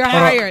that? You're Hold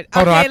on. hired.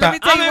 Hold on. Okay, let me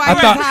tell you why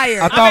you're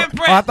hired. I'm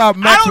impressed. I thought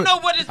Max I don't was- know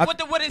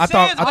what it I says,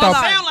 thought- but I it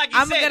thought- sound like it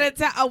I'm said gonna it.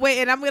 tell. Wait,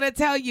 and I'm gonna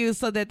tell you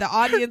so that the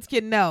audience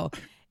can know.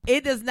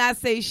 It does not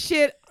say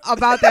shit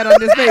about that on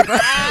this paper.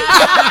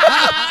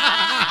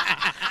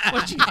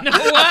 But you know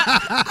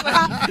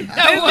what? This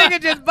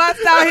nigga just bust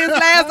out his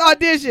last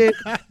audition,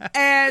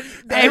 and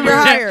you're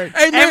hired.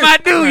 Hey, man. And my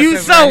dude, you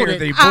sold it.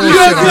 Do y'all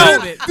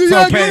get it? Do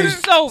y'all get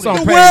it?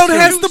 The world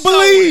has to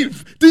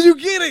believe. Do you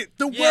get it?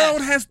 The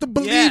world has to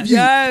believe Yes. you.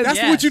 Yes. That's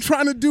what you're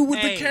trying to do with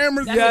Hey, the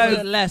cameras. that's a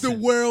good lesson. The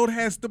world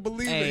has to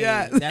believe Hey,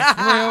 it. that's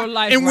real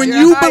life. And when right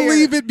you You're hired.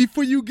 believe it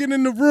before you get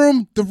in the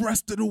room, the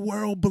rest of the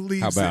world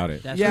believes How about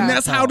it? That's Yeah. And real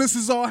that's how talk. this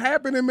is all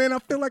happening, man. I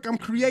feel like I'm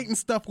creating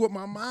stuff with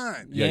my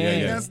mind.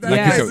 Yeah. That's Like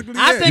Yeah. basically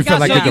I it. think You feel I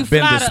like saw you you could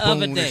bend fly the the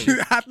other spoon.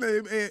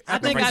 day. I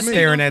think I it's seen me.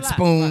 Staring you at fly.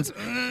 spoons.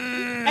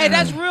 Hey,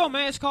 that's real,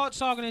 man. It's called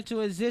talking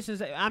into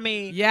existence. I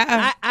mean,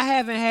 Yeah. I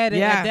haven't had it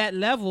Yeah. at that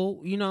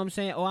level. You know what I'm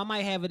saying? Or I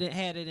might have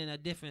had it in a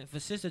different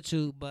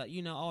vicissitude, but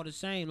you know, all the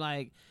same,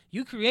 like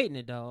you creating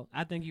it, dog.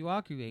 I think you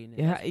are creating it.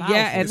 Yeah, That's yeah, powerful.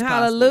 and It's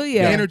possible.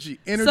 hallelujah. Energy.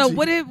 So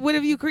what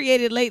have you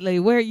created lately?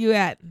 Where are you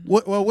at?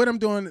 What I'm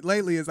doing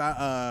lately is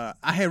I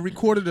had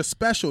recorded a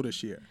special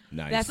this year.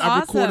 Nice. That's I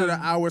recorded awesome. an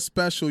hour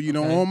special, you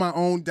know, on my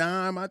own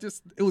dime.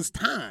 It was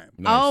time.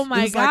 Oh It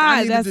my was like I God,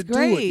 needed that's to do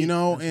great. it, you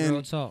know, That's real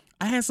and talk.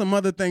 I had some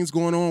other things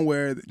going on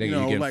where, They you you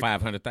know, getting like,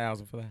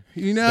 500,000 for that?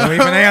 you know, Don't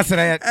even answer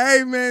that.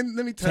 Hey man,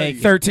 let me tell Take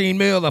you. 13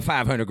 mil or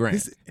 500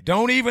 grand.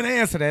 Don't even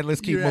answer that.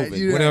 Let's keep You're right,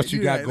 moving. you're What right, else you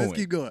you're got right. going? Let's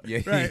keep going. Yeah,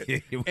 Right.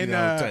 we And,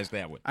 don't touch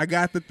that one. I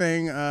got the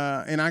thing,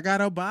 and I got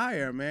a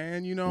buyer,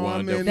 man. You know,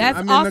 Wonderful. That's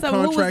I'm awesome. in the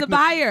Who was contract. the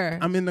buyer?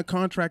 I'm in the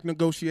contract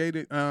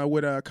negotiated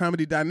with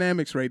Comedy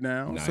Dynamics right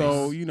now. Nice.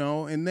 So, you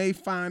know, and they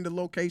find the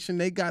location.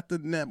 They got the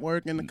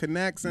network and the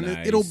connects, and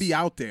Nice. it'll be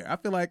out there. I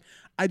feel like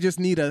I just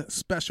need a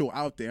special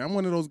out there. I'm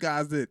one of those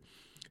guys that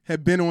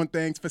have been on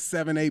things for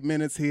 7-8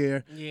 minutes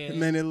here,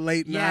 and then a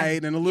late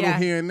night and a little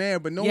here and there,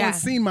 but no one's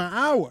seen my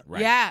hour.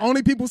 Right. Yeah.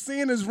 Only people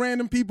seeing is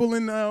random people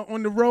in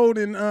on the road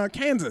in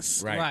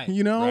Kansas. Right.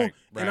 You know, Right.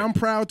 and I'm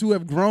proud to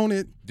have grown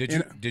it.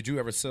 Did you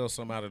ever sell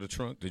some out of the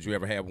trunk? Did you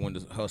ever have one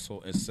to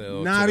hustle and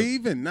sell? Not to the-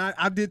 even.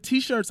 I did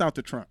T-shirts out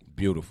the trunk.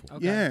 Beautiful.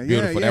 Yeah,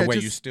 Beautiful. yeah. That way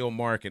just- you still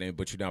marketing,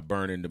 but you're not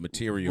burning the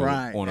material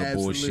Right, on a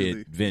absolutely.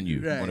 bullshit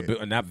venue. Right.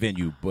 On a not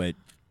venue, but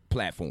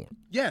platform.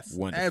 Yes,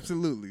 Wonderful.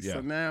 absolutely. Yeah. So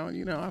now,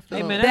 you know, I feel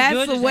Hey, man, That's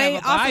good the to way.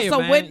 have a Also, buyer, so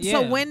man. when Yeah.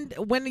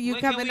 when are you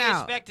When coming can we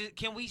out? expect it?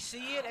 Can we see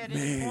it at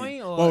any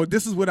point? Or? Oh,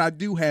 this is what I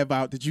do have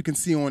out that you can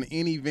see on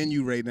any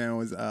venue right now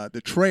is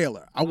the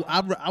trailer.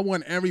 I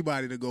want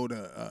everybody to go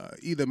to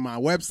either my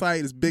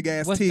website is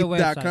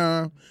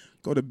bigassteeth.com.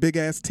 Go to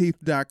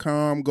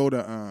bigassteeth.com. Go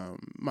to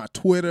my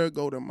Twitter.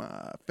 Go to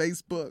my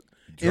Facebook.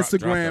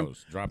 Instagram.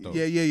 Drop those.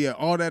 Yeah.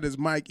 All that is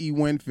Mike E.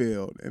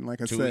 Winfield. And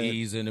like I Two said,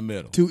 E's in the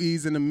middle. 2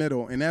 E's in the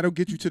middle. And that'll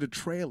get you to the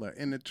trailer.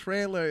 And the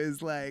trailer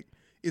is like,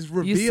 it's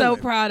revealing. You're so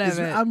proud of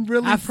it. I'm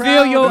really I proud.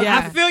 feel your, of it.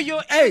 I feel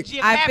your energy.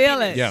 of I feel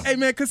happiness. it. Yeah. Hey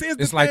man, because here's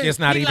the It's like thing. it's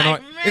not He even like,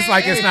 on. It's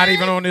like it's not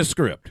even on this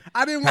script.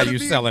 I didn't How want to you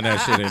be, selling that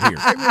shit in here?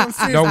 Hey, man, I'm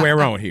serious.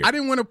 Nowhere on here. I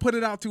didn't want to put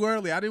it out too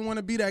early. I didn't want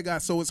to be that guy.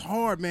 So it's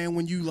hard, man,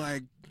 when you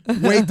like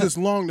wait this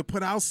long to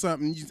put out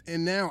something.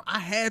 And now I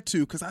had to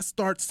because I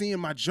start seeing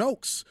my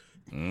jokes.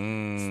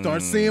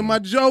 Start seeing my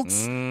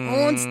jokes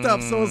on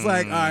stuff. So it's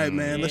like, all right,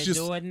 man, let's just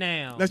do it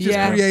now. let's just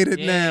Yeah. create it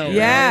Yeah. now.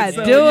 Yeah, right?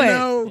 So, do you it.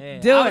 know, Yeah.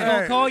 Do I was it.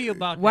 gonna call you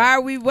about that. Why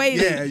are we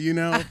waiting? yeah, you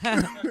know.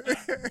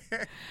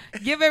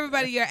 Give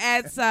everybody your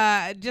ads.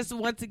 Just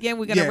once again,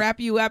 we're gonna Yeah. wrap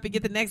you up and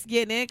get the next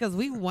getting in because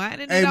we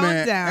winding Hey it on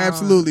man, down.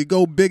 absolutely.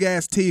 Go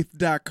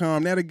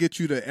bigassteeth.com. That'll get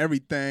you to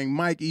everything.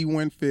 Mike E.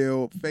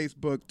 Winfield,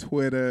 Facebook,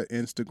 Twitter,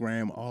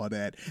 Instagram, all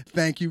that.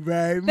 Thank you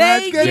very much.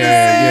 Thank Good to you.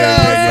 Yeah.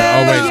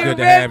 see you. Always good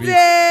to have you. Ripped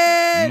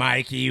it.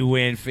 Mikey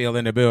Winfield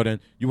in the building.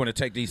 You want to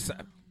take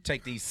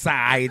these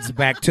sides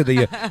back to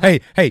the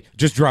hey,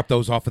 just drop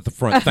those off at the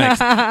front.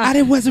 Thanks.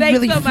 I wasn't Thanks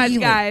really so much, feeling.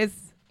 guys.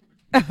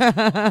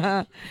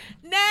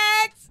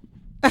 Next.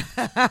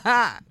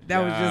 That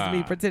was just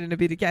me pretending to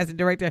be the casting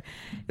director.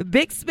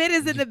 Big Spit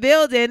is in the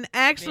building.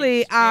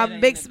 Actually,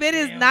 Big Spit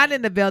is not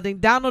in the building.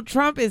 Donald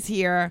Trump is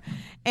here.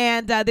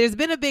 And there's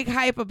been a big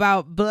hype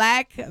about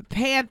Black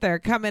Panther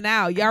coming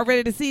out. Y'all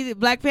ready to see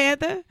Black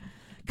Panther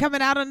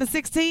coming out on the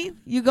 16th?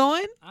 You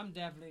going? I'm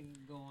definitely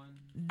going.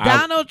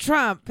 Donald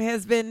Trump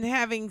has been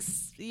having,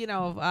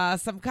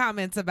 some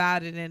comments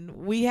about it, and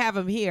we have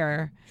him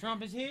here.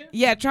 Trump is here.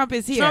 Yeah, Trump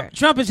is here.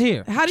 Trump is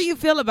here. How do you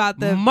feel about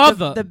the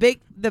Mother.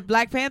 the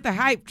Black Panther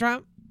hype,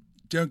 Trump?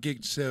 Don't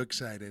get so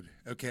excited,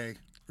 okay?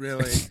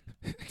 Really?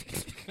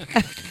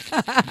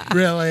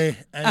 Really?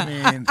 I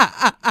mean,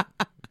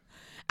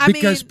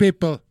 because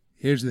people,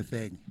 here's the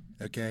thing,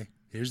 okay?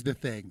 Here's the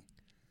thing.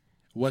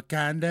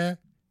 Wakanda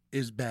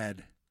is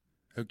bad,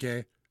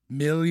 okay?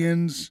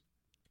 Millions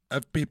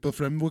of people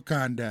from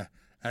Wakanda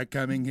are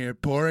coming here,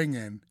 pouring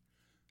in.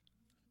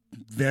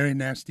 Very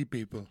nasty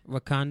people.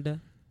 Wakanda.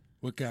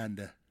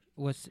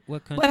 What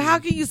country? But how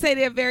can you say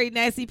they're very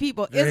nasty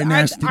people? Very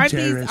nasty aren't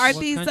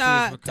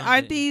terrorists.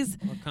 aren't these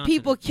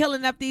people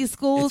killing up these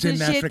schools and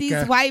It's in shit? Africa.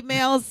 These white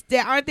males,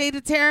 aren't they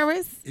the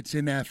terrorists? It's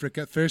in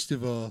Africa. First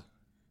of all,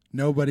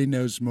 nobody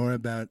knows more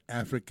about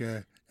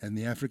Africa and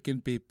the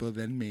African people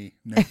than me.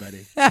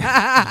 Nobody.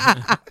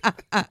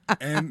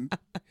 And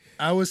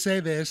I will say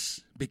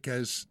this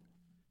because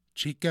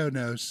Chico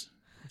knows.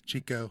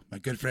 Chico, my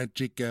good friend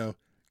Chico,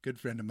 good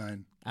friend of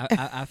mine.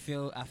 I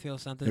feel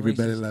something.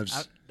 Everybody racist.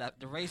 loves.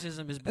 The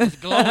racism is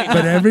glowing.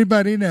 But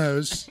everybody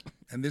knows,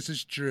 and this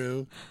is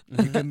true.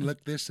 You can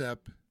look this up.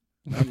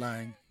 Not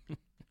lying.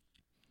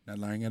 Not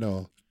lying at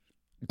all.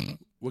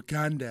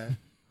 Wakanda.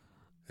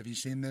 Have you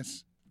seen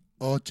this?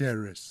 All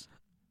terrorists.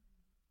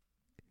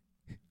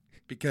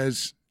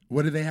 Because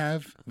what do they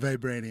have?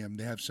 Vibranium.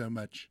 They have so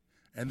much.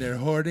 And they're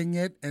hoarding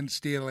it and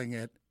stealing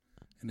it.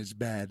 And it's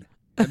bad.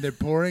 And they're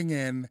pouring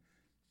in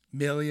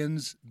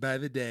millions by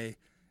the day.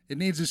 It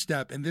needs to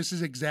stop. And this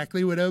is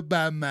exactly what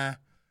Obama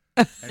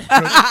exactly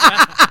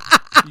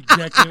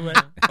what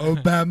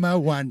Obama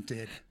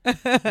wanted.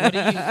 What do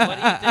you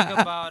think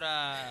about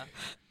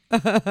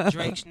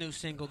Drake's new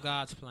single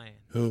 "God's Plan"?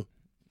 Who?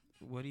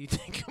 What do you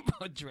think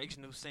about Drake's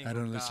new single? I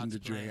don't listen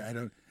God's to Drake. Plan? I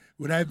don't.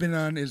 What I've been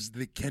on is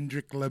the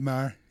Kendrick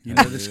Lamar. You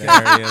know this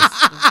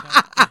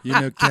guy. You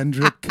know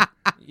Kendrick.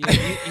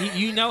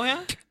 You know him?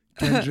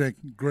 Kendrick,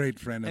 great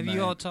friend of Have mine.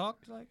 you all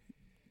talked?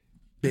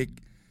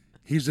 Big.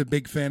 He's a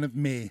big fan of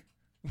me,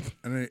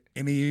 and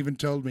he even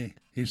told me.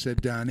 He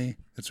said, "Donnie,"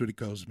 that's what he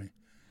calls me.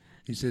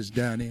 He says,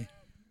 "Donnie,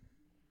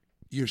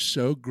 you're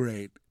so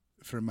great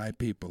for my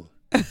people.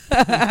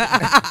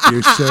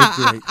 You're so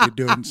great. You're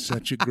doing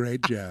such a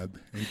great job."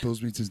 And he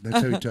pulls me and says,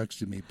 that's how he talks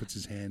to me. He puts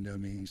his hand on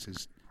me. He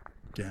says,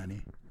 "Donnie,"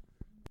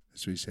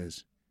 that's what he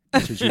says. He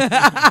says,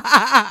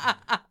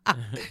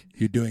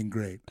 you're doing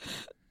great.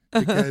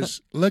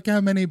 Because look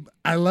how many,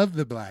 I love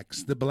the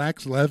blacks. The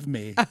blacks love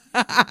me.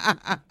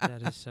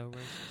 That is so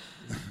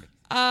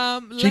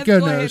racist. Chico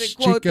knows.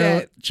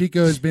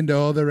 Chico has been to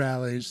all the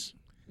rallies.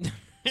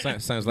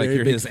 Sounds like Very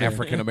you're big his fan.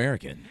 African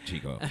American,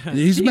 Chico.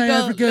 He's my Chico,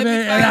 African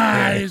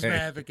American. He's my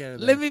African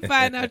American. Let me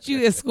find out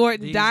you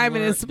escorting These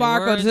Diamond and words- the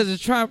Sparkle to words- the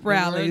Trump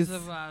rallies. The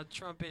words of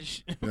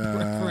Trumpish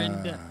Ah.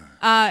 friend.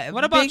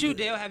 What about you,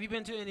 Dale? Have you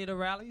been to any of the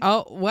rallies?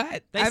 Oh,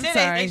 what? They I'm said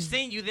sorry. they've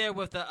seen you there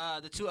with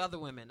the two other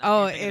women. I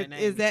Oh, can't think of their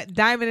is names. that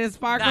Diamond and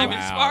Sparkle? Diamond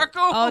and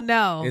Sparkle? Oh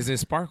no. Is it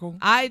Sparkle?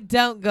 I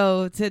don't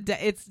go to.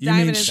 It's You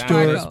Diamond mean and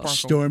Sparkle.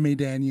 Stormy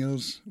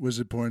Daniels was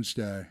a porn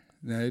star,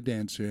 not a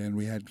dancer, and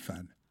we had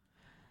fun.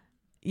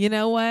 You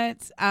know what?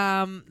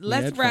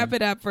 Let's had wrap fun.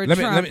 it up for Let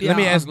Trump.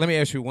 me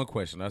ask you one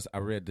question. I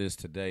read this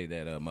today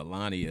that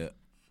Melania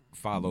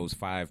follows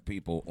 5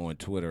 people on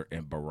Twitter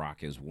and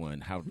Barack is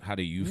one. How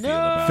do you feel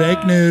about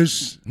Fake that?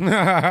 news.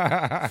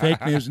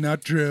 Fake news,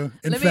 not true.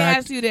 In Let me fact,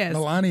 ask you this.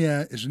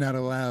 Melania is not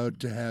allowed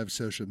to have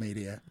social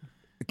media.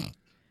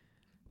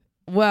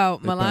 Well,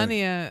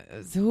 Melania,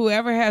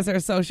 whoever has her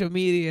social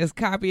media is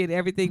copying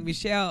everything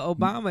Michelle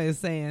Obama is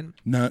saying.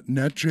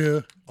 Not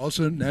true.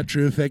 Also not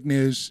true. Fake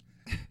news.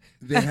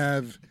 They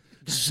have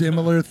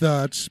similar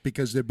thoughts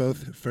because they're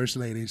both first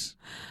ladies.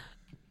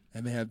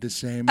 And they have the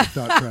same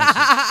thought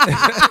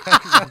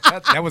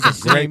process. That was a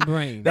great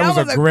brain. That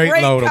was a great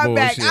load of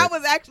comeback. bullshit. I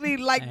was actually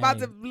about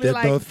to be They're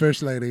like, both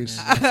first ladies.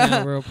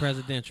 Sound real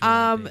presidential.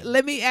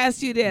 let me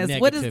ask you this.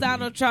 What does Negativity.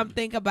 Donald Trump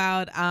think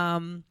about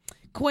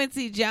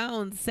Quincy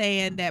Jones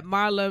saying that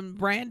Marlon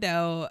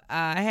Brando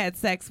had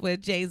sex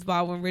with James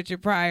Baldwin,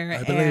 Richard Pryor,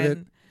 I believe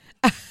and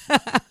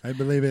I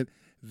believe it.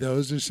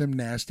 Those are some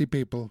nasty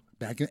people.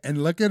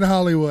 And look at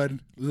Hollywood.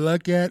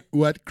 Look at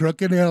what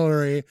Crooked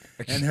Hillary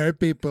and her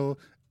people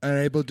are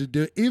able to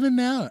do. Even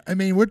now. I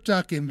mean, we're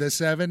talking the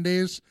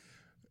 70s.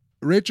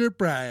 Richard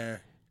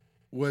Pryor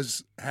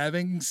was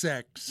having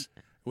sex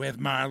with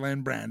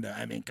Marlon Brando.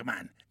 I mean, come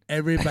on.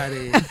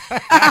 Everybody.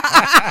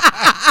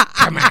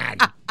 Come on.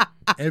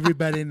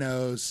 Everybody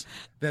knows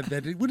that.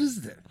 What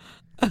is that?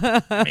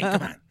 I mean,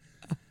 come on.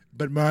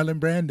 But Marlon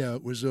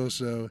Brando was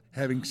also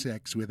having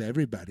sex with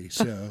everybody.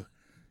 So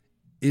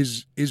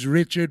is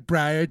Richard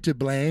Pryor to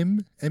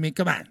blame? I mean,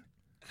 come on.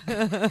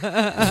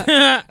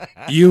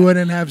 You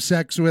wouldn't have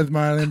sex with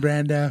Marlon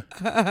Brando?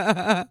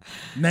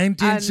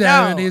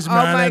 1970s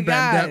Marlon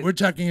Brando. We're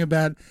talking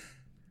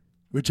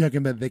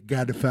about the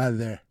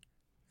Godfather.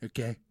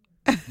 Okay?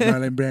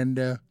 Marlon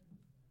Brando.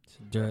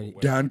 Dirty.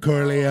 Don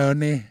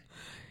Corleone.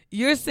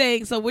 you're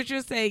saying, so what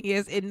you're saying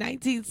is in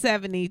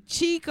 1970,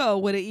 Chico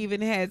would have even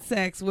had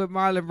sex with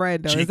Marlon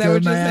Brando. Is that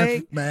what you're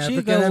saying?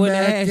 Chico would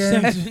have had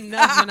sex with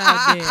nothing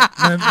out there.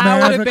 I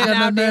would have been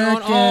out there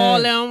on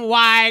all them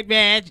white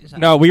badges.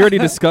 No, we already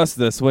discussed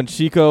this. When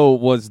Chico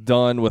was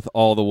done with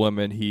all the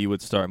women, he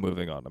would start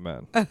moving on to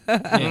men.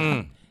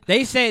 Yeah.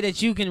 They say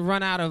that you can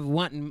run out of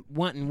wanting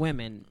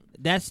women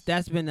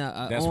That's been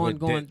a That's what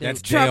ongoing Da-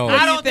 that's thing. Dale.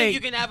 I don't think you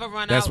can ever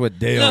run That's out. what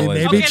Dale Look,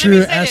 is. It may be okay, true. let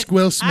me say Ask this.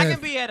 Will I Smith.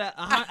 can be at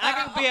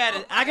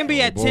I can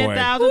be at boy.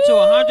 10,000 to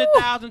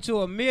 100,000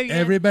 to a million.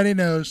 Everybody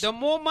knows. The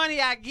more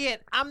money I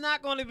get, I'm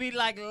not going to be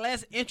like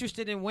less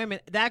interested in women.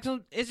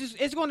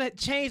 It's going to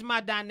change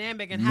my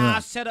dynamic and how No. I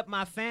set up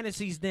my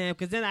fantasies then,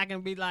 because then I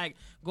can be like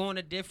going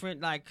to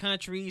different like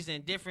countries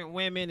and different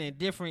women and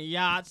different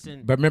yachts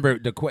and. But remember,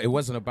 it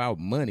wasn't about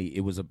money.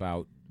 It was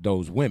about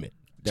those women.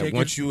 That Take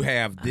once it- you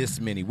have this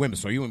many women,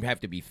 so you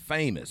have to be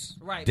famous.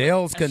 Right,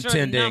 Dale's a certain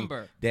contending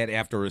number. that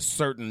after a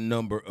certain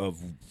number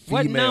of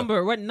What female,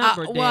 number? What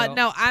number? Well, Dale?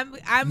 no,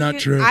 I'm Not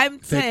true. I'm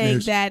Fake saying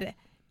news. that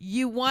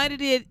you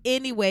wanted it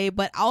anyway,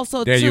 but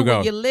also There too, you go.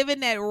 when you're living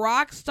that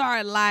rock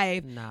star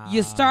life, Nah.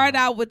 you start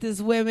out with this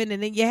women,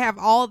 and then you have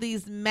all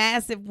these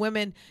massive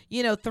women,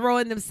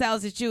 throwing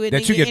themselves at you, and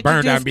that then you get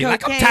burned out and be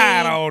introduce like, I'm cocaine.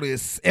 tired of all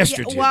this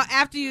estrogen. Yeah, well,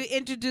 after you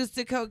introduce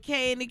the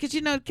cocaine, because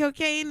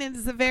cocaine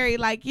is a very a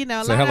It's a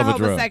lot hell of of a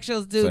drug.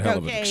 homosexuals It's do a hell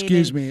of a- cocaine.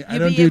 Excuse and me, I you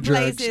don't be do in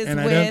drugs, places and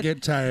I with don't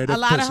get tired a of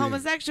lot of pussy.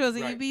 homosexuals,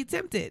 and you be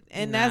tempted.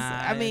 And that's,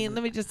 Nah,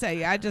 let me just tell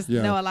you, I just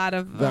Yeah. know a lot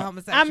of That-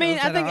 homosexuals. I mean,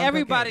 I that think are on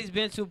everybody's cocaine.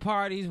 been to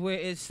parties where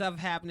it's stuff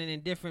happening in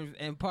different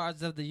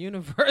parts of the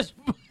universe,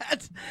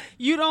 but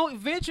you don't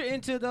venture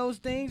into those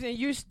things and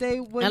you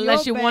stay with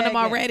Unless your you want them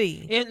bag at.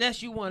 already.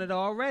 Unless you want it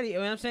already. You know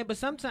what I'm saying? But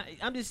sometimes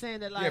I'm just saying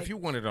that, like, yeah, if you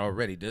want it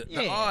already, the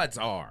Yeah. odds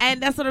are.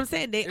 And that's what I'm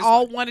saying. They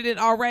all wanted it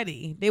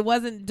already. They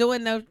wasn't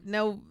doing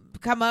no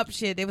come up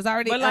shit. They was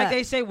already. but like up.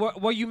 they say,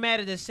 were you mad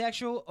at the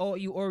sexual or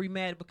you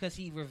mad because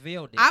he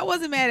revealed it? I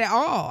wasn't mad at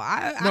all. No,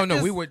 I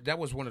just, we were. That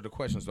was one of the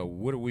questions, though.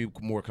 What are we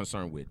more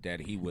concerned with? That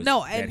he was.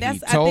 No, that and he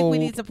that's. told, I think we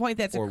need to point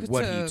that to or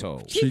what to he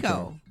told.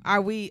 Chico.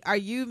 Are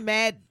you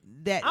mad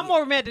that I'm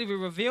more mad that he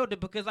revealed it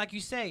because, like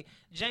you say,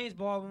 James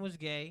Baldwin was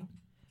gay.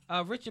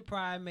 Richard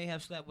Pryor may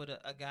have slept with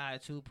a guy or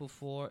two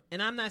before,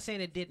 and I'm not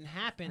saying it didn't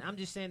happen. I'm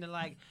just saying that,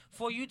 like,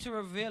 for you to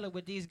reveal it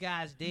with these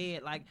guys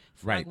dead, like,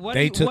 Right. what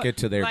They do you- took what- it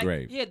to their like,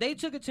 grave. Yeah, they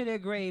took it to their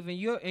grave, and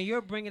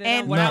you're bringing it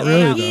and up. Not without-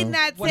 really, he though.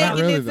 not Not taking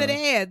really, it to though. the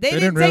head. They They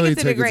didn't didn't take really it to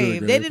the take it to the grave.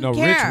 grave. They didn't No,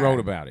 care. Rich wrote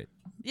about it.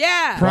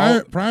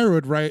 Yeah. Pryor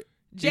would write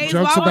James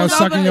jokes Baldwin about was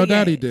sucking over your it.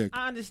 daddy dick.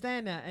 I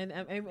understand that,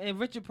 and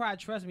Richard Pryor,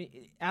 trust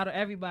me, out of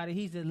everybody,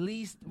 he's the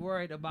least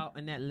worried about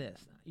in that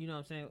list. You know what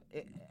I'm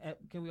saying?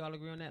 Can we all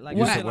agree on that? Like,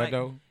 You you said said, what, like,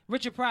 though?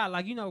 Richard Pryor,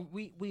 like,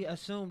 we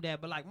assumed that,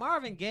 but like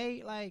Marvin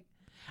Gaye, like,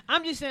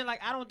 I'm just saying, like,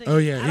 I don't think. Oh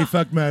yeah, I he don't-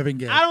 fucked Marvin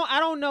Gaye. I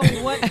don't know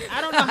what.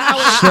 I don't know how.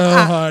 It, So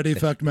hard he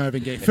fucked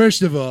Marvin Gaye.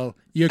 First of all,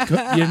 your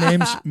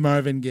name's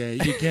Marvin Gaye.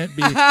 You can't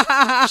be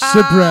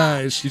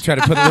surprised. You try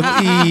to put a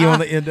little E on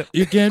the end of.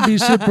 You can't be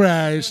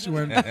surprised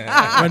when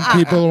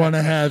people want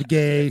to have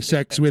gay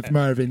sex with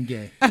Marvin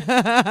Gaye.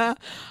 That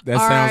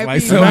sounds R.I.P.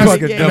 like some Marvin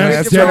fucking Gaye. dumbass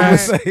That's dead trouble to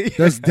ass, say.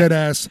 that's dead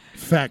ass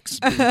facts.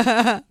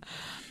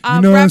 You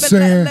know what I'm Robert,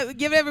 saying?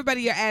 give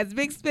everybody your ads.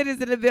 Big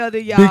Spitters in the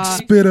building, y'all. Big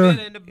spitter.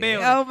 in the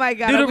building. Oh my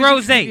God! Do I the wish you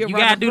rose. could be a You Robert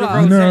gotta do the Frost.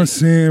 You rose. know what I'm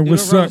saying? Do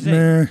What's the up, rose.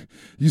 man?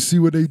 You see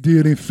what they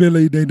did in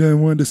Philly? They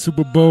done won the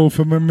Super Bowl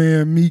for my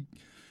man Meek.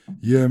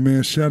 Yeah,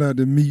 man. Shout out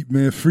to Meek,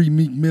 man. Free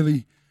Meek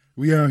Millie.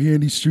 We out here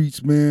in these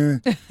streets,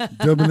 man.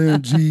 Double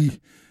MG,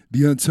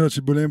 the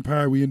untouchable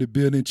empire. We in the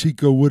building.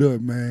 Chico, what up,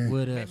 man?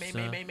 What up,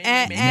 son?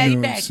 And You know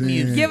what I'm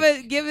saying?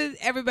 give it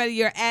everybody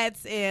your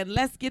ads, and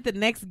let's get the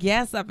next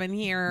guest up in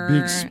here.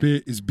 Big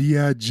Spit is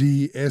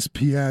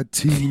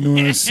BIGSPIT. You know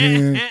what I'm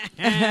saying?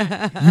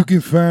 You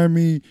can find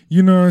me,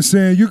 you know what I'm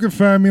saying? You can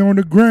find me on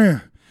the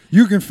gram.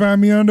 You can find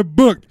me on the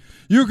book.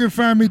 You can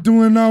find me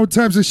doing all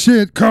types of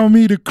shit. Call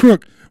me the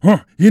crook.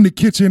 In the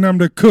kitchen, I'm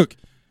the cook.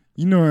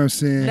 You know what I'm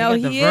saying? No,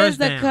 got the he verse is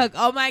the down. cook.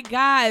 Oh my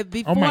God!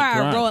 Before my I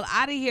God. roll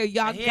out of here,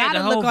 y'all He had gotta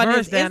the look whole on his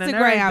verse down and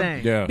Instagram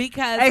everything. Yeah.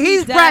 because Hey, he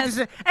he's does-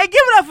 practicing. Hey, give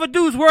it up for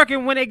dudes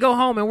working when they go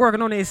home and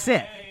working on their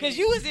set. Cause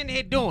you was in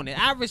here doing it.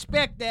 I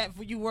respect that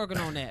for you working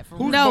on that. For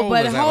Who's No, bowl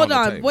but is that hold on the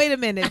on. table? Wait a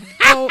minute.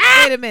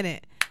 Wait a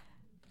minute.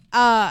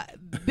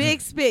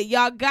 Big Spit,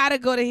 y'all gotta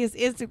go to his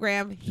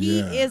Instaam. He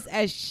Yeah. is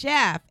a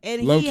chef,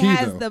 and Low he key,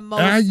 has though. the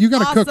most. You got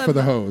to cook for awesome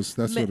the hoes.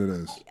 That's ma- what it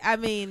is. I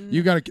mean,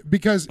 You got to,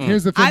 because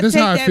here's the thing. I This is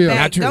take how I that feel. back.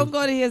 Not true. Don't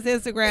go to his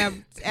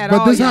Instagram at But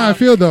all. this is how I y'all.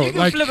 feel, though. You can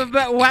Like, flip it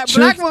back. Black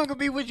chicks- woman could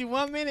be with you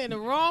 1 minute and the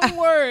wrong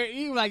word.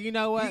 You like, you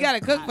know what? You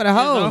gotta cook for the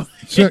hoes.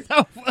 chick-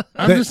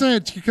 I'm just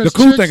saying, because The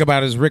cool chicks- thing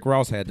about it is Rick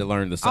Ross had to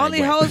learn the same Only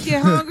way. hoes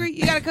get hungry.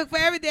 You gotta cook for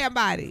every damn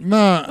body.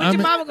 Nah, What I your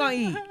mean, mama gonna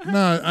eat?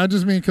 no, I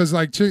just mean because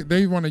like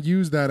they want to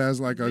use that as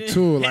like a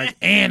tool, like,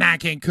 and I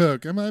can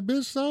cook. I'm like,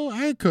 bitch, so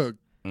I cook.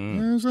 You know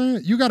what I'm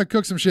saying? You got to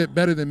cook some shit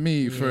better than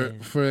me for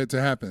it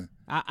to happen.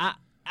 I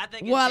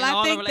think. Well, in I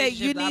all the think that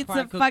you relationships, I need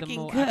probably to cook the fucking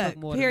more- I cook,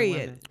 more than the period.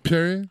 women.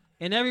 Period.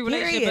 In every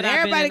relationship Period. that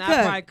I've been Everybody in, I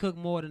cook. probably cook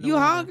more than the You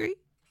women. hungry?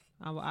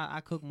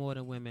 I cook more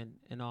than women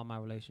in all my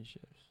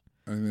relationships.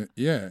 And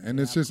yeah, and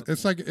it's just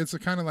it's like it's a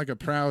kind of like a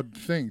proud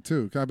thing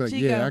too. I'll be like,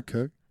 Chico. yeah, I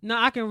cook. No,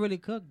 I can really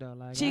cook though.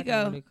 Like I Chico,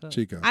 can really cook.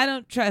 Chico. I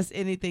don't trust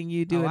anything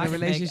you do Oh, in I a can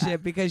make-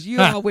 relationship because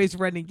you're always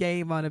running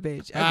game on a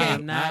bitch. I Okay.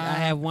 am not. I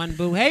have one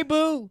boo. Hey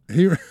boo.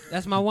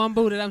 That's my one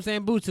boo that I'm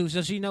saying boo to,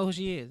 so she know who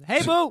she is.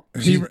 Hey boo.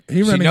 She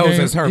running knows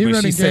game- it's her, he but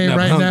running she's sitting game up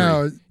right hungry.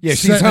 now, Yeah,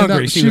 she's setting it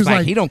hungry. up. She was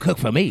like, he don't cook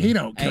for me. He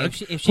don't Hey,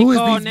 cook. if she Who is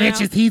call these now,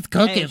 bitches he's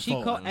cooking hey, if she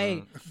for? call,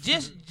 hey,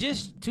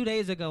 just 2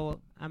 days ago,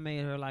 I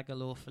made her like a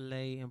little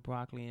filet and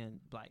broccoli and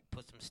like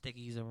put some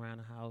stickies around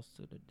the house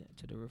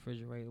to the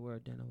refrigerator where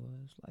dinner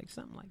was, like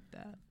something like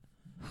that.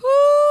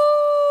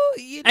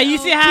 You Hey, you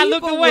know, see how I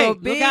looked people away? will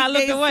Look how I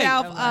big looked away.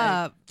 theyself I'm like,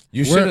 up.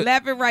 You should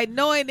Left and right,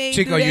 knowing they ain't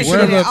Chico, do you that should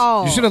shit have at all.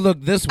 looked. You should have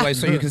looked this way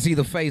so you can see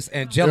the face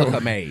Angelica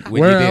made.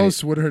 When Where you did else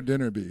it. would her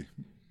dinner be?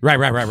 Right.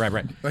 Like,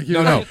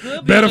 No.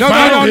 better No.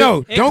 find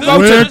it. Don't go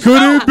Where to the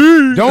could it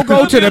be? Don't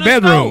go to the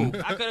bedroom.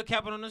 I could have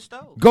kept it on the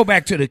stove. Go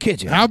back to the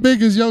kitchen. How big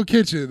is your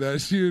kitchen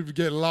that she would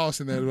get lost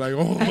in there? Like,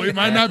 oh, it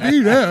might not be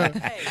there.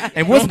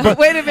 And what's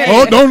Wait a minute.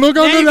 Oh, don't look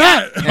under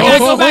that. And I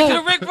go back to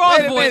the Rick Ross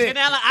Wait a voice. minute. And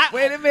I like,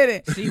 Wait a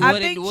minute. See, I what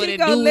it- think what it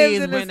Chico do lives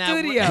is in the when I-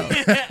 studio.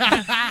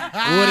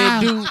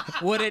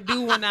 What it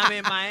do when I'm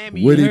in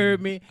Miami? What You it-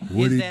 heard me.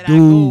 what Is it that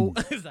do?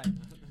 I go. It's like,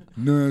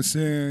 Know what I'm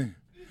saying?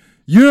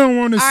 You don't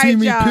want to All see right,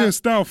 me y'all.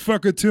 pissed off,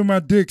 fucker, till my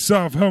dick's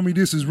off, homie.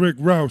 This is Rick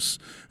Ross,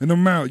 and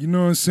I'm out. You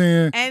know what I'm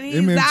saying? And he's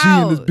MMG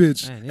out. in this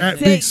bitch. Man, at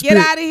Take- Big Spit. Get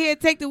out of here.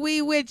 Take the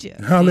weed with you.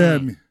 Holla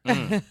at me.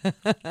 Yeah,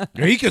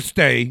 he could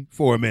stay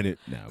for a minute.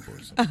 Now,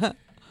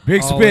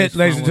 Big always Spit,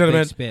 ladies and fun with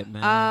gentlemen. Big Spit,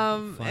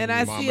 man. Funny. And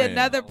I my see man.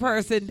 another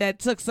person that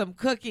took some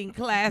cooking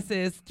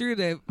classes through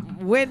the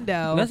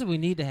window That's what we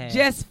need to have.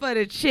 just for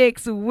the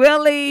chicks.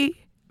 Willie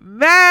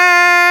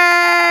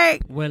Mack.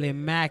 Willie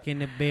Mack in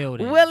the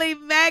building. Willie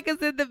Mack is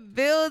in the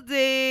building.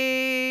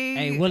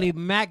 Hey, Willie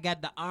Mack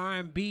got the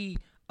R&B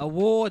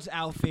awards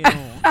outfit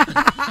on.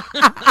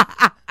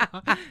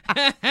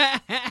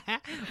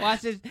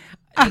 Watch this.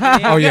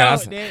 Oh yeah,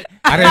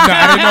 I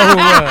didn't know who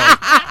it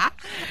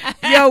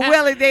was. Yo,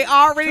 Willie, they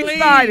already Clean,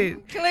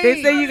 started. They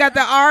clean. say you got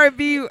the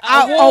R&B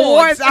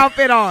awards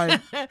outfit on.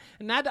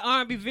 Not the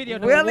R&B video.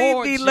 The Willie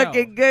award be show.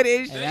 looking good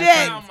as Hey, shit.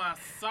 that Found my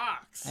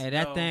socks. Hey,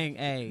 that yo. thing.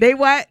 Hey, They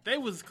what? They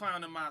was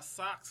clowning my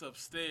socks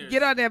upstairs.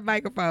 Get on that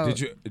microphone.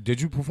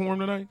 Did you perform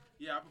tonight?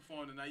 Yeah, I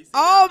performed tonight. You see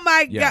Oh that?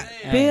 my Yeah. God,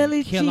 Hey,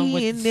 Billie kill 'em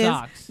with Jean the is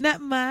socks.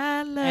 not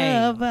my Hey,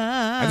 lover.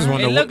 I just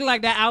want it to know looked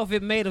like that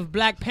outfit made of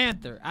Black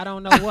Panther. I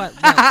don't know what.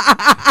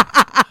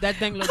 but that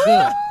thing look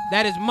good.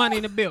 That is money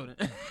in the building.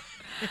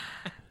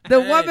 The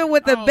Hey, woman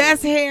with the oh.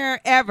 best hair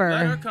ever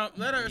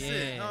Let her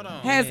sit. Hold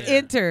on. has Yeah.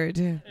 entered.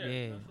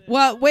 Yeah.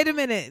 Well, wait a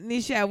minute,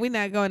 Nisha. We're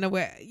not going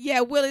nowhere.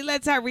 Yeah, Willie,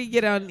 let Tyree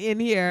get on in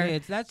here, Yeah,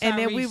 let and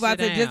then Tyree we about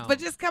sit to down.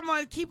 just come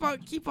on, keep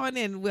on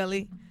in,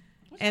 Willie.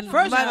 And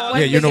First of my- all, what's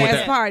Yeah, you this know what ass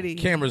that party?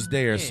 camera's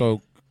there,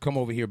 so come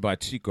over here by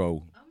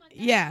Chico.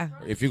 Yeah,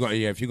 If you're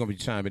gonna be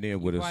chiming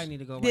in with us. Probably need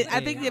to go Did, right I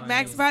there. think did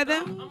Max buy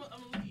them?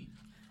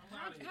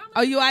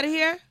 Oh, you out of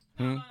here?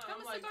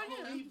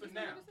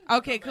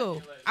 Okay,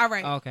 cool. All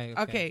right.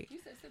 Okay.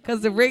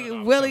 Because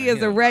Willie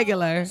is a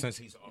regular. Since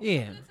he's off.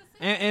 Yeah.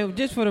 And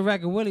just for the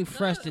record, Willie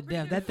fresh to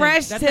death. That thing,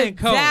 Fresh that to thing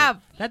cold. death.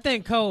 That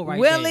thing cold right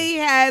Willie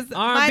has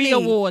R&B money.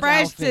 awards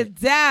Fresh outfit.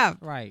 to death.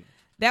 there. Right.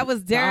 That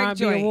was The Derek R&B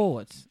Joy.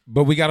 awards.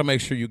 But we got to make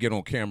sure you get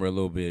on camera a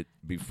little bit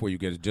before you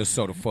get it, just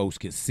so the folks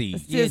can see.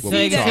 Yeah, To so see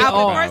they the can see outfit.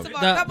 all. First of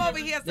all, The- come over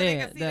here so they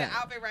yeah, can see the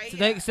outfit right So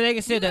here. they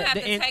can see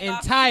the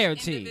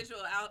entirety.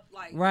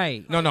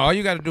 Right. No, all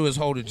you got to do is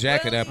hold the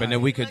jacket up, and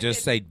then we could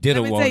just say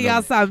ditto Let me on tell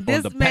y'all the- something.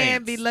 on This the man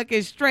pants. be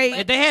looking straight.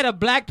 If they had a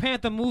Black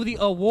Panther movie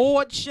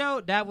award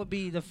show, that would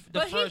be the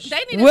But first. they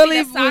need to Willie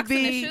see the socks would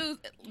and be- the shoes.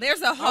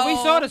 There's a whole. Oh, we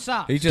saw the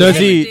socks. He just Does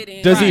said-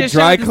 he Just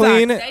dry show the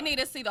clean, They need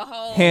to see the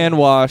whole. hand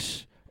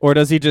wash, or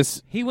does he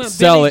just He went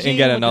sell Billie it and Jean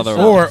get with the another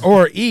socks. one?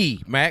 or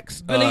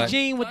Max. Billie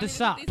Jean with the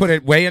socks. Put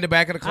it way in the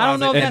back of the I don't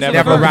closet know if and that's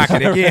never reverse.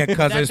 rock it again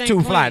because That it's thing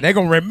too fly. clean. They're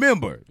gonna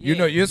remember. You Yeah.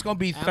 know, it's gonna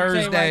be I'm telling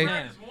you Thursday.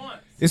 right now.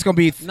 It's gonna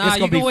be Nah, it's you gonna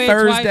can be wear it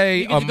twice. Thursday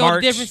You can of just go to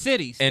March different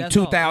cities. in That's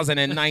all.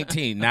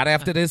 2019. Not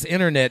after this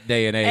internet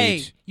day and Hey,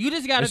 age. you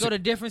just got to It's- go to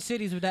different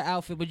cities with that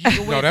outfit, but you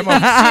can wear No, it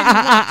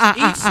that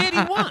to each city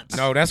once.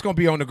 No, that's gonna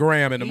be on the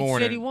gram in the Each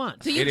morning. city once.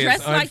 Do you It is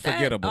dress like that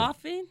unforgettable.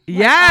 often? Like,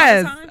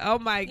 Yes. all the time? Oh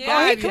my Yeah.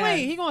 Oh, he God. clean.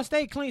 yes. He gonna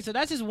stay clean. So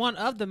that's just one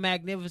of the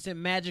magnificent,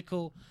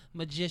 magical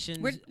magicians'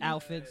 Where-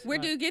 outfits. Where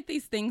do you get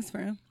these things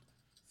from?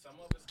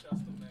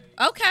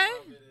 Okay.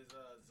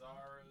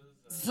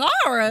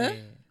 Zara.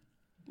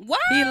 What?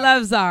 He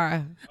loves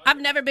Zara. I've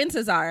never been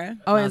to Zara.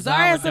 Oh, Nah, and Zara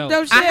Zara has some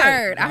dope. dope shit. I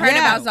heard Yeah.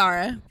 about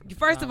Zara.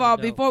 First of Zara all,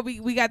 dope. before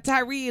we got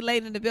Tyree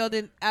late in the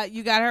building,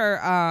 you got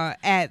her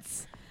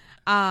ads.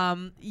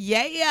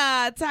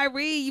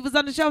 Tyree, you was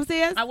on the show,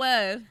 sis? I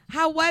was.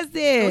 How was it?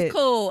 It was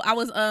cool. I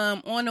was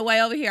on the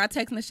way over here. I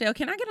texted Michelle,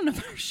 can I get on the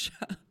first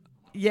show?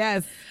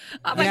 Yes.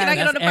 I'm like, Yes. can I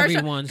get on the That's first show?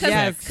 everyone's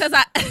Yes.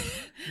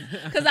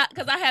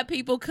 Because I had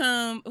people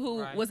come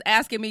who was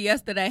asking me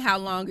yesterday, how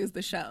long is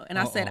the show? And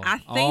I said, I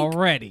think.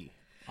 already.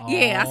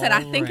 Yeah, I said,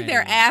 I think they're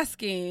Already.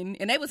 asking.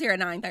 And they was here at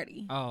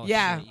 9:30. Oh,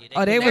 Yeah. shit.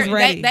 Oh, they was They're-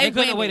 ready. They couldn't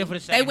have women. waited for the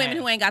They second women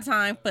half. who ain't got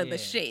time for the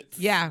shit.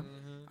 Yeah.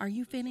 are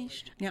you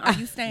finished? Now, are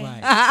you staying? Okay.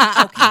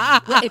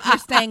 Well, if you're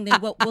staying, then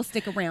we'll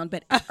stick around.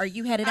 But are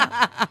you headed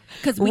out?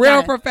 Because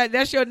real perfect.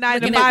 That's your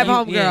 9 to 5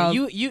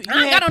 homegirl. You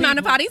I ain't got no 9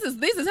 to 5. These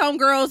is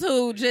homegirls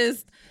who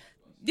just,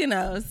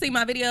 see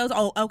my videos.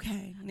 Oh,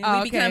 okay.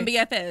 And we become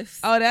BFFs.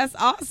 Oh, that's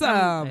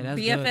awesome. Hey, that's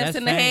BFFs good. That's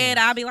in the fans. head.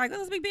 I'll be like,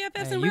 let's be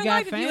BFFs in you real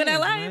got life. If you in fans,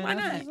 LA, man. why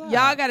That's not?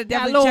 Y'all gotta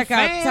definitely little check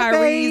out fan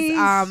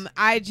Tyree's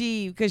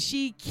IG because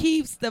she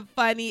keeps the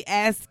funny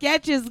ass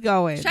sketches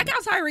going. Check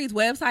out Tyree's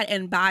website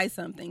and buy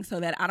something so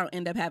that I don't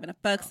end up having to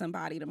fuck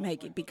somebody to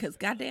make it because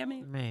goddamn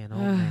it. Man, oh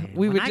man.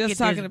 We When were I just get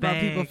talking this about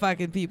bag- people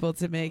fucking people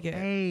to make it.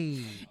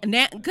 Hey. And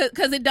that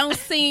because it don't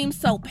seem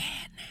so bad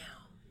now.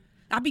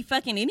 I'll be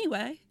fucking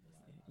anyway.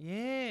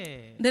 Yeah.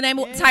 The name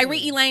of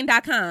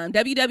TyreeElane.com,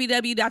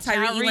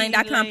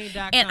 www.tyreeelane.com.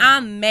 And I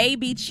may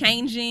be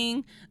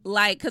changing,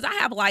 because I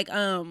have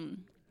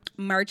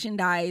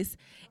merchandise.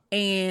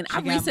 And She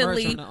I got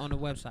recently merch on the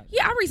website.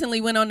 Yeah, I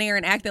recently went on there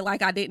and acted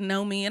like I didn't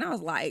know me, and I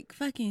was like,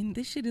 "Fucking,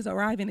 this shit is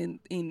arriving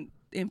in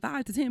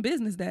 5 to 10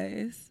 business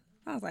days."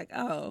 I was like,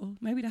 "Oh,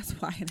 maybe that's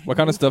why." What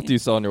kind of stuff do you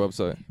sell on your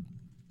website?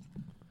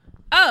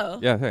 Oh,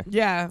 Yeah, hey.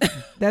 Yeah,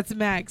 that's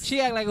Max.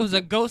 She act like it was a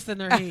ghost in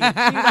her head. She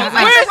I was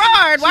like,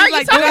 Gerard, why are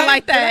you talking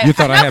like that? You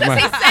thought I had my-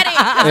 He said it.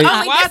 Hey.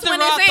 Only Why this is one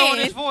Gerard throwing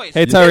is his voice?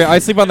 Hey, Terry, I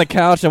sleep on the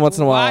couch, and once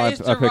in a while Why I is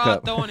pick Gerard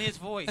up. throwing his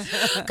voice?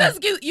 Because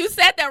you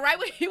said that right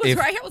when he was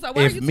right here. I was like,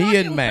 why are If you me talking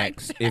and like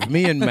Max, that? if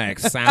me and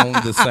Max sound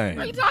the Why are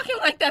you same, talking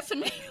like that to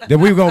me?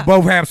 then we gonna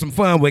both have some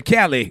fun with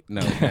Kelly.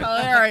 No,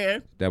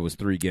 Hilarious. that was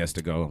 3 guests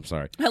ago. I'm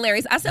sorry.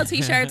 Hilarious. I sell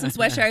T-shirts and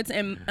sweatshirts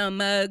and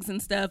mugs and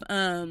stuff.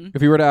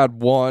 If you were to add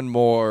one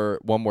more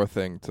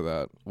thing to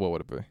that, what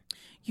would it be?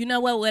 You know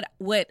what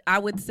I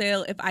would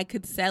sell if I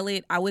could sell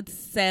it? I would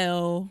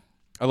sell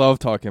I love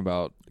talking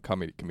about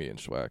comedian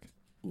swag.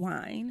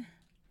 wine.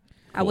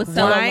 I would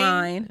sell a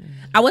wine.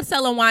 I would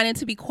sell a wine, and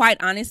to be quite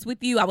honest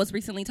with you, I was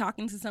recently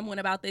talking to someone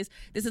about this.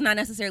 This is not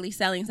necessarily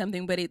selling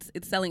something, but it's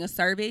selling a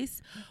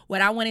service.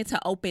 What I wanted to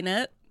open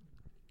up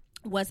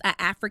was an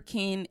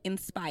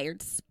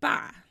African-inspired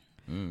spa.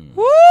 Woo!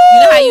 You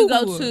know how you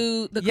go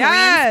to the Yes.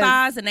 Korean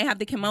spas and they have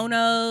the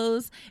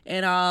kimonos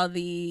and all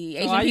the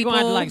Asian So are you people?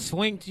 going to have to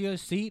swing to your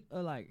seat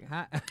or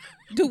how?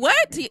 Do what?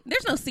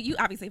 There's no seat. You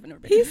obviously have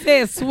never been. He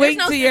said swing There's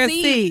no to your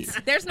seats.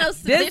 seat. There's no.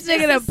 This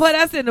nigga done put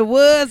us in the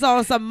woods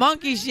on some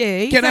monkey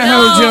shit. He Can said, I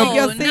hold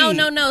 "Your you?"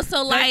 seat." No.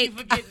 So Thank you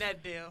for getting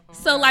that deal.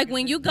 So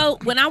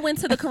when I went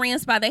to the Korean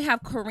spa, they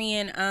have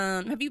Korean.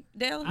 Have you,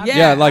 Dale?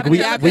 Yeah, like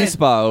we Okay.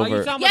 spa Oh, you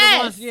over. talking about the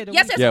Yes. ones- yeah, the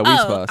Yes. ones- Yeah, we Oh,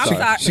 spa. I'm Sorry.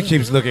 sorry. She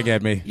keeps looking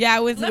at me. Yeah, I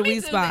went to Let the me Wee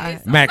do Spy.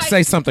 this. Max, I'm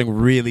say something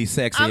really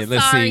sexy I'm and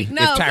let's sorry. see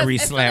No, if 'cause Tyree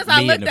as soon slapped as I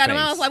me in looked the at him,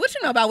 I was face. like, "What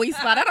you know about Wee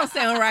Spot? That don't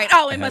sound right."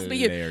 Oh, it must be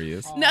you.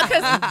 Hilarious. No,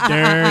 because And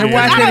I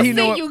why did don't he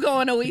know see it? you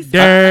going to Wee Spot.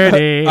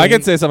 Dirty. I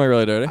can say something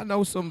really dirty. I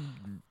know some.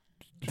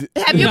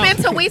 Have you been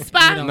to Wee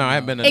Spot? No, I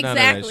haven't been to none of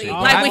that Exactly. shit.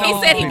 Like when he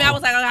I said he, know. I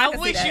was like, "Oh, I I can see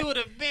wish that." you would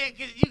have been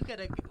because you could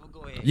have.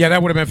 Go ahead. Yeah,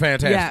 that would have been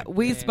fantastic. Yeah,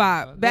 Wee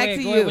Spy. Back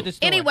to Go ahead with you. the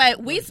story. Anyway,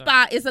 Wee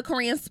Spa is a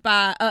Korean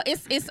spa.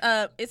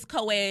 It's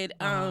co-ed.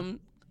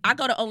 I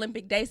go to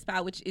Olympic Day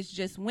Spa, which is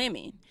just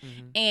women,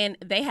 and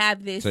they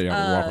have this. So you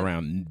have to walk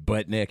around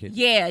butt naked.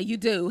 Yeah, you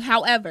do.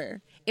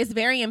 However, it's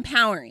very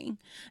empowering.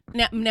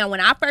 Now, when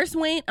I first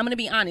went, I'm gonna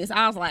be honest.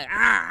 I was like,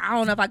 I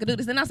don't know if I could do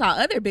this. Then I saw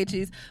other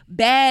bitches,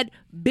 bad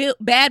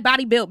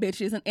body built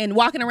bitches, and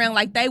walking around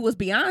like they was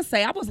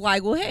Beyonce. I was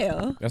like, well,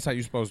 hell. That's how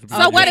you're supposed to be.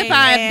 So what if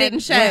I And- didn't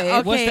shave?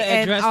 well, What's okay, the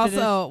and address to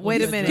also, this? wait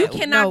a What's the minute. You address?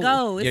 cannot No.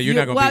 go. Yeah, you're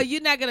not gonna Well, be.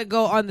 you're not gonna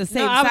go on the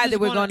same No, I was side just that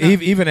we're gonna-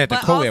 going. Even at the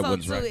But co-ed also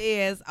ones, too right?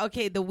 is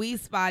okay. The Wee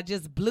Spa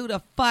just blew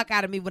the fuck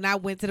out of me when I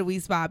went to the Wee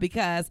Spa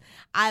because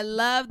I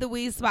love the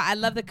Wee Spa. I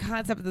love the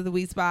concept of the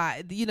Wee Spa.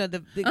 You know, the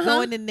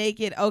going in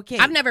naked. Okay,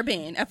 I've never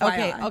been.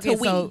 FYI. Okay,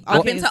 To Wee. so- I've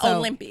okay, been to so-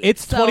 Olympic.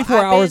 It's So 24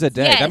 I've hours been- a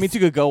day. Yes. That means you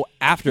could go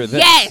after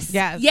this. Yes.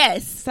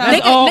 So-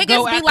 Let's Niggas, all niggas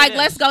go be after like, this.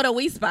 let's go to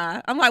Wee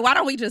Spa. I'm like, why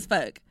don't we just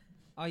fuck?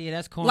 Oh yeah,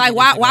 that's corny. Like,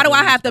 why do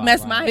I have to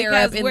mess my hair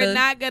up because in we're the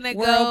not gonna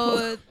whirlpool?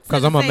 go.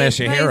 Because I'm gonna mess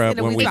your hair up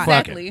when we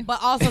Exactly. fucking. But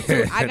also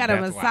too, I got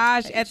a That's why.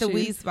 massage at the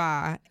Wee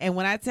Spa, and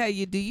when I tell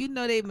you, do you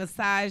know they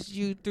massage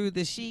you through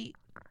the sheet?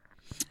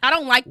 I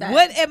don't like that.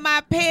 What am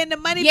I paying the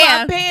money for?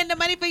 Yeah. I'm paying the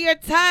money for your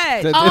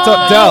touch. It's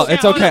Oh. Dell.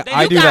 It's okay. They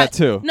I do got- that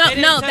too. No, They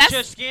didn't touch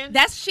your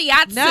that's skin?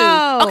 shiatsu.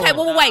 No. Okay,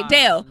 well, wait,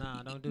 Dale.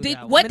 Nah, don't do Did,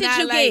 that. what But did not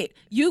you like- get?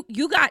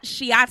 You got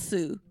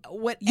shiatsu.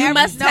 Whatever. You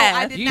must no, have.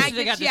 I did You not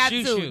should've get got the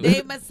shiatsu. shoo-shoo.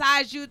 They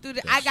massage you through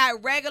the. I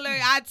got regular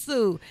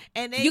shiatsu,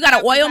 and they You got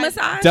an oil massage-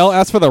 massage? Dell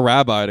asked for the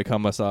rabbi to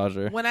come massage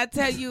her. When I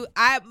tell you,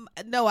 I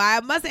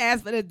must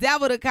ask for the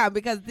devil to come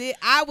because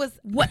I was.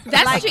 What?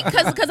 That's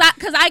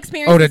because I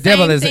experienced Oh, the the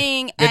devil same isn't-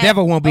 thing. the at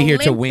devil won't be here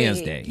till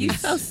Olympic. Wednesday. You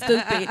so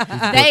stupid. booked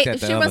at the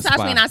She other massaged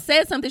spot. me and I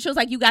said something. She was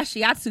like, "You got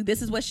shiatsu.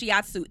 This is what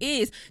shiatsu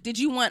is. Did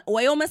you want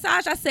oil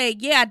massage?" I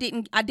said, "Yeah,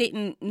 I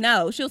didn't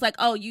know." She was like,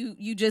 "Oh,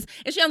 you just,"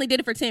 and she only did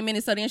it for 10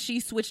 minutes. So then she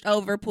switched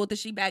over, pulled the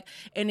sheet back,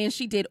 and then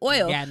she did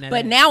oil. Got none of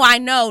But that. now I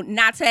know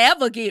not to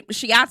ever get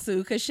shiatsu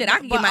because shit, I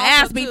can But get my also,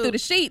 ass beat too- through the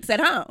sheets at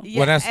home. Yeah,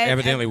 Well, that's and-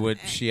 evidently what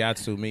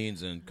shiatsu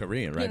means in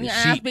Korean, right? Getting your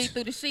It's ass sheet. beat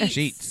through the sheets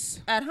Sheets.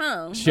 at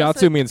home.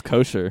 Shiatsu means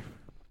kosher.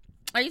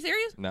 Are you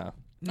serious? No.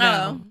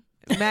 No.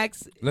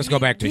 Max. Let's go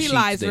back to he sheets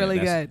lies then. really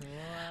That's- good.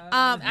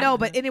 No,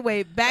 but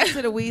anyway, back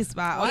to the weed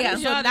spot. Oh, yeah.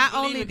 So not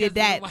only did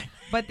that,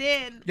 but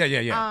then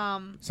Yeah.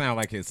 Sound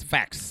like his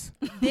facts.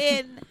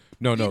 then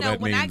No, you know, that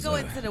when means, I go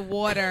into the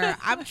water,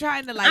 I'm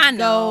trying to I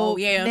know, go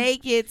yeah.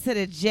 naked to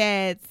the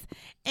jets.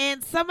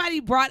 And somebody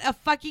brought a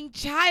fucking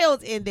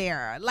child in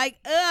there. Like,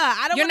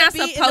 I don't You're want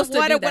not to be in supposed the to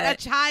water do that. with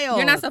a child.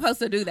 You're not supposed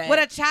to do that. With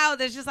a child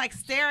that's just like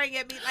staring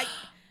at me like,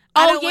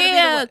 I Oh don't wanna be in the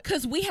yeah, water.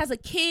 because we has a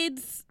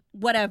kids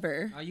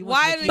whatever.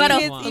 Why do but the a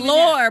kids even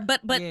floor,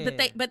 but Yeah.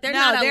 they're No,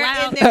 not they're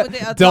allowed. in there with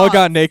the adults. Dell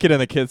got naked in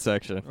the kids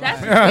section. That's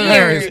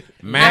Hilarious. weird.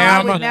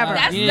 Ma'am. I would never.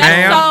 That's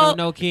Ma'am. so.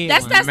 No kid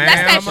That's one. that's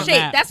that Ma'am.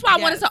 shit. That's why I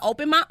wanted Yes. to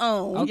open my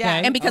own. Okay.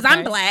 And because Okay.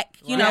 I'm black,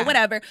 you know, Yeah.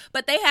 whatever.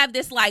 But they have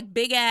this like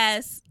big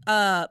ass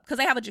because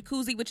they have a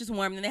jacuzzi which is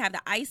warm, and then they have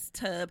the ice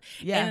tub,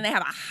 Yeah. and then they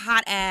have a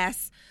hot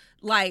ass.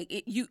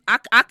 Like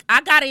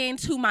I got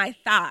into my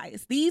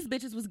thighs. These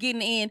bitches was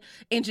getting in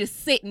and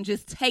just sitting,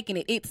 just taking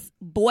it. It's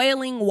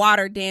boiling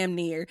water, damn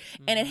near,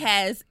 and it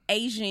has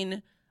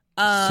Asian, Soup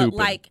and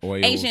like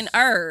oils. Asian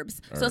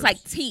herbs. So it's like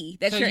Herbs. tea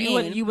that So you're you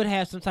in. would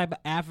have some type of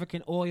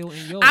African oil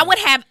in yours. I would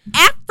have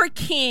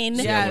African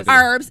Yes.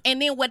 herbs,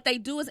 and then what they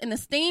do is in the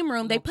steam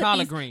room they put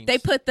collard these, greens. they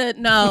put the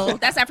no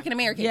that's African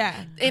American. Yeah.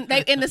 In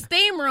the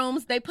steam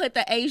rooms they put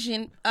the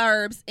Asian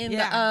herbs in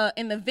Yeah.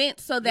 the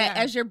vent so that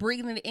Yeah. as you're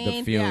breathing it The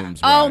in.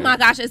 fumes. Oh right. my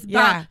gosh, it's bomb.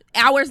 Yeah.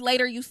 Hours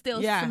later, you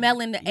still Yeah.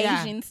 smelling the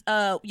Yeah. Asians.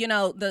 The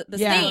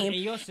Yeah. steam.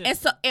 In your system. And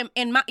so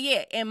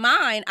in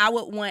mine, I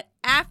would want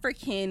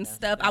African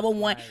stuff. I would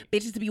want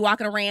bitches to be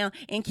walking around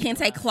in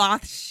kente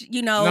cloth,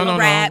 No.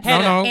 wraps. No.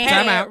 and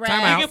Time head out.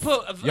 Time wraps. You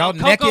can put Y'all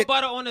cocoa naked?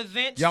 butter on the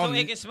vent Y'all so n-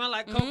 it can smell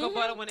like cocoa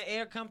butter when the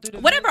air come through the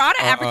Whatever, all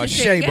the African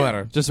shit. Shea yeah.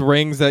 butter. Just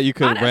rings that you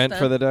All could that rent stuff.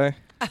 for the day.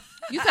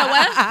 You said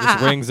what?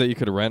 Just rings that you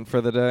could rent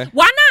for the day.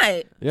 Why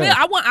not? Yeah.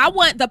 Phil, I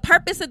want the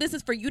purpose of this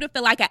is for you to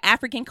feel like an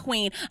African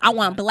queen. I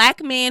want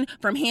black men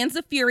from Hands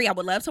of Fury. I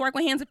would love to work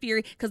with Hands of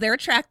Fury because they're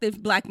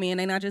attractive black men.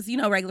 They're not just,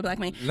 regular black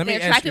men. Let me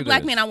They're ask attractive you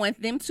black this. men. I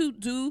want them to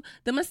do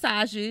the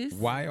massages.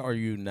 Why are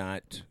you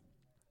not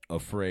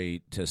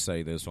afraid to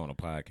say this on a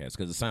podcast?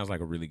 Because it sounds like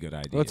a really good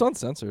idea. Well, it's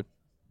uncensored.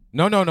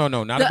 No. Not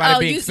about it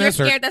being you're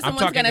censored. scared that I'm someone's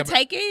talking gonna about-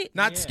 take it?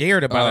 Not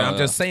scared about it. I'm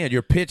just saying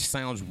your pitch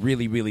sounds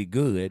really, really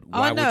good.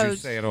 Why would you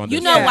say it on You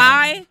this know show?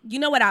 why? You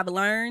know what I've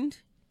learned,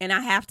 and I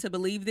have to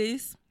believe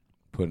this.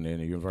 Putting it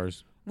in your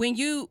verse. When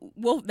you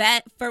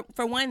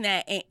for one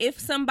that, and if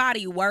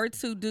somebody were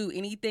to do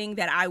anything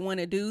that I want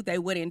to do, they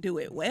wouldn't do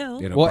it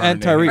well. It'll Well, burn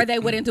and their- Tyreek- Or they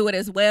wouldn't do it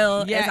as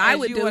well Yeah, as I as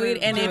would you do wouldn't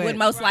it, and do it it. would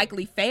most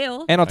likely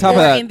fail. And on top of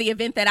Or that- in the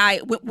event that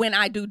when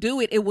I do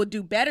it, it will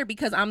do better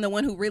because I'm the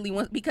one who really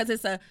wants. Because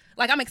it's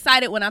I'm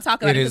excited when I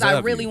talk about It it is because I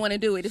of really you. want to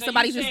do it. If So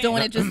somebody's you just saying-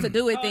 doing it just to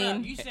do it,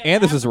 then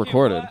And this is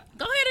recorded.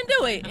 go ahead and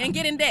do it and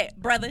get in debt,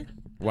 brother.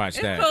 Watch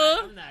It's that.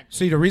 cool.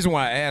 See, the reason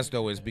why I asked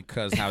though is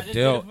because how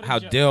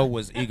Dell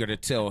was eager to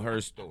tell her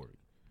story.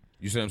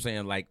 You see what I'm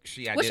saying? Like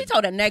she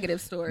Told a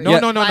negative story. No,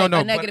 Like, no. A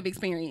but- negative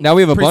experience. Now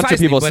we have a bunch of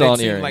Precisely, people but selling it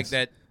seemed earrings. like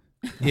that.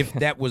 If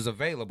that was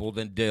available,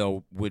 then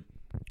Dell would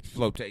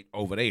flotate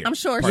over there. I'm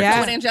sure. Part Yeah. two.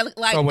 With Angelic,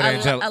 like So with a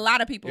Angelic-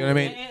 lot of people. You know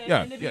what I mean?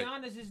 And to be Yeah.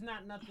 honest, it's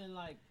not nothing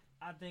like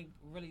I think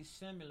really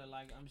similar.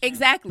 Like I'm saying,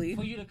 Exactly.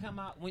 for you to come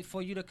out with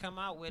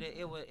it,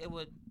 it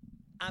would.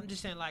 I'm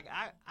just saying, like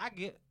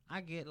I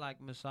get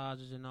like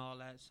massages and all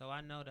that, so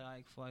I know that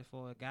like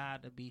for a guy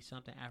to be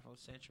something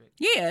Afrocentric.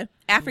 Yeah,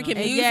 African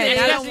And music.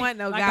 yeah, I don't want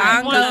no Like,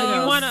 guy.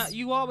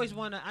 you always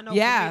wanna. I know.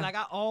 Yeah. For me, like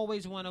I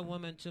always want a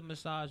woman to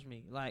massage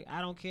me. Like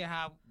I don't care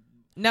how.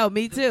 No,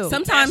 me too.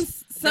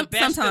 Sometimes,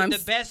 Sometimes sometimes.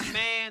 the best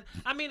man.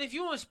 I mean, if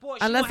you in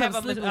sports, Unless you I'm don't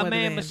have sleeping a with a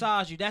man man.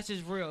 massage you. That's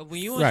just real.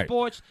 When you in Right.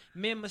 sports,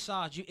 men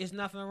massage you. It's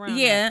nothing around.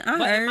 Yeah, that. I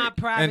But heard. in my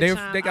private And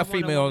time, they I got want a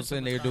woman females to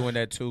in there massage doing me.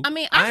 that too. I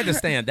mean, I I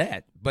understand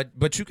that,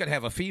 but you could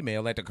have a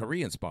female at the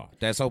Korean spa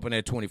that's open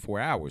at 24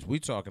 hours. We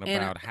talking And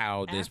about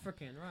how this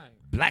African, right?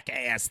 black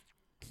ass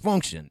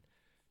function,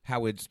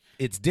 how it's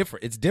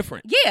different. It's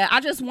different. Yeah, I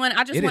just want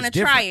It to is try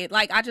different. it.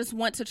 Like I just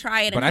want to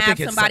try it But and I have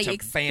think it's somebody such a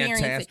experience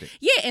fantastic- it.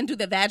 Yeah, and do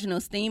the vaginal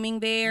steaming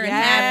there and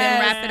have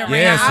them wrap it around.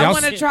 Yes, I y'all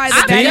want to s- try the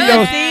I Steam love-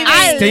 those-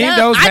 I steam love-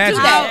 those I do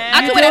vaginal- that.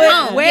 I You do do it it at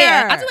home. where?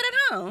 Yeah, I do it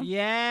at home.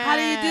 Yeah. How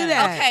do you do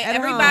that? Okay, at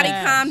everybody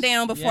home? calm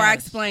down before I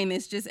Yes. explain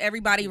this. Just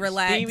everybody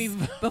relax Steamy-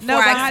 before No,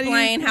 but I how do you-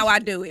 explain how I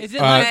do it. Is it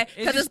Okay? like-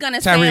 Because is it's going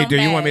to Tyree, sound do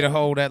you want me bad. to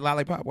hold that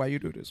lollipop while you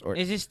do this? Or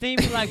Is it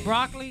steamy like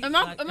broccoli? Am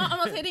I Like-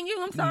 almost hitting you?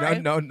 I'm sorry.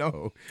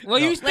 no. Well,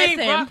 you steam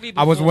Listen. broccoli.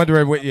 I was before.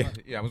 wondering what. Yeah,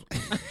 I was.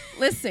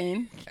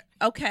 Listen,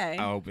 okay.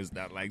 I hope it's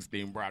not like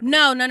steamed broccoli.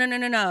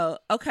 No.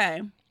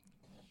 Okay.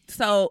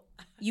 So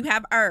you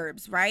have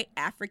herbs, right?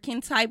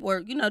 African type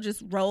or,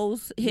 just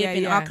rose hip Yeah,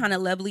 and yeah. all kind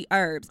of lovely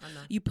herbs.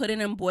 You put it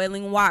in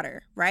boiling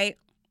water, right?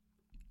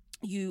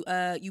 You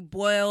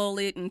boil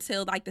it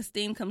until like the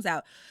steam comes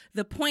out.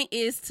 The point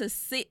is to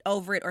sit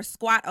over it or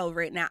squat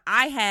over it. Now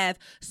I have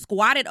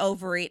squatted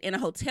over it in a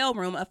hotel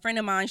room. A friend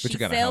of mine, But she you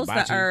got a sells the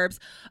hibachi? herbs.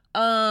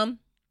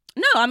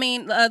 No, I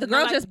mean the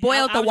girl Like, just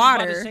boiled I the was just about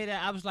water. to say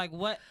that. I was like,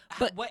 what?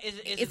 But what is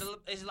it?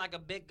 Is it like a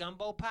big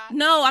gumbo pot?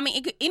 No, I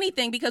mean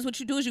anything, because what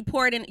you do is you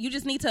pour it in. You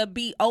just need to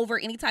be over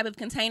any type of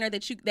container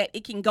that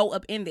it can go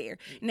up in there.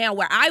 Now,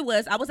 where I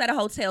was at a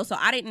hotel, so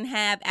I didn't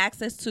have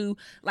access to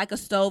like a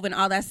stove and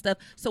all that stuff.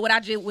 So what I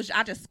did was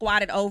I just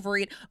squatted over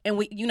it,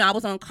 and I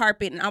was on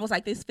carpet, and I was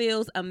like, this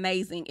feels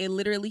amazing. It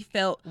literally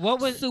felt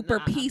super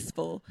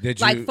peaceful.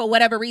 Like for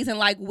whatever reason,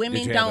 like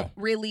women don't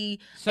really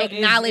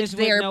acknowledge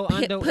their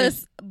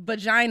puss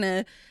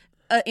vagina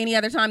any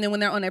other time than when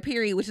they're on their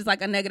period, which is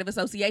like a negative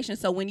association.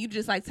 So when you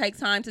just like take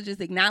time to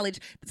just acknowledge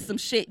some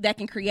shit that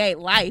can create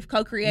life,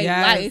 co-create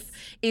life,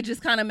 it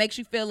just kind of makes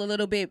you feel a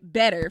little bit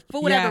better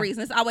for whatever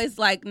reason. It's always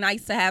like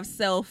nice to have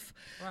self,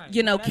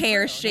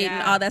 care shit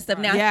and all that stuff.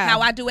 Now,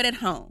 how I do it at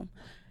home,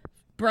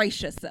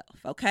 brace yourself,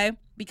 okay?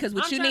 Because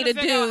what you need to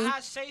do. How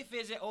safe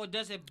is it, or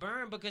does it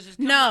burn because it's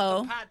coming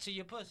out the pot to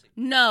your pussy?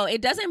 No,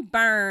 it doesn't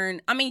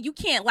burn. I mean, you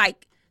can't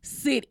like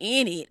sit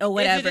in it or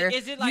whatever.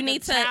 Is it like you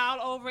need a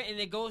towel over it and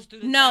it goes through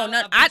the no,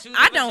 towel?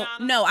 I don't.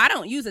 No, I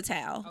don't use a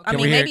towel. Okay. I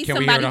mean, maybe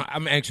somebody.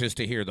 I'm anxious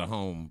to hear the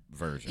home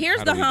version.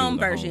 Here's the home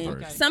version.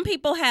 Okay. Some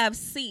people have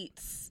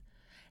seats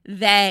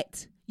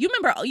that you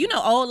remember.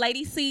 Old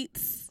lady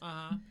seats.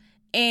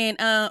 And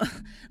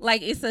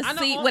like it's a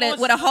seat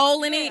with a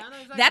hole in it.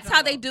 That's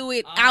how they do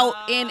it out.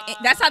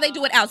 That's how they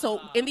do it out.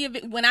 So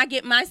when I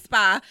get my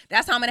spa,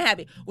 that's how I'm gonna have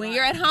it. When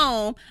you're at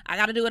home, I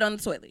got to do it on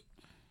the toilet.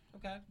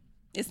 Okay.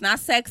 It's not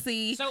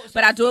sexy,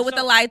 but I do it with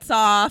the lights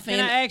off. Can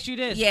I ask you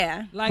this?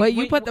 Yeah. Like, but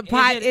you put the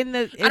pot in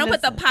the. I don't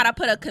put the pot. I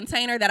put a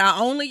container that I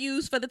only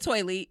use for the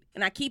toilet,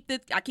 and I keep the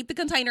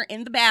container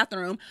in the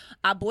bathroom.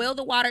 I boil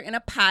the water in a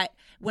pot.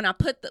 When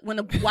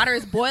the water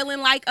is boiling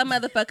like a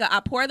motherfucker, I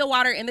pour the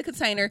water in the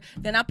container.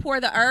 Then I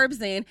pour the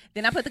herbs in.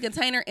 Then I put the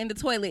container in the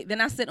toilet. Then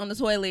I sit on the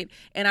toilet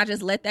and I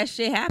just let that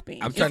shit happen.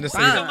 I'm trying to see.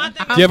 Do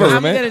you have a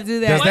roommate? I'm gonna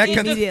do that. Does that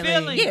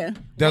immediately. Yeah.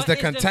 Does the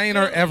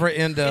container ever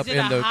end up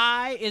in the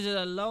high? Is it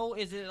a low?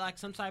 Is it like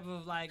some type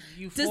of like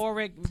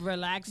euphoric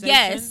relaxation?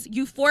 Yes,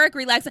 euphoric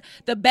relaxation.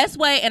 The best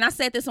way, and I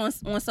said this on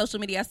social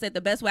media. I said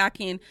the best way I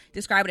can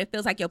describe it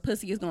feels like your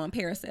pussy is going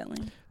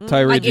parasailing.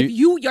 Tyree, like if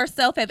you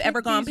yourself have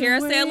ever gone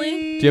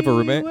parasailing. Do you have a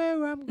roommate?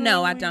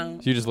 No, I don't.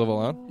 Do you just live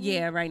alone?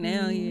 Yeah, right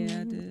now,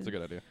 yeah, I do. That's a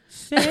good idea.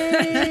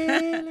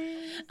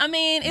 I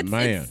mean,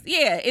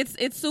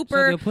 it's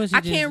super. So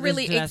I can't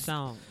really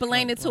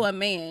explain it to a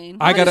man.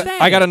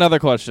 I got another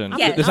question.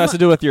 Yes. This has to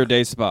do with your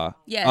day spa.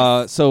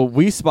 Yes. So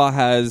We Spa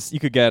you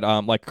could get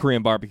like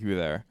Korean barbecue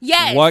there.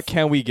 Yes. What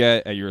can we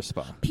get at your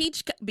spa?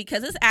 Peach,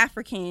 because it's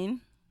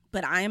African,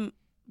 but I am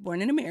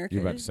born in America.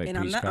 You're about to say and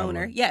I'm the cobbler.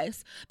 owner.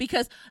 Yes.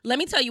 Because let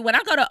me tell you, when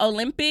I go to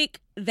Olympic,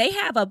 they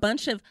have a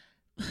bunch of,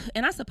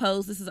 and I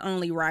suppose this is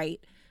only right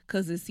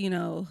because it's,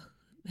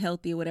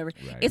 healthy or whatever.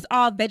 Right. It's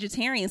all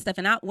vegetarian stuff.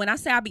 And when I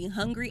say I be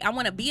hungry, I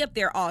want to be up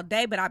there all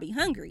day, but I be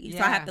hungry. So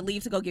I have to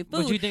leave to go get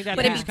food. But you think that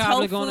peach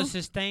cobbler going to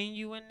sustain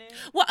you in there?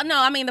 Well, no,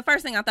 I mean, the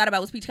first thing I thought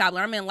about was peach cobbler.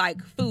 I meant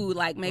like food,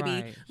 like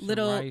maybe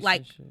little,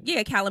 like,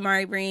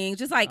 calamari rings,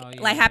 just like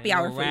happy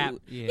hour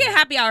food. Yeah,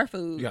 happy hour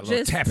food. You got a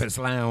little tapas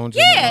lounge.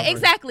 Yeah,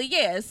 exactly.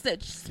 Yeah,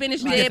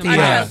 spinach dip,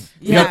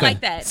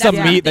 like that.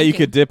 Some meat that you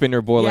could dip in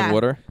your boiling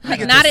water.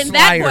 Not in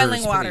that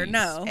boiling water,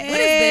 no. Hey, what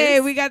is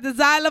this? We got the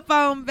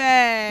xylophone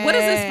bag. What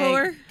is this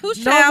for?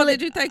 Whose child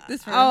did you take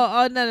this from?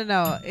 Oh,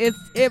 no.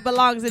 It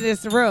belongs in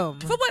this room.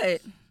 For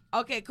what?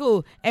 Okay,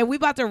 cool. And we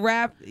about to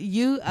wrap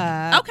you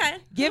up. Okay.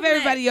 Give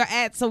everybody your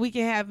ad so we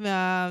can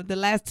have the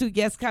last two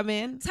guests come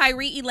in.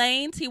 Tyree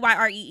Elaine,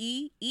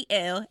 TYREEELAINE.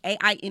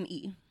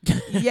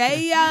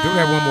 Yeah. Do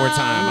that one more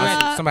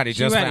time. Somebody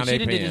just found a pen.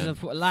 She did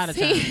this a lot of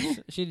times.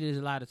 She did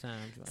this a lot of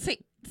times.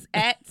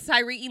 At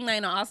Tyree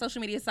Elaine on all social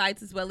media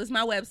sites as well as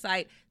my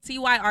website,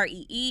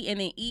 TYREE and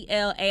then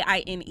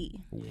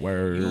ELAINE.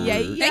 Word. Yeah.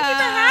 Thank you for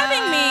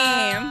having me.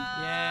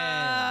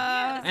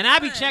 Yeah. And I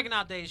be checking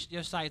out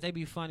your sites. They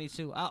be funny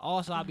too.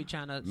 I'll be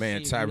trying to.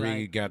 Man, see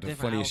Tyree got the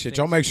funniest outfits. shit.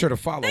 Y'all make sure to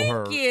follow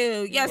her. Thank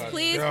you. Yes,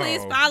 please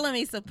follow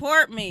me,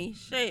 support me.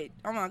 Shit.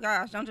 Oh my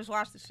gosh, don't just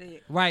watch the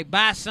shit. Right,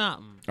 buy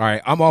something. All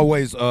right, I'm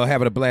always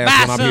having a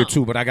blast when I'm here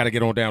too, but I got to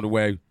get on down the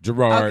way.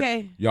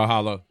 Gerard, y'all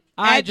holla.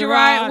 All right,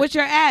 Gerard. What's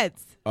your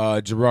ads?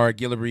 Gerard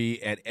Guillory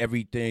at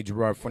everything.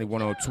 Gerard Funny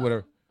One on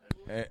Twitter.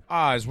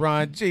 It's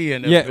Ron G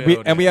in the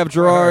building. we have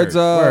Gerard's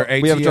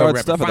we have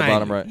Gerard's stuff at the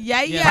bottom right.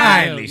 Yeah.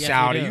 Finally,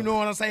 shouty. You know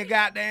what I'm saying?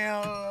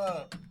 Goddamn.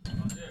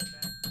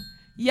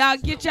 Y'all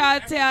get y'all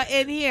tail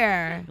in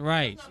here.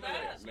 Right.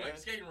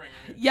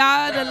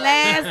 Y'all the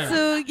last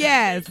two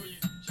guests.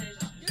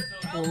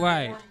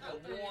 Right.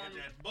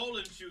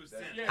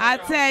 I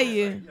tell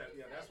you.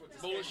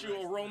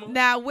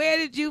 Now, where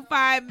did you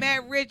find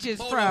Matt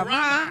Richards from,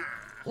 huh?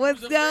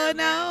 What's going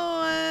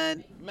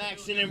on?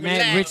 Matt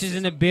Richards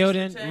in the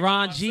building.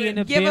 Ron G in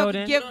the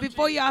building.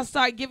 Before y'all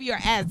start, give your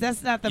ads.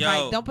 That's not the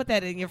mic. Don't put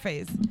that in your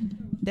face.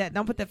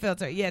 Don't put the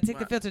filter. Yeah, take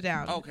the filter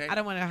down. Okay. I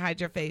don't want to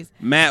hide your face.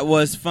 Matt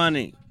was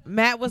funny.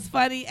 Matt was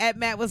funny at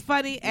Matt was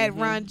funny at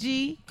Ron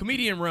G.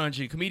 Comedian Ron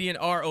G. Comedian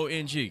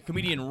RONG.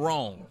 Comedian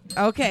Wrong.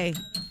 Okay.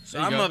 So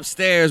I'm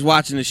upstairs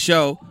watching the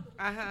show.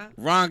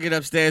 Ron get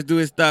upstairs, do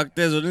his stock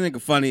thizzle. The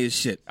nigga funny as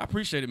shit. I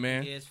appreciate it,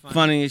 man. Yeah, it's funny.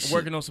 Funny as I'm shit.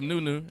 working on some new,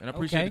 and I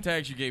appreciate Okay. the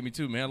tags you gave me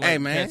too, man. I like Hey,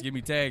 man. cats give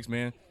me tags,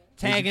 man.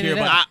 Tagging You it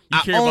care up. about- you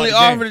I care about only the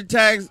game. offer the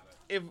tags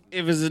if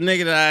it's a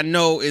nigga that I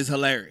know is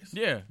hilarious.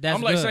 Yeah, That's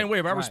I'm like good. same way.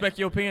 If I Right. respect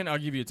your opinion, I'll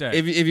give you a tag.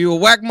 If you a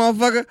whack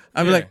motherfucker,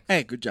 I'll be Yeah. like,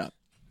 hey, good job.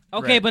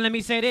 Okay, Right. but let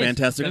me say this.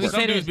 Fantastic Let me work. say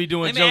Some dudes this. be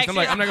doing Let me jokes. ask I'm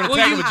like, you, I'm not gonna will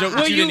tag you- him a joke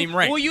will that you didn't even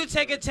write. Will you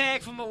take a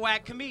tag from a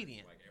whack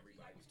comedian?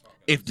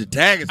 If the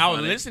tag is I would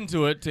funny, listen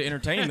to it to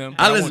entertain them.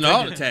 I but listen to won't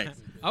all the take it.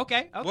 tags.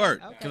 Okay.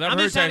 Word. Okay. 'Cause I've I'm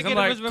heard just trying tags, to I'm get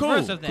a like, reverse cool,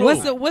 of that.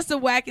 cool. What's the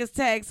wackest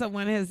tag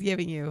someone has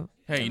given you?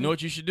 Hey, you know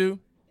what you should do?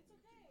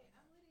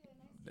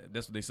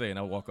 That's what they say, and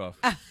I walk off.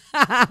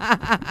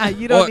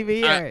 You don't even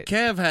hear it.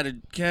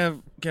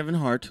 Kevin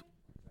Hart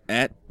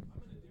at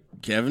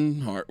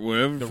Kevin Hart,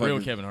 whatever. The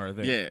real Kevin Hart, I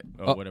think.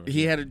 Yeah. Or whatever.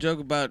 He had a joke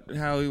about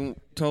how he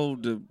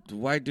told the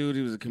white dude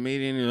he was a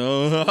comedian. And,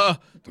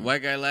 the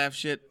white guy laughed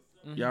shit.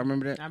 Y'all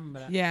remember that? I remember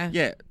that. Yeah.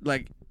 Yeah.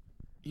 Like,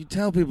 you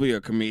tell people you're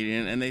a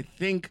comedian, and they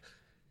think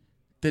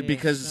that Yeah,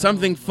 because so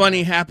something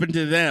funny happened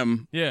to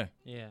them, Yeah.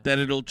 that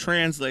it'll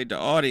translate to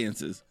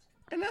audiences.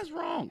 And that's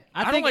wrong.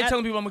 I don't like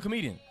telling people I'm a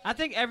comedian. I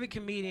think every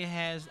comedian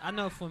has. I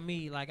know for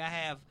me, like I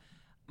have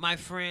my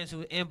friends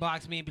who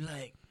inbox me and be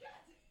like,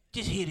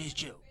 "Just hear this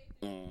joke,"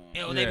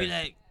 or they be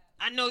like,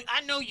 "I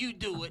know you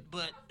do it,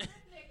 but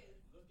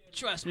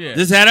trust me." Yeah.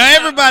 This had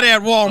everybody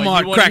at Walmart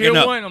Like, you wanna cracking hear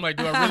up. one? I'm like,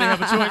 do I really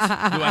have a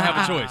choice? Do I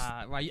have a choice?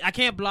 Right. I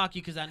can't block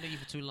you because I knew you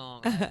for too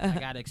long. I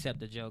gotta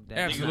accept the joke. That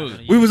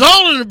Absolutely. We was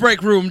all in the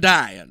break room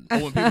dying. Or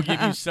when people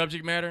give you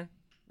subject matter,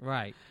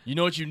 Right. you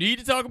know what you need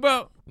to talk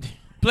about?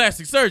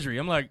 Plastic surgery.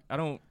 I'm like, I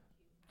don't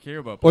care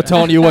about Or plastic.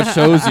 telling you what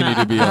shows you need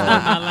to be on.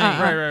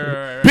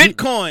 Right.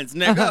 Bitcoins,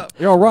 nigga.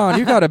 Yo, Ron,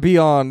 you got to be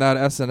on that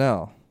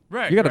SNL.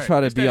 Right. You got to right. try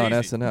to It's be that on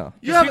easy. SNL.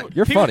 People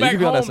You're funny. You back can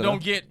be on home SNL.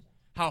 don't get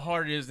how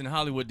hard it is in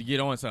Hollywood to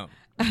get on something.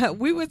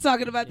 We were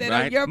talking about that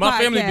on your my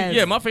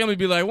podcast. my family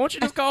be like, why don't you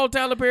just call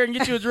Tyler Perry and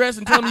get you a dress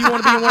and tell him you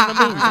want to be in one of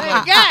the movies? I'm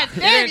like, God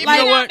damn, you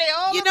know what?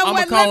 You know I'm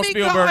what? gonna call Let me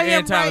Spielberg call him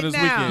and Tyler right this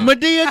now. weekend.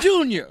 Medea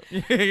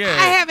Jr. Yeah.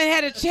 I haven't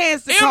had a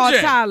chance to call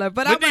MJ. Tyler,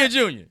 but I'm Medea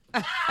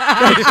Jr.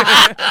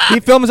 He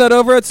films that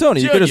over at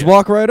Sony. You could just Junior.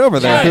 walk right over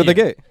there through the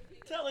Junior. gate.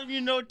 Tell him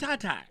you know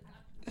Tata.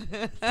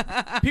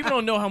 People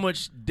don't know how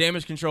much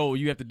damage control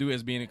you have to do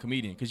as being a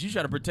comedian because you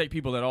try to protect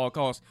people at all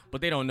costs,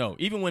 but they don't know.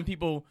 Even when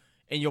people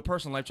in your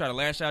personal life try to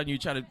lash out and you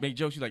try to make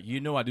jokes, you're like, you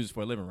know I do this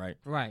for a living, right?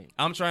 Right.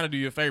 I'm trying to do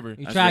you a favor.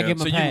 You try to give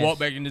them so a you pass. can walk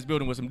back in this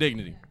building with some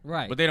dignity.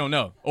 Right. But they don't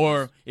know.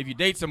 Or if you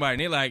date somebody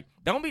and they're like,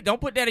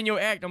 don't put that in your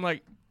act. I'm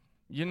like,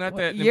 you're not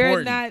that You're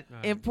important.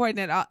 not important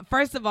at all.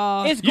 First of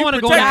all, It's going to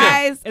go in the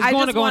guys, act. It's I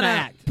going to just go in want the to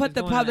act. put It's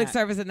the going in the public act.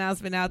 service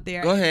announcement out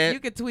there. Go ahead. You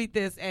can tweet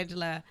this,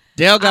 Angela.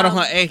 Dale got on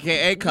her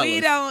AKA colors. We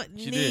don't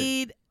She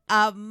need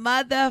a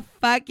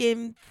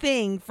motherfucking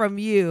thing from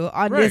you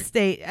on Right. this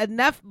state.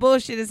 Enough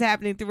bullshit is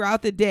happening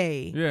throughout the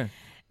day. Yeah.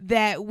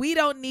 That we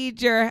don't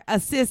need your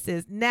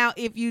assistance. Now,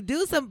 if you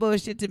do some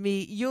bullshit to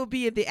me, you'll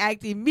be in the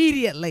act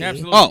immediately.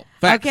 Absolutely. Oh,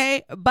 facts.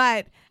 Okay,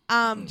 but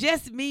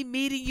just me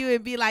meeting you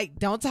and be like,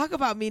 don't talk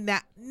about me now,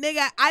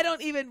 nigga. I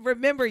don't even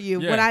remember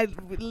you Yeah. when I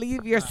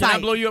leave your Can I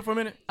site. blow you up for a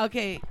minute?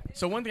 Okay.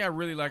 So one thing I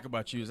really like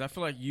about you is I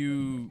feel like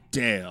you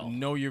Dale.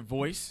 know your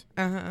voice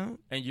Uh-huh.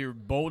 and you're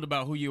bold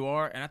about who you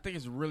are, and I think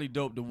it's really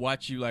dope to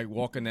watch you like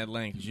walk in that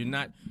lane because you're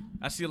not.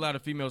 I see a lot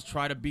of females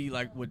try to be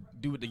like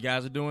do what the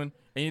guys are doing,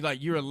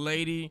 and you're a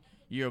lady,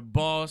 you're a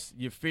boss,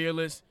 you're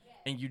fearless,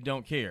 and you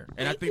don't care.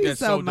 And I think you that's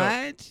so so dope. much.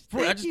 I Thank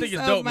just you think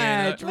it's so dope,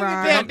 man. much, Look Ron.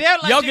 at that. They're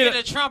like Y'all you get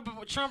get a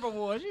Trump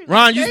Awards.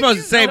 Ron, you supposed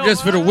to save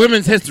this for the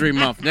Women's History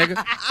Month, nigga.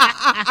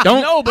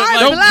 Don't No, but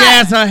don't like-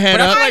 gas her head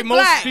But I up. feel like most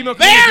Black. female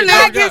Barely. comedians get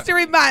Black dogged out.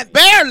 History Month.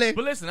 Barely.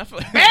 But listen, I feel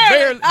like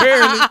barely.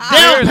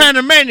 Dale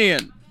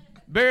Panamanian.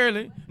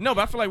 Barely. No,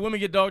 but I feel like women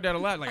get dogged out a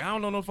lot. Like, I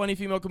don't know no funny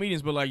female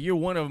comedians, but, like, you're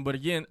one of them. But,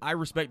 again, I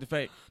respect the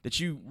fact that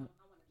you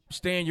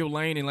stay in your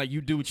lane and, like,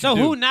 you do what you So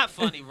do. who not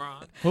funny,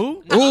 Ron?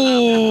 Who?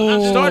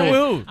 Ooh. Starting with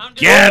who?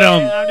 Get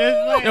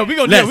him. No, we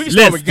can Let's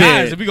start with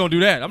guys do it. if we gonna do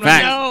that. I'm not.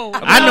 Facts. No.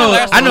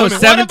 I know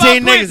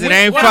 17 niggas that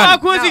ain't What funny.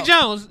 about Quincy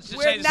Jones?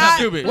 We're not-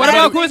 Stupid. What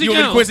about Quincy You want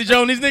me to Jones? Quincy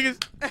Jones these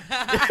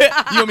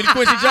niggas? You want me to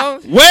Quincy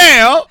Jones?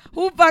 Well,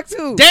 Who fucked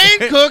who?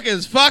 Dane Cook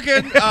is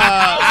fucking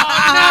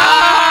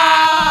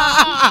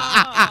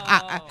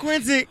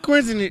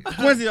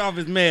Quincy off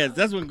his meds.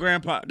 That's when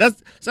Grandpa.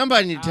 That's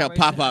somebody need to tell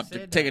Pop Up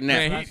to take a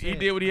nap. Man, he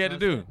did what he had to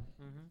do.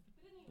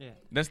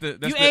 That's the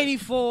You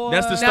 84.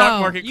 That's the stock No.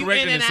 market You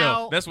correcting in and itself.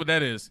 out. That's what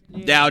that is.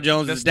 Dow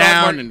Jones The is stock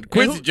down market- and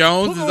Quincy who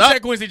Jones who is gonna up.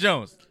 check Quincy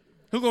Jones?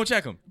 Who gonna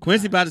check him?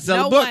 Quincy about to sell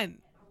No a book. one.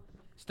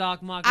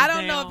 Stock market. I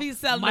don't know if he's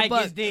selling Mike the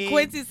book. is dead.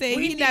 Quincy said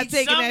We he not need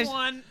taking that.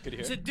 someone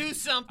to do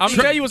something. I'm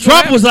telling you what's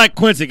Trump gonna was like,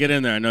 Quincy, get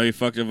in there. I know you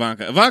fucked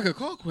Ivanka. Ivanka,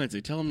 call Quincy.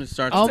 Tell him to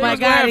start. Oh the my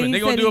what's gonna God! happen. He They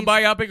gonna said do a he-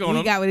 biopic on He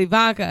him. got with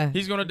Ivanka.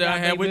 He's gonna die got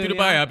halfway big through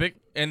the video. biopic,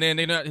 and then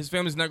his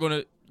family's not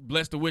gonna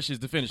bless the wishes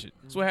to finish it.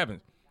 That's what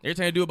happens. Every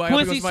time they do a biopic on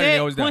Quincy somebody, they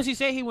always said die. Quincy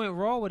said he went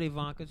raw with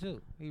Ivanka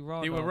too. He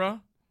raw. He went dog. raw.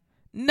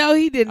 No,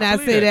 he did not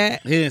say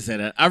that. He didn't say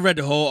that. I read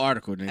the whole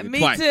article. Nigga, Me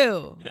twice.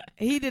 too.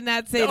 He did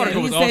not say that.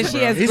 article He was said awesome, she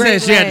bro. has He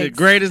great said she had the legs.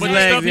 greatest But the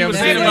legs stuff he you ever was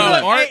seen saying in my about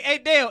life. art. Hey,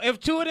 Dale, if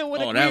two of them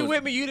would Oh, that agree was-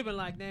 with me, you'd have been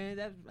like, "Man,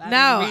 that."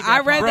 No, I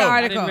read the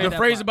article. The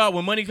phrase about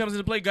when money comes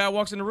into play, God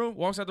walks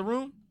out the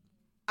room.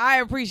 I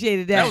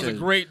appreciated That that. was a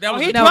great. That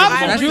was he a dropped great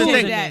some That's the jewels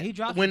thing. in there. He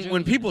dropped some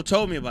When people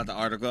told me about the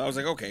article, I was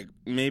like, okay,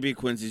 maybe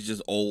Quincy's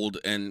just old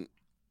and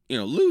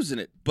losing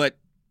it. But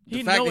the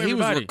He fact know that he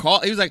everybody.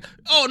 he was like,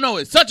 oh no,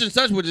 it's such and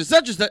such, which is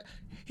such and such.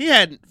 He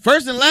had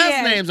first and last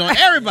Yeah. names on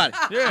everybody.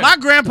 Yeah. My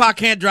grandpa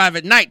can't drive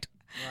at night,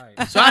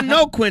 so I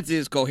know Quincy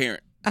is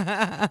coherent.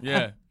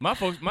 Yeah, my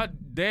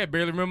dad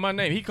barely remember my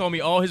name. He called me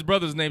all his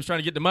brothers' names trying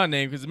to get to my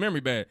name because his memory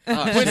bad.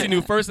 Quincy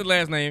knew first and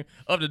last name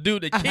of the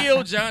dude that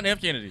killed John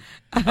F. Kennedy.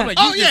 I'm like,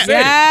 you just said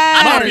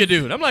Yes. it. Mafia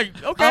dude. I'm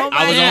like, okay. Oh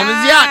I was my on his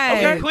God. yacht.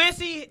 Okay.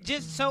 Quincy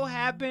just so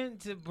happened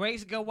to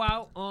brakes go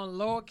out on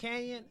Laurel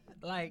Canyon.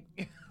 Like,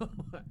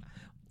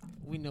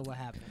 we know what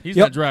happened. He's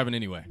Yep. not driving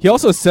anyway. He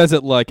also says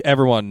it like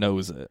everyone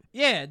knows it.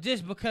 Yeah,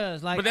 just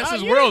because, like, But that's oh,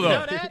 his you world, didn't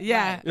know though. that?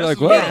 Yeah. Right. You're like,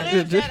 He what?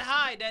 lives that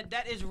high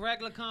that is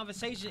regular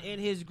conversation in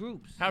his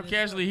groups. How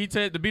casually he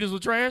said the Beatles were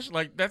trash.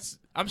 Like that's.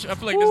 I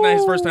feel like this is not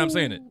his first time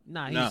saying it.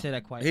 Nah, he No, said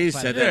that quite. He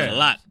quite said a that bit. a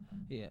lot.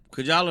 Yeah.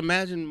 Could y'all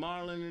imagine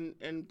Marlon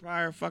and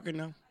Pryor fucking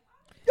now?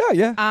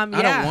 Yeah. I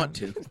Yeah. don't want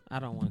to, I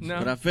don't want to. No.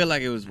 but I feel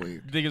like it was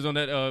weird. You think it's on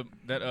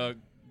that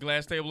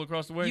glass table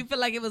across the way? You feel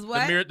like it was the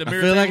what? mirror, the I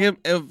mirror feel like table?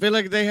 it feel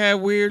like they had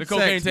weird The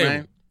cocaine sex, table.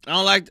 man. I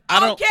don't like. I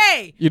don't.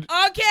 Okay. You-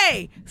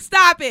 Okay.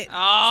 Stop it. Stop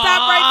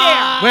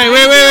right there.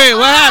 Wait.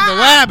 What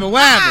happened?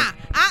 What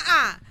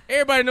happened?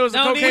 Everybody knows the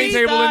Don't cocaine even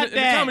table start in the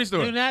that. comedy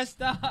store. Do not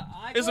stop.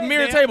 It's a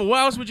mirror table.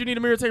 Why else would you need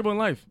a mirror table in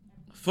life?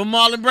 For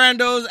Marlon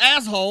Brando's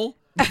asshole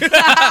I didn't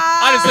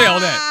say all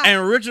that.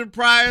 and Richard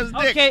Pryor's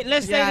dick. Okay,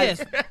 let's say Yes.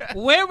 this.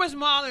 Where was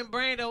Marlon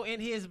Brando in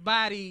his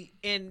body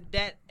in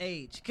that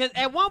age? Because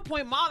at one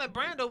point, Marlon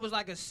Brando was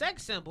like a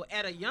sex symbol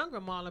at a younger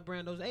Marlon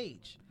Brando's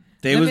age.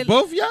 They Let was me-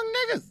 both young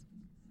niggas.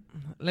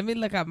 Let me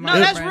look up No, Marlon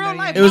that's Brando real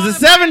life. again. It was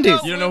the Marlon 70s.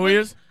 Brando You don't know who he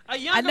is? A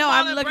younger I know,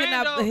 I'm Marlon looking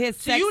up Brando. his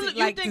So you, sex- you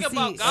like, think to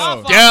about see-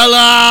 Godfather.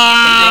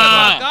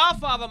 Della!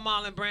 Godfather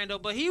Marlon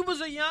Brando, but he was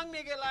a young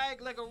nigga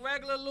like a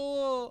regular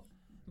little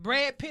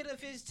Brad Pitt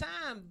of his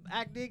time,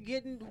 acting,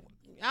 getting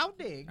out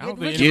there, I don't getting, think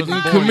Richard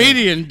Getting Pryor,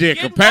 comedian dick,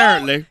 getting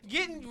apparently.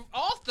 getting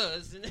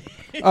authors.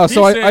 Oh,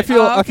 so He said- I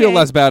feel I feel Okay.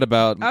 less bad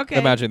about Okay.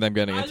 imagining them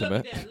getting I looked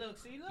intimate. at, look,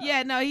 see, look.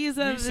 Yeah, no, he's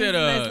a He said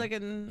nice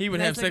looking, he would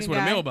nice have sex looking with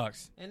a guy.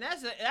 mailbox. And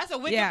that's a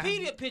Wikipedia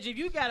Yeah. picture. If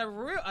you got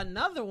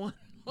another one,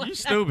 You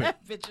stupid.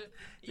 that picture.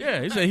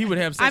 Yeah, he said he would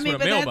have sex I mean,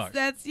 with a but mailbox.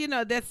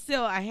 that's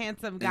still a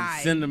handsome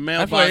guy. Send the I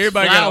mailbox feel like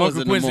everybody got flowers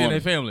Uncle in the Quincy in morning.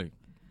 their family.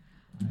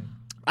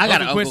 I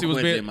got an Uncle Uncle Quincy was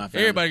Quincy big. in my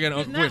family. Everybody got an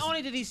Because Uncle not Quincy.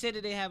 only did he say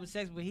that they having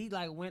sex, but he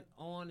like went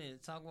on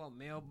and talked about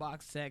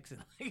mailbox sex,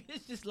 and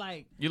it's just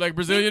like You like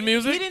Brazilian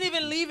music? he didn't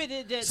even leave it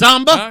at that.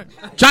 Samba,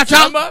 Huh? cha cha.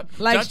 Samba?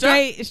 Like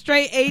Cha-cha?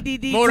 straight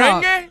ADD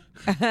Merengue? talk.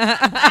 You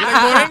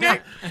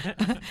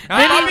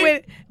like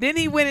merengue? Then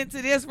he went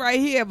into this right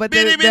here, but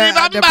Bitty, bitty,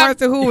 the bamba.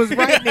 person who was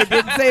writing it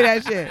didn't say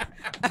that shit.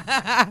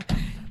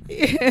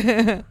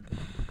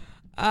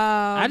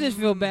 I just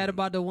feel bad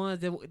about the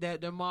ones that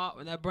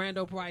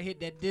Brando probably hit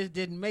that this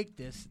didn't make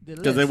this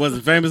Because they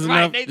wasn't famous Right,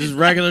 enough. they Just just-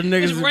 regular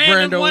niggas Just as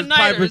random Brando was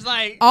one-nighters, piping.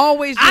 like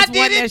always I just did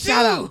one it that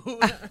shout out. too.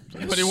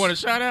 Anybody want a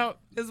shout out?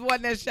 Just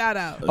one that shout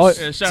out. Oh,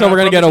 shout so out we're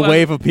gonna from get the a closet.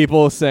 wave of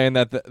people saying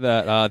that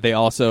they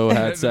also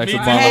had sex Me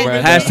with too. Marlon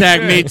Brando.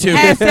 Hashtag me too.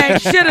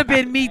 Hashtag should have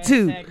been me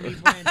too. Hey,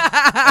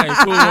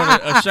 cool.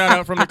 Want a shout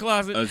out from the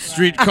closet? A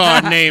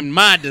streetcar named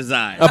My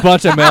Desire. A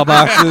bunch of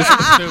mailboxes.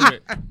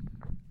 Stupid.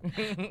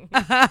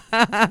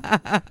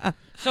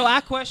 So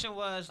our question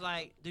was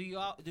like, do you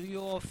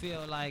all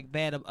feel like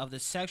bad of the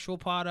sexual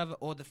part of it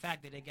or the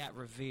fact that it got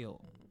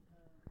revealed?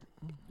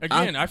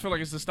 Again, I feel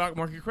like it's the stock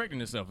market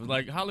correcting itself. It's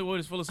like Hollywood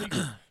is full of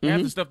secrets.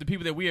 Half the stuff the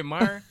people that we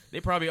admire,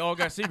 they probably all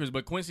got secrets,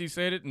 but Quincy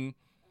said it, and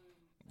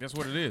that's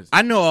what it is.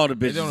 I know all the It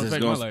bitches don't that's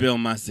affect gonna my life. spill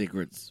my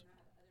secrets.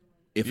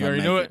 If You I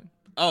already make know it. it?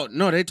 Oh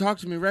no, they talk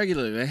to me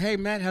regularly. Like, hey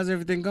Matt, how's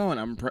everything going?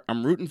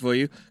 I'm rooting for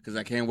you because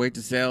I can't wait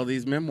to sell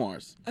these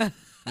memoirs.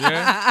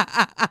 Yeah.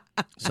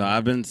 So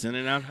I've been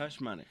sending out hush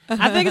money.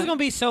 I think it's gonna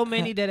be so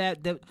many that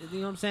you know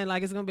what I'm saying.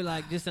 Like it's gonna be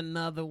like just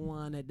another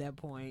one at that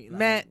point. Like,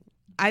 Matt,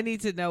 I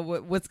need to know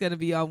what's going to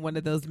be on one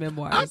of those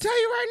memoirs. I'll tell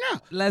you right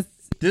now. Let's.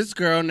 This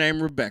girl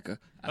named Rebecca.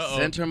 I Uh-oh.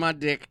 sent her my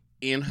dick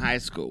in high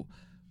school,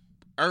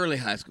 early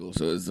high school.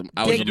 So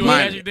I Were was you a doing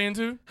minor. magic then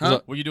too?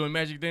 Huh? Were you doing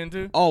magic then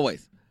too?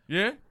 Always.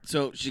 Yeah.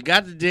 So she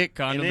got the dick.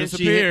 Condom and then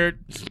disappeared.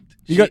 Did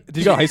you go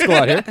to high school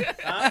out here?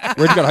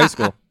 Where'd you go to high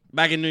school?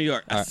 Back in New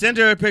York. I right. sent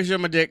her a picture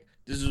of my dick.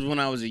 This was when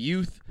I was a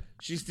youth.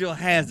 She still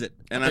has it.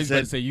 And I I was about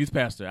to said, say youth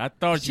pastor. I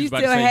thought She you was about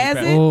still to say has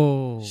youth it? pastor.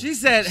 Oh, she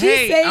said, She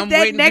hey, saved I'm that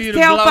waiting for next you to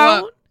blow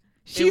telephone. up.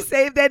 She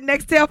saved that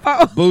next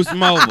telephone. Boost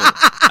Mobile.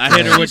 I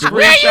hit her with the She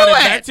where you screenshot it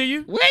at? back to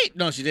you? Wait,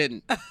 no, she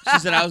didn't. She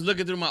said I was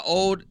looking through my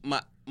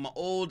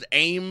old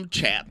AIM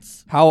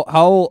chats.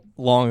 How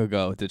long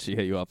ago did she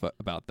hit you up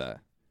about that?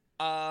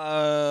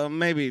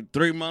 Maybe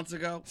 3 months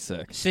ago.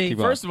 Sick. See, Keep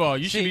First on. of all,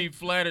 you should See. be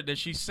flattered that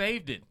she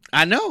saved it.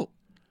 I know,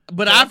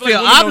 But So I feel like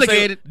feel women don't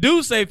obligated.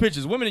 Dudes save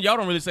pictures. Women, y'all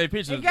don't really save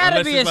pictures. It gotta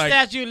unless be a it's like,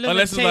 statute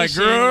unless limitation it's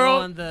like,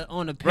 girl,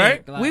 on the pic.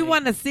 right? Like, We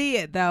want to see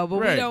it though, but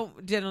we Right.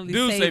 don't generally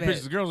Dudes save save it.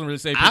 pictures. Girls don't really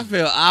save I pictures.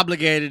 feel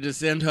obligated to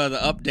send her the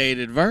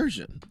updated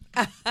version.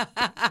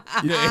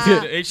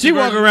 The She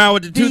walking around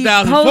with the The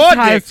 2004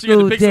 post-high dick. She got the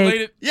school pixelated.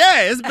 dick.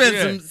 Yeah, it's been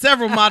Yeah.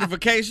 several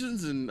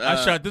modifications and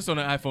I shot this on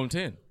an iPhone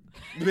 10.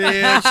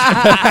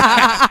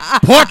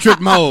 bitch. Portrait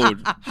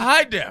mode.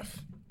 High def.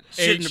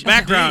 Shit in the HD.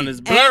 background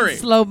is blurry. And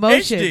slow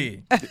motion.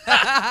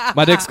 HD.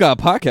 My dick's got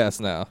a podcast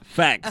now.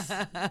 Facts.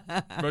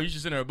 Bro, you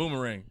should send her a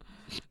boomerang.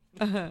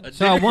 A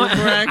So I dick want-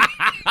 boomerang?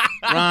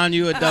 Ron,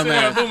 you a Send her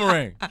a dumbass.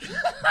 boomerang.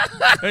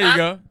 There you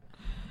go.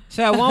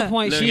 So at one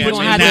point, Look she's at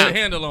gonna you have now. to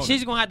Handle on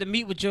she's gonna have to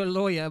meet with your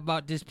lawyer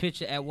about this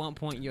picture at one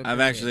point in your I've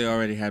career actually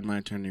already had my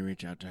attorney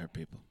reach out to her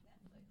people.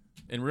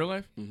 In real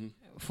life?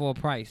 for a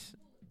price.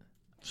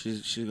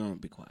 She's gonna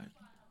be quiet.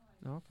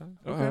 Okay.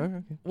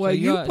 Okay. Well, So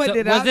you you're- put so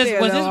it was out this-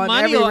 there was though, this on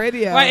money every or-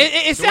 radio. Right, it The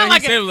way sounded he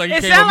like said it was like you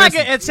it came sounded up like an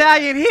missing.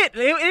 Italian hit. It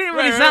didn't really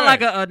Right, sound right.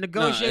 like a No,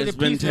 negotiated it's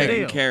been peaceful taken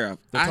deal. care of.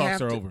 The I talks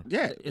have are to- over.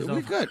 Yeah, It's we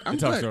over. good. I'm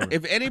The talks good. are over.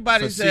 If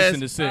anybody So cease says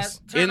and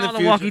desist. in Turn the all the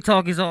future,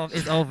 walkie-talkies off.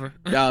 It's over.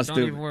 Y'all Don't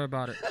stupid. even worry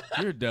about it.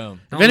 You're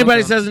dumb. if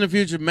anybody says in the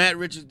future Matt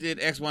Richards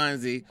did X, Y,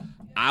 and Z,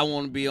 I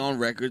want to be on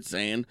record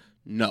saying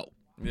no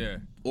Yeah.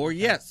 or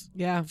yes.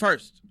 Yeah.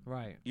 First,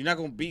 Right. you're not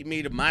gonna beat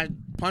me to my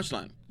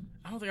punchline.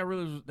 I don't think I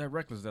really was that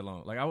reckless that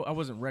long. Like, I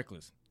wasn't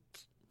reckless.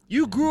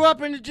 You grew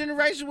up in the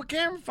generation with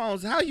camera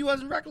phones. How you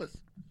wasn't reckless?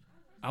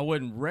 I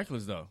wasn't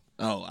reckless, though.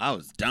 Oh, I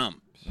was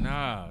dumb.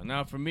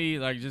 Nah, for me,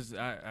 like, just,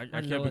 I I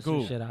kept know it it's some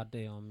cool. shit out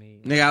there on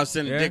me. Nigga, I was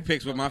sending Yeah? dick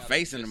pics with my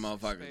face in the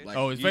motherfucker. Like,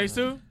 Oh, his you- face,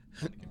 too?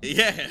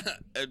 Yeah.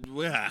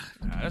 Well,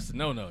 Nah, that's a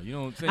no-no. You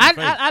don't say I, your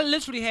face. I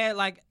literally had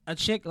like a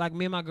chick, like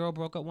me and my girl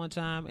broke up one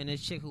time, and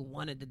this chick who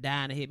wanted to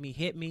die and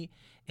hit me,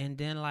 and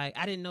then like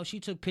I didn't know she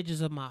took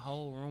pictures of my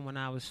whole room when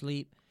I was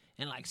asleep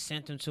and like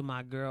sent them to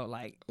my girl,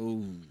 like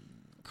ooh.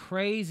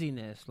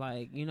 craziness,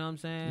 like you know what I'm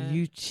saying?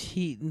 You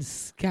cheating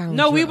scoundrel.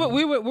 No, we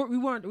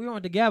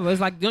weren't together.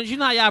 It's like don't you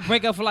know how y'all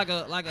break up for like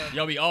a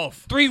Y'all be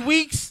off. 3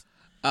 weeks?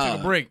 Take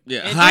a break. Yeah,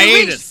 In 3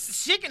 hiatus.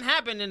 weeks, shit can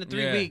happen in the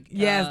 3 Yeah. week.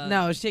 Yes,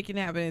 no, shit can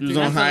happen in He was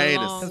 3 on days. hiatus.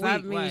 Because I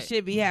Week, mean, right.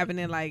 shit be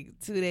happening like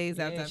 2 days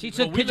after. She Well,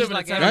 took we pictures live in a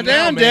like time every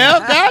now, Goddamn,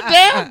 man. Dale.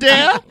 Goddamn,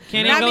 Dale.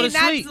 Can't I even go mean, to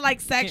not sleep.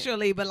 like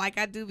sexually, but like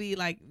I do be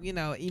like, you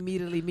know,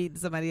 immediately meeting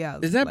somebody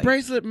else. Is that like,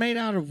 bracelet made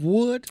out of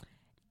wood?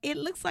 It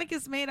looks like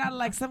it's made out of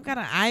like some kind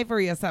of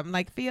ivory or something.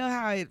 Like feel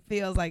how it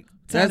feels like.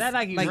 Is that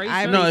like eraser?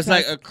 ivory No, it's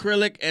like touch.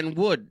 acrylic and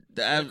wood.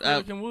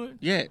 Acrylic and wood?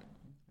 Yeah.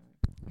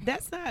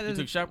 That's not. You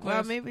took shop Well,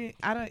 class? maybe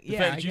I don't. The Yeah,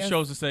 fact I that you guess.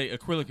 chose to say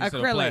acrylic instead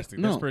of Acrylic. plastic,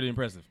 that's No. pretty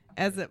impressive.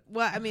 As a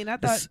well, I mean, I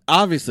thought It's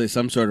obviously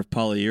some sort of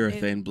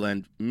polyurethane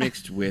blend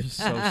mixed with.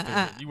 So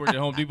stupid. You worked at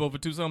Home Depot for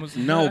 2 summers?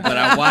 No, but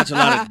I watch a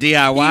lot of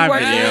DIY he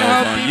works videos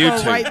at on Home Depot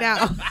YouTube. right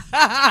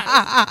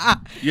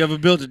now. You ever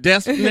built a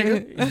desk,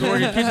 nigga? He's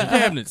working in kitchen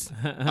cabinets.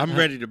 I'm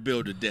ready to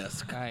build a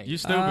desk. Right. You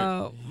stupid.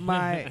 Oh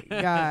my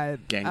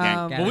god! Gang,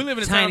 gang. But we live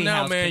in a Tiny time now,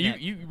 house man.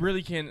 connect. You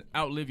really can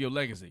outlive your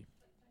legacy.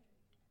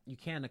 You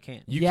can or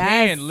can't. You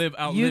Yes. can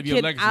outlive You your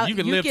can legacy. You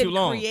can live too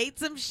long. Create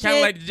some shit. Kind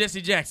of like the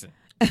Jesse Jackson.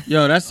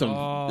 Yo, that's some.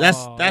 That's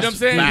You know what I'm that's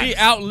saying? facts. He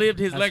outlived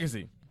his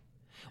legacy.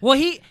 Well,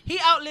 he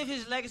outlived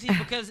his legacy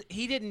because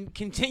he didn't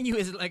continue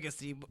his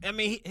legacy. I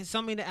mean,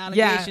 so many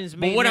allegations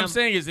made But what him I'm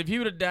saying is, if he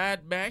would have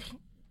died back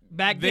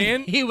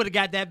then, he would have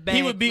got that back.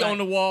 he would be like- on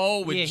the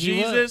wall with Yeah,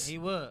 Jesus, He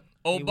would.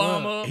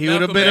 Obama. He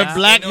would have Malcolm been a X,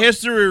 Black you know?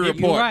 History You're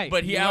Report. right.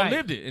 But he You're right.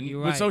 outlived it, and You're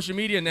with right. social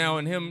media now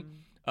and him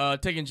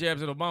taking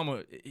jabs at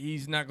Obama,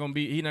 he's not gonna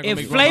be. He's not gonna If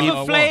make Flavor Obama a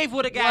wall. Flav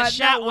would have got Well,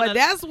 shot, no, well,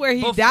 that's where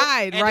he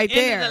died, at right the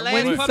end there, Of the last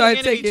when he public started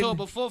interview taking- tour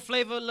before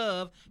Flavor of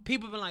Love,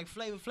 people been like,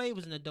 Flavor Flav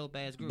was in a dope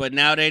ass group. But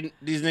now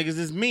these niggas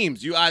is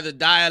memes. You either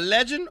die a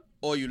legend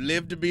or you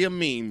live to be a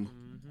meme.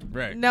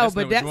 Right. No, not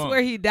but what that's you want.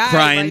 where he died.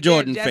 Crying right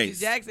Jordan there, Jesse face.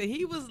 Jackson.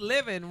 He was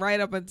living right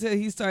up until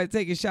he started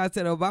taking shots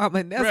at Obama,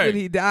 and that's Right. when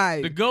he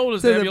died. The goal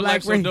is to to have the your black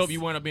life so race. dope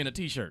you wind up being a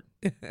T-shirt.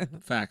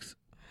 Facts.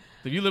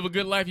 If you live a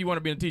good life, you want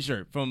to be in a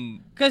T-shirt.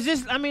 From Because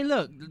this, I mean,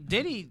 look,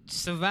 Diddy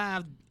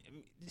survived.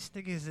 This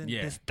nigga's in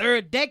Yeah. his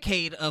third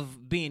decade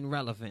of being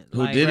relevant. Who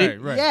like, did it?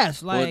 Right, right.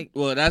 Yes, like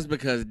well, that's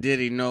because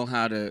Diddy know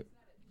how to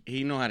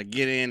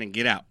get in and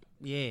get out.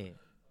 yeah.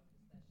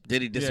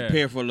 Diddy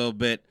disappear for a little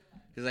bit.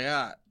 He's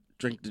like,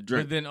 drink the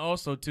drink. But then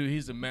also too,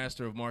 he's a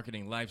master of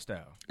marketing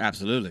lifestyle.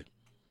 Absolutely.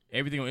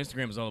 Everything on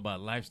Instagram is all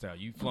about lifestyle.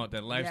 You flaunt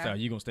that lifestyle,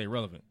 Yeah. you're gonna stay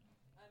relevant.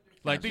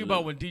 Like think Absolutely.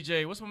 about when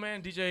DJ, what's my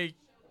man, DJ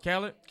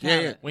Khaled?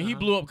 Yeah. When he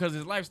blew up because of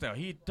his lifestyle.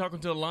 He talking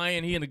to a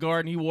lion, he in the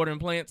garden, he watering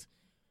plants.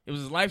 It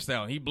was his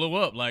lifestyle. He blew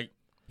up. Like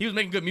he was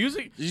making good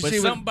music, Did you but see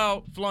something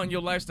about flaunting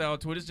your lifestyle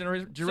to this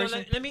generation, So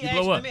let me you ask,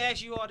 blow up. let me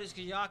ask you all this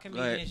because y'all can be.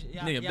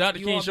 Nigga, if Dr.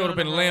 King showed up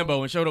in a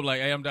Lambo and showed up like,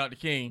 "Hey, I'm Dr.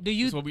 King." Do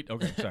you? That's what we,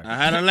 okay, sorry. I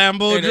had a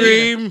Lambo In a-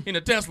 dream. in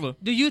a Tesla.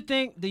 Do you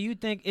think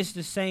it's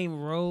the same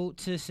road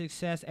to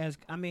success as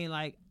I mean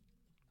like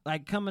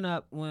coming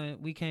up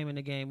when we came in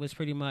the game was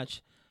pretty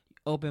much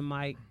open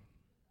mic,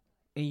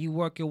 and you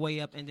work your way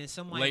up, and then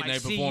someone Late might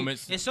night see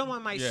performance. you, and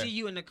someone might Yeah. see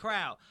you in the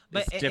crowd.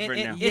 But It's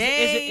different now.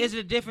 Is it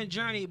a different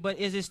journey? But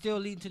is it still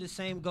leading to the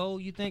same goal?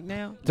 You think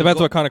now? Depends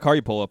what kind of car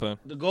you pull up in.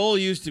 The goal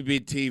used to be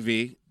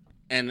TV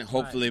and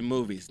hopefully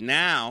movies.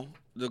 Now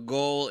the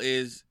goal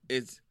is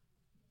it's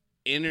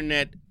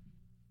internet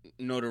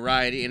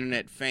notoriety,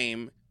 internet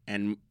fame,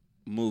 and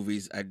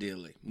movies.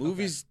 Ideally,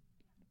 movies.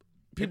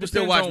 People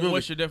still watch movies.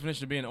 What's your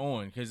definition of being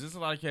on? Because there's a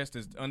lot of cats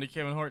that's under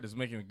Kevin Hart that's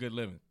making a good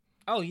living.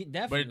 Oh,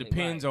 definitely. But it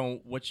depends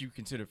on what you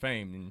consider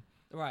fame. And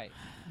Right.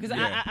 Because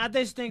Yeah. I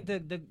just think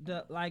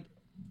the like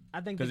I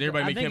think 'Cause the-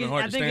 everybody I make think Kevin it's-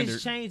 Hart I the think standard.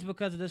 it's changed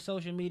because of the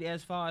social media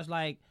as far as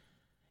like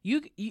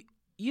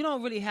you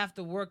don't really have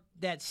to work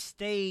that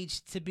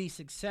stage to be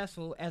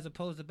successful as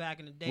opposed to back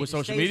in the day. With The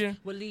social stage media?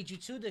 would lead you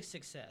to the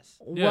success.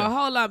 Well,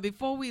 hold on.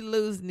 Before we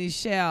lose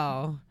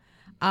Nichelle,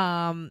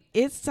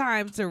 it's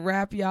time to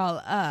wrap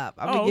y'all up.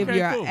 I'm gonna give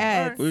you our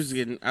ads. I was just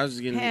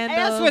getting. Hey,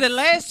 I swear the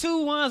last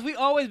two ones we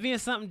always be in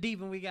something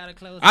deep and we gotta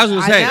close. I was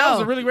gonna say, that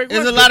was a really great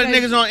there's a question. lot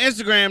of niggas on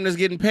Instagram that's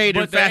getting paid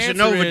in But the Fashion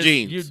answer Nova is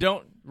jeans. You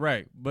don't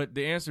but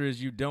the answer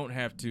is you don't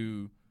have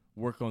to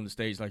work on the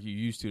stage like you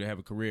used to have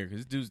a career. Because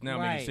this dude's now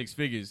Right. making 6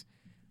 figures,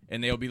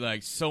 and they'll be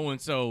like so and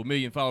so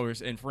million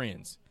followers and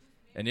friends,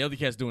 and the other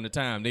cats doing the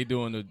time. They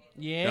doing the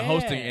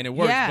hosting, and it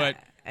works. Yeah, But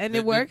and the-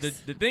 it works.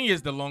 The thing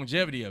is the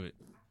longevity of it.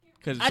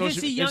 Because I just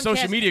see young if social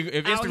cats media,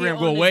 if out here Instagram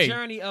go on away, the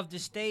journey of the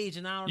stage,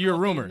 and I don't you're know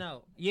a if they rumor.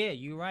 know. Yeah,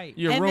 you're right.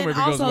 You're a And rumor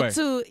then if it goes away.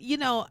 also,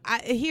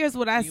 too, here's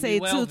what I say,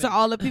 too, Welvin. to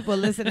all the people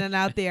listening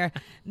out there.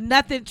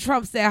 Nothing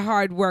trumps that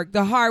hard work.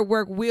 The hard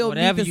work will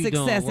Whatever lead to you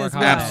doing, success work as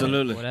hard well. at it.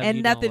 Absolutely. Whatever you And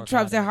doing, nothing work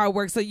trumps hard that hard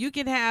work. So you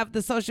can have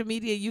the social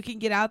media. You can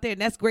get out there,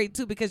 and that's great,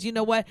 too, because you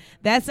know what?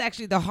 That's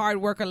actually the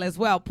hard worker as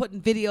well, putting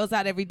videos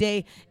out every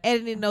day,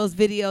 editing those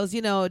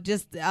videos,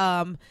 just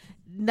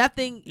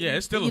nothing. Yeah,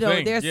 it's still a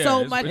thing. There's Yeah,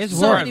 so it's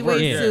so work, many work,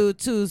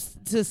 ways yeah.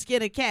 to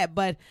skin a cat,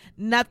 but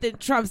nothing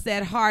trumps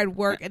that hard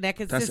work and that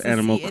consistency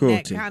animal and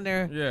cruelty. that kind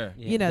of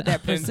Yeah.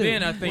 that pursuit.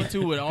 And then I think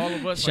too with all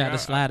of us, Shot like, a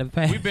slide of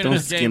pass. we've been Don't in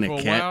this game skin a for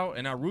a cat. while,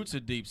 and our roots are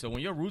deep. So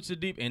when your roots are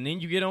deep, and then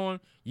you get on,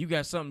 you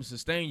got something to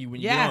sustain you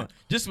when you Yeah. get on.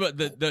 Just about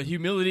the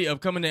humility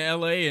of coming to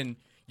LA and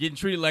getting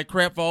treated like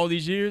crap for all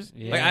these years.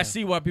 Like Yeah. I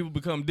see why people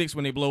become dicks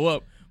when they blow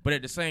up, but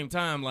at the same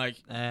time, like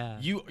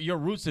your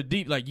roots are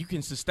deep. Like you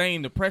can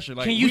sustain the pressure.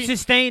 Like Can you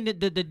sustain the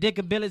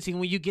dickability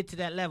when you get to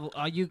that level?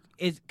 Are you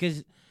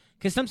because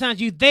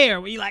sometimes you there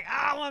where you're like,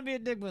 I want to be a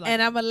dick, but like,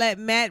 And I'm gonna let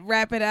Matt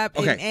wrap it up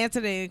and answer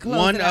it and close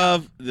One it out.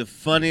 of the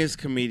funniest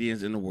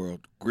comedians in the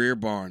world, Greer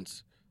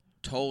Barnes,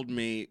 told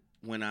me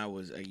when I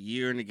was a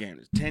year in the game,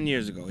 10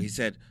 years ago. He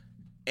said,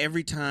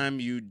 every time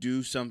you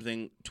do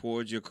something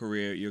towards your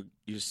career, you're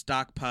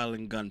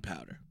stockpiling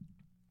gunpowder.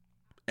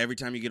 Every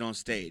time you get on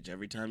stage,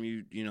 every time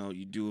you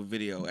do a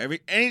video,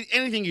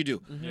 anything you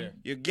do,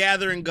 you're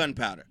gathering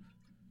gunpowder.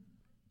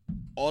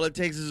 All it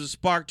takes is a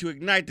spark to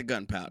ignite the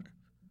gunpowder.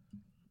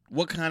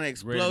 What kind of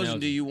explosion analogy.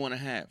 do you want to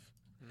have?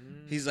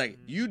 He's like,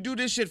 you do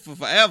this shit for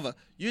forever.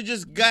 You're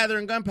just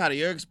gathering gunpowder.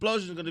 Your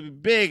explosion is going to be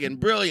big and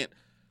brilliant.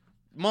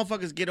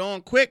 Motherfuckers get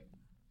on quick.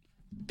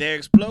 Their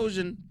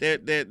explosion, their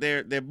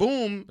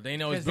boom. But they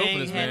know it's 'cause built they for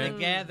this, ain't had man. the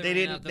gathering They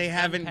didn't. of the They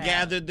haven't gunpowder.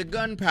 gathered the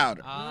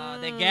gunpowder.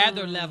 The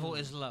gather level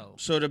is low.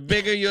 So the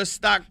bigger your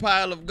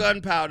stockpile of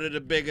gunpowder, the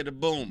bigger the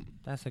boom.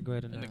 That's a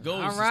great The analogy. goal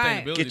is All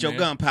right. sustainability. Get your man.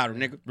 gunpowder,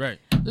 nigga. Right.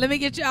 Let me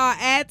get y'all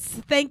ads.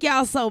 Thank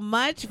y'all so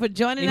much for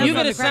joining If us. you on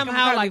could the have Crack 'em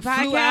somehow Comedy like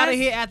flew Podcast. out of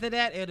here after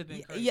that, it'd have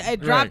been crazy. Yeah,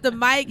 drop the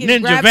mic and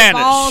Ninja grab vanish. the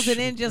balls and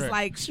then just Right.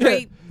 like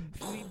straight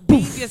beam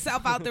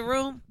yourself out the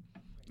room.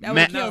 That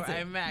Matt- would kill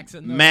it. Max.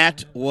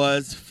 Matt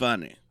was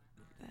funny.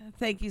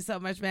 Thank you so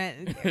much, Matt.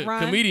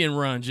 Ron, Comedian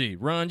Ron G.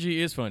 Ron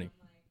G is funny.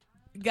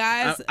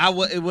 guys.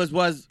 It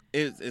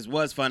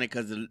was funny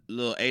because the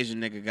little Asian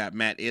nigga got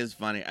Matt is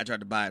funny. I tried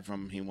to buy it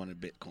from him. He wanted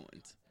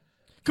Bitcoins.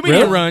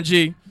 Comedian Really? Ron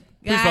G.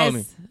 Please follow me.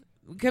 Guys,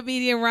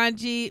 comedian Ron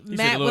G. said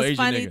Matt a little was Asian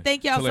funny. nigga.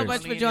 Thank y'all so Hilarious.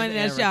 much for joining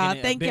us, y'all.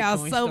 Thank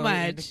y'all so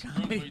much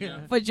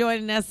for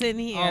joining us in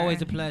here.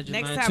 Always a pleasure,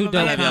 Next man. time Two I'm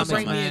gonna dope have y'all comics,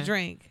 bring me man. a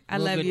drink. I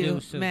Real love good you,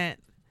 dudes, too. Matt.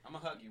 I'm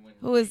gonna hug you when.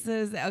 Who is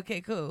this?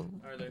 Okay, cool.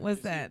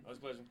 What's that?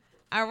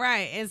 All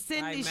right, and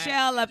Cindy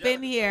Shell up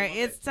in here.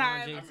 It's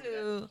time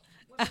to.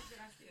 You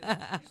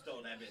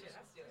stole that bitch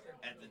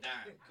at the dime.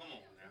 Come on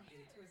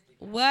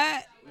now.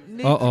 What?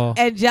 Uh-oh.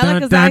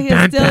 Angelica's Dun, out dun, here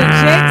dun, stealing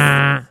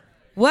dun. chicks.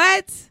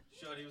 What?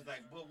 Shorty was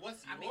like, "But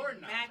what's your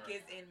number?"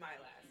 is in my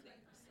last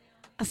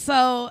name.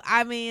 So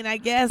I mean, I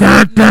guess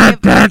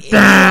if you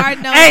are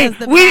known Hey, as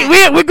the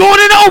we're going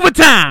in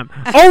overtime.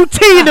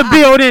 OT in the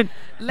building.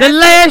 The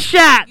last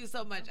shot. Thank you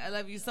so much. I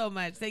love you so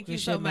much. Thank you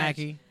Good so shit, much.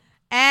 Mackie.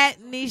 At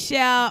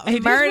Nichelle Hey,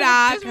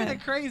 Murdoch. This been a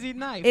crazy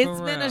night. It's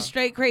for been real. a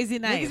straight crazy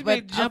night, Niggas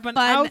but been jumping a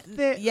fun. out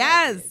there.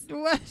 Yes,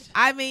 What?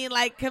 I mean,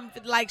 like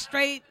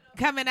straight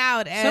coming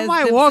out as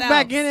Somebody walked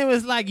back themselves. in and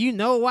was like, you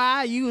know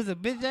why you was a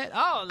bitch that?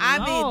 Oh, I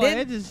mean, Lord, then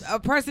it just a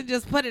person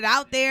just put it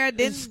out there.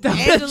 Then Stop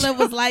it. Angela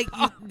was like,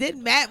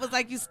 then Matt was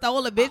like, you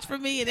stole a bitch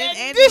from me, and then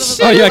Angela this was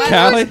shit like, Oh, yeah, what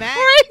Callie? was Matt?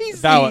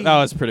 crazy. That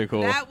was pretty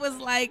cool. That was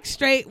like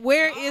straight.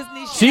 Where is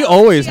Nichelle? She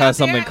always Is she out has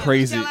something there? Is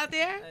crazy. Nichelle out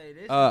there?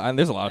 And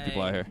there's a lot of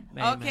people out here.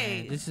 Man,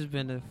 this has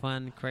been a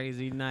fun,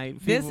 crazy night.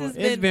 This People, has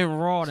it's been been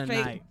raw straight-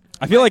 tonight.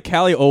 I feel like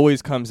Callie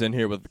always comes in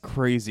here with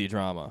crazy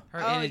drama. Her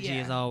energy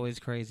is always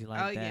crazy like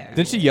that. Yeah.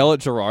 Didn't she yell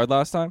at Gerard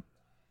last time?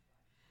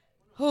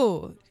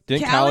 Who?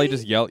 Didn't Callie? Callie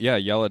just yell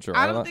at Gerard?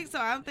 I don't think so.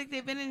 I don't think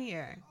they've been in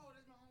here.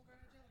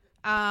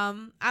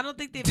 I don't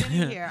think they've been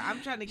in here.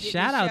 I'm trying to get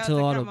Shout out Michelle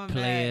to all come the on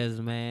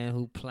players, man,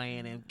 who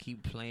playing and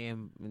keep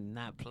playing and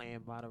not playing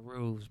by the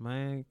rules,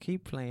 man.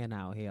 Keep playing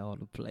out here, all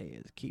the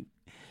players. Keep,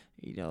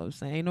 you know what I'm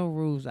saying? Ain't no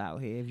rules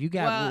out here. If you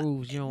got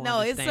rules, you don't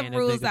No, it's understand some the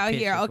rules bigger out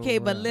here. picture for Okay,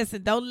 but real.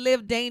 listen, don't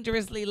live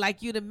dangerously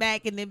like you the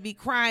Mac and then be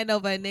crying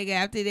over a nigga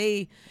after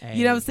they,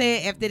 you know what I'm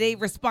saying, after they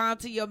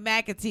respond to your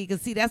McAtee.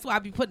 Because, see, that's why I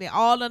be putting it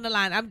all on the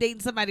line. I'm dating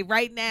somebody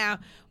right now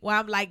where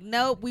I'm like,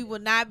 nope, we will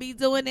not be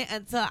doing it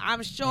until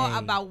I'm sure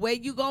about where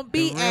you going to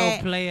be The real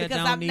at player because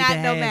don't I'm need not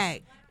to no have,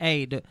 Mac.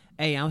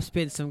 Hey, I'm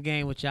spitting some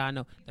game with y'all.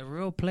 Know the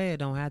real player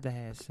don't have to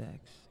have sex.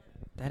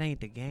 That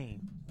ain't the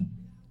game.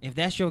 If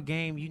that's your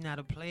game, you not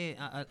a player.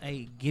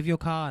 Hey, give your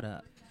card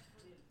up.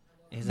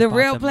 It's The about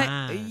real the player.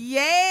 mind.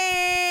 Yay!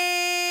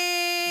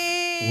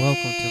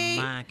 Welcome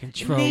to Mind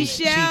Control.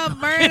 Michelle Chico.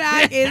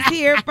 Murdoch is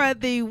here for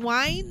the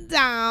wind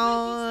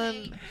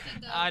down.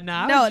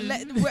 Nah,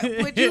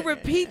 Would you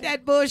repeat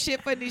that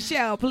bullshit for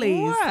Nichelle,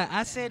 please? What?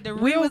 I said the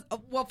We real.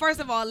 well, first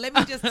of all, let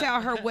me just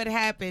tell her what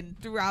happened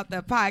throughout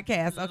the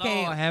podcast.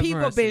 Okay, Lord have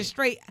people mercy. been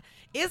straight.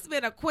 It's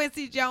been a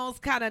Quincy Jones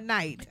kind of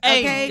night. Hey,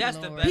 Okay, that's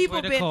the best people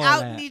way to been call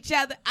outing that. each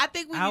other. I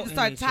think we need to Outing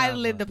start each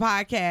titling the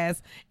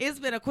podcast. It's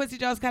been a Quincy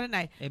Jones kind of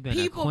night. It been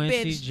People a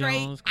Quincy been straight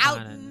Jones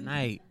kind of outing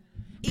night.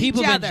 each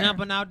People been other.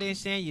 jumping out there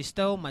saying you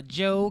stole my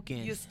joke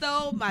and You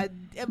stole my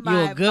you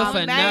were good my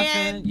for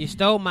man. nothing. You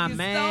stole my You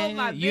man. stole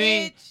my you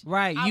ain't bitch.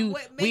 right. I'm You we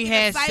making a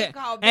had site sex.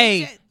 called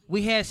Hey, Bitch.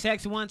 we had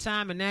sex one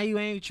time and now you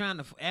ain't trying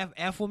to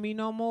f with me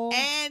no more.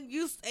 And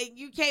you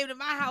came to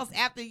my house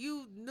after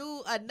you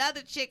knew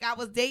another chick I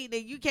was dating,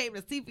 and you came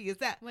to see for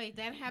yourself. Wait,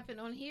 that happened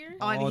on here?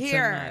 On Oh,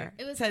 here tonight.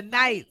 It was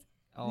tonight.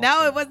 Oh,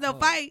 No, it was no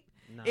fight.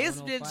 No, It's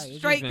no been fight. It's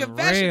straight just been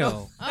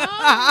confessional.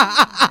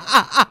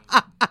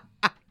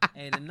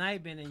 Hey, the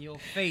night been in your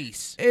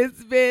face.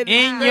 It's been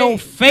in straight your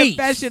face.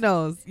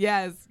 Confessionals.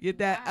 Yes, get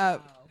that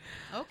up.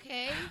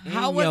 Okay.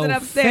 How In was it your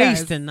upstairs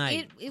face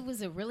tonight. It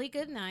was a really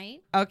good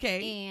night.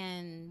 Okay.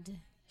 And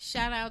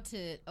shout out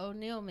to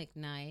O'Neal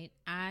McKnight.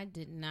 I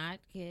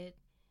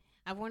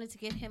wanted to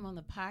get him on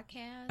the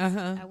podcast.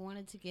 Uh-huh. I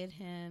wanted to get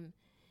him.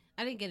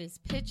 I didn't get his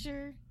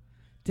picture.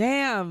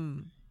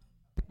 Damn.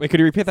 Wait, could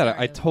you repeat that? I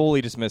Sorry.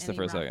 totally just missed it Any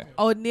for a rock. second.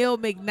 O'Neal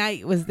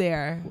McKnight was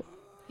there.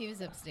 He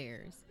was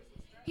upstairs.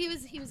 He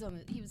was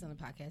on the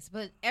podcast,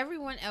 but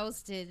everyone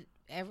else did.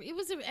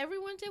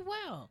 Everyone did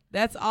well.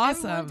 That's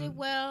awesome. Everyone did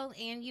well,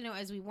 and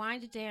as we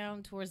winded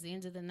down towards the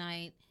end of the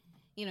night,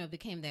 it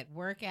became that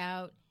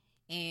workout,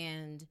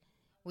 and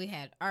we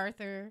had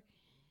Arthur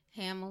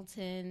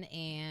Hamilton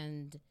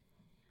and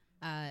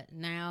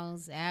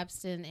Niles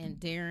Abston and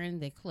Darren.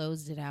 They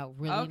closed it out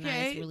really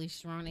nice, really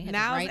strong. They had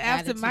Niles the right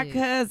Abston, my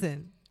attitude.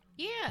 cousin.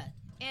 Yeah,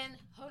 and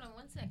hold on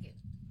one second.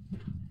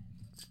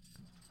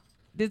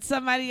 Did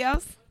somebody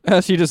else?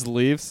 She just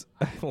leaves.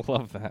 I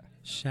love that.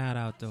 Shout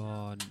out to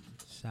all.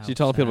 She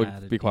telling people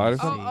to be quiet or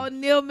something? Oh,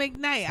 O'Neal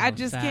McKnight. I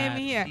just came in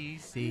here.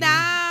 DC.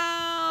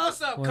 No.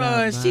 What's up, What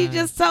up, cuz? She man?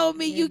 just told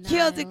me you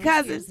killed your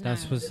cousin.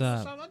 That's what's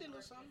up.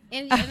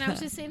 And I was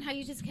just saying how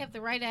you just kept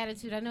the right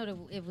attitude. I know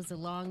that it was a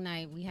long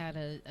night. We had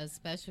a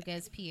special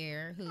guest,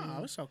 Pierre, who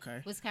it's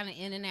okay. was kind of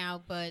in and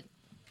out, but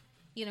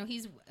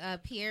he's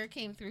Pierre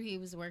came through. He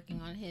was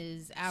working on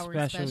his hour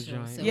Special special,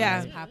 joint. so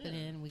Yeah. he was popping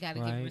in. We got to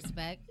give Right.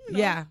 respect.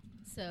 Yeah.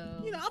 So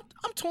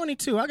I'm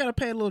 22. I gotta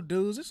pay a little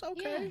dues. It's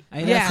okay.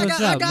 Hey, Yeah. that's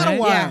what's I up, got man.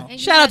 a while. And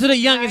Shout you out to the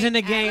guys youngest in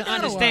the right game, after-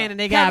 understanding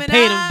they gotta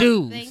Coming pay them up.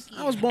 dues. Thank you.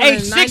 I was born Hey, in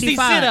 60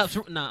 95.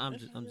 sit-ups. No, I'm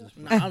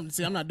just.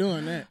 See, I'm not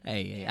doing that.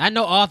 Hey, I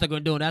know Arthur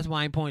gonna do it. That's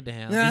why I ain't pointing to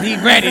him. 'Cause He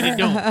ready to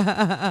do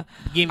it.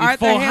 Give me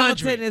Arthur 400.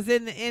 Hamilton is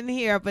in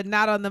here, but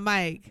not on the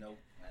mic.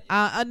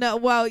 No.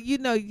 Well,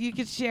 you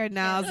can share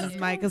Niles'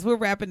 mic because we're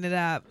wrapping it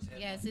up.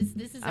 Yes,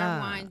 this is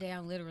our wind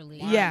down, literally.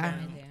 Yeah.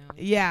 Wind down.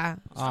 Yeah.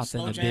 Arthur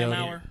in the Jam building.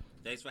 hour.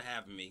 Thanks for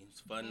having me. It's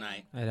a fun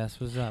night. Hey, that's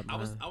what's up,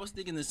 man. I was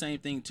thinking the same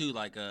thing too.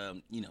 Like,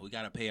 we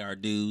gotta pay our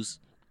dues.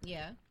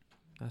 Yeah.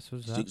 That's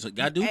what's up. So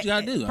gotta do what you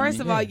gotta do. First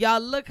of all,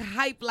 y'all look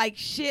hype like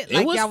shit, It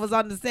like was- y'all was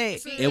on the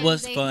stage. It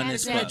was They fun had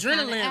as that fuck.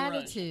 kind of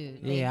attitude.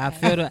 Yeah, I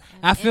feel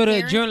the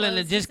Darren adrenaline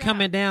closed just us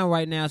coming out. down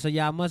right now. So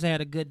y'all must have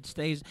had a good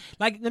stage.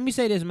 Like, let me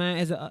say this, man.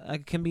 As a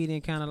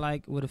comedian, kind of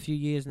like with a few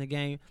years in the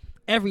game,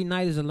 every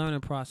night is a learning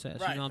process.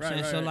 You know what I'm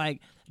saying? So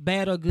like,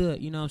 bad or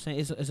good, you know what I'm saying?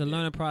 It's a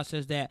learning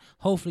process that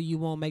hopefully you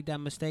won't make that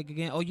mistake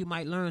again, or you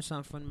might learn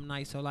something from the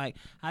night. So like,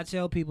 I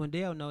tell people, and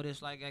they'll know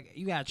this, like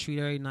you gotta treat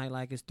every night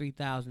like it's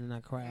 3,000 in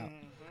that crowd.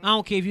 I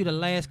don't care if you're the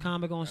last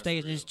comic on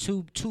stage and there's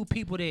two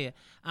people there.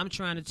 I'm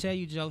trying to tell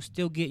you, Joe,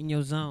 still get in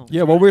your zone.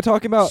 Yeah, what we were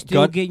talking about.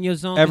 Still get in your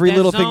zone. Every That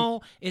little zone,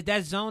 is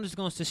that zone is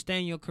going to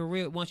sustain your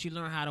career once you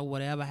learn how to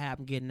whatever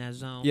happen, get in that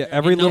zone. thing. Yeah,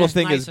 every And little those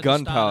thing nights is are the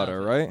start gunpowder,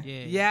 of it. right?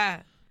 Yeah.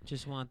 Yeah.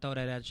 Just want to throw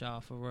that at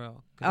y'all for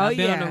real. Oh, I've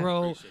been on yeah. the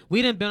road.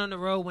 We done been on the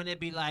road when it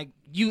be like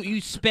you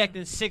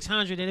expecting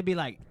 600 and it be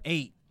like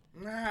 8.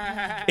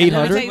 Let me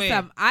tell 800. you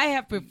something. I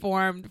have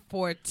performed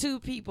for 2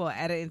 people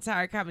at an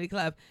entire comedy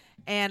club,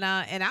 and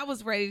I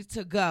was ready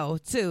to go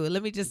too.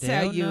 Let me just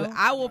tell They'll you, know.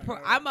 I will.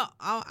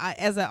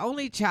 As an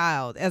only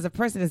child, as a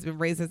person that's been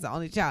raised as an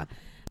only child,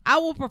 I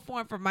will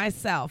perform for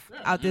myself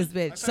out this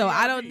bitch. So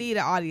I don't need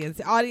an audience.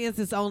 The audience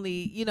is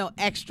only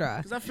extra.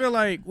 Because I feel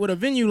like with a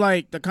venue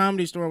like the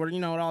Comedy Store, with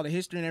with all the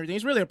history and everything,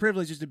 it's really a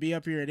privilege just to be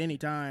up here at any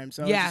time.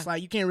 So it's just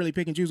like you can't really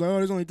pick and choose. Like, oh,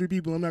 there's only 3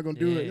 people. I'm not gonna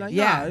do it. Like,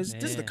 nah, this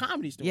is the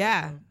Comedy Store.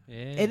 Yeah. Yeah.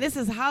 And this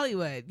is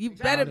Hollywood. You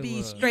better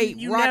be straight.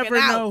 You rocking never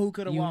out. know who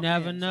could have You walked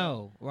never in,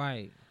 know.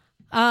 Right.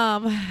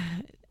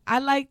 I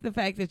like the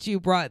fact that you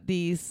brought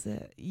these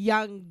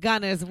young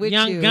gunners with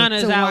Young you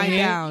gunners to out wind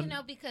here. down.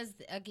 Because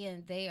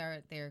again,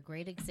 they're a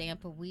great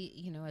example.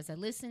 We, as I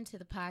listen to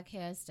the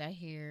podcast, I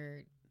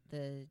hear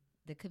the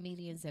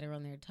comedians that are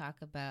on there talk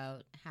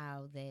about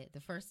how the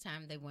first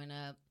time they went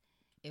up,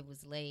 it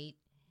was late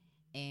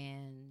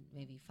and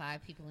maybe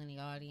 5 people in the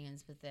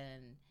audience, but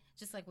then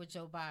just like with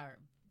Joe Byers,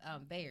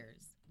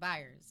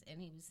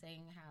 and he was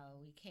saying how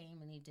he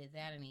came and he did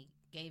that and he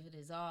gave it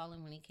his all,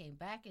 and when he came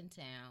back in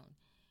town,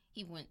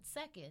 he went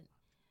second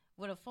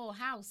with a full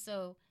house.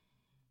 So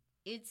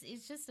it's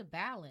just a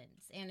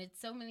balance, and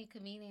it's so many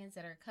comedians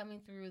that are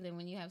coming through. Then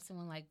when you have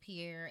someone like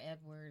Pierre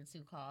Edwards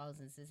who calls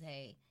and says,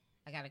 "Hey,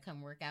 I got to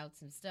come work out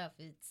some stuff,"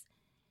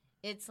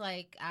 it's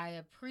like I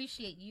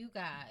appreciate you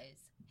guys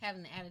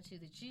having the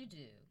attitude that you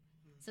do,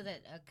 so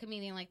that a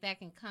comedian like that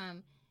can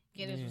come,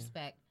 get his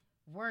respect,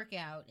 work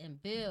out, and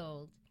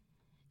build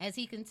as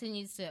he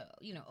continues to,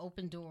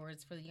 open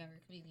doors for the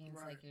younger comedians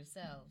like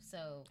yourself.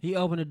 So He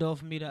opened the door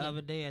for me the other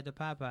day at the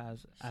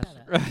Popeyes. Shut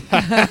up.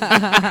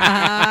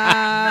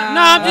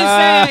 No, I'm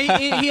just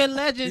saying he a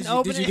legend.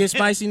 Did you get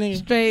spicy, nigga?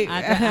 Straight. I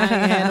ain't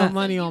had no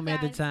money on me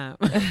at the time.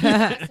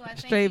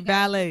 Straight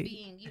ballet.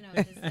 being,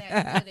 just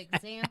that good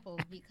example,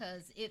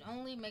 because it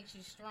only makes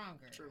you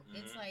stronger. True.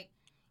 It's like,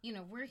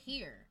 we're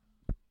here,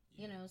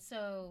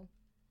 so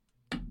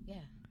yeah.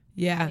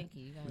 Yeah. Thank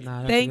you.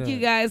 Thank you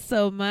guys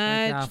so y'all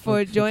much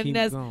for for joining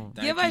keep us. going.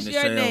 Give Thank us you,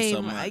 your Michelle, name.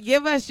 so much.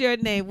 Give us your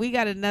name. We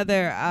got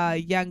another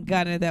young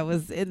gunner that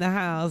was in the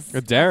house.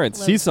 Darren,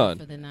 For C-Son.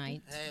 the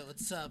night. Hey,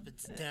 what's up?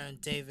 It's Darren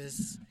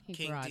Davis, He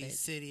King brought D it.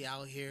 City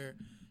out here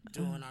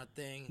doing our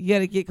thing. You got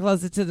to get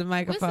closer to the What's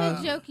microphone.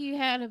 that joke you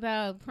had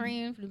about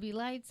praying to be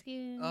light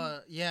skinned?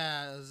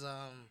 Yeah, it was,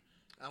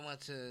 I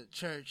went to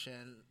church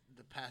and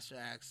the pastor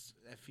asked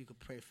if you could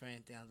pray for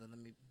anything. I was like, let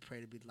me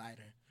pray to be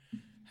lighter,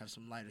 have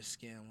some lighter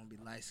skin. I want to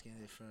be light skinned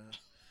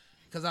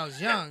because I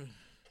was young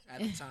at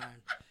the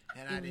time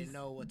and I didn't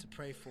know what to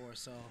pray for.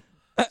 So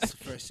that's the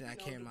first thing that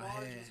came in my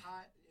head.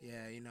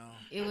 Yeah,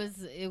 It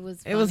was It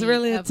was funny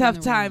really a up tough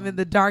the time room. in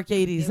the dark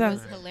 80s. It huh?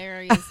 was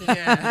hilarious. And you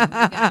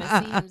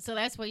gotta see him. So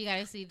that's why you got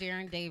to see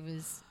Darren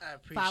Davis. I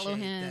appreciate Follow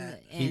him,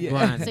 that. and Keep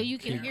grinding. so you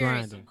can Keep hear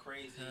grinding. it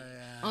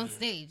on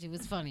stage. It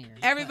was funnier.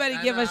 Everybody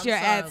I give know, us I'm your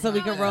sorry, ad so we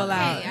but- can roll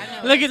out.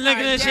 Look at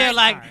Michelle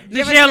like Give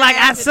us Michelle your like I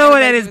ads and saw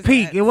it at everybody his give us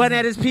peak. ads. It wasn't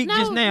at his peak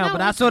just now,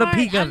 but I it's saw the hard.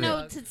 peak I of know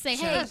it. to say,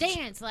 hey,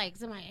 dance, like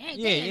somebody, hey,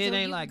 Yeah, dance. it or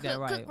ain't you like that,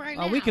 cook, right? Cook right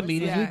Oh, now. we It's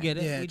comedians, like- we get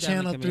it. Yeah, We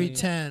Channel definitely comedians.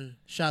 310.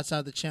 Shouts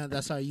out to channel.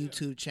 That's our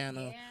YouTube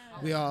channel.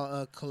 We all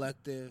a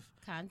collective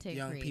Content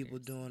young creators. people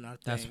doing our thing.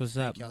 That's what's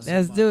Thank up, y'all man. so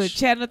Let's do it. much.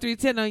 Channel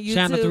 310 on YouTube.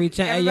 Channel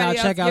 310. Hey, y'all Everybody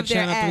check else out give their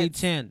Channel ads.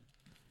 310.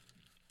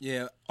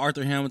 Yeah,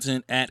 Arthur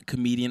Hamilton at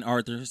Comedian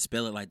Arthur.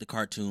 Spell it like the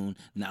cartoon,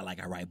 not like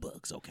I write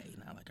books. Okay,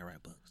 not like I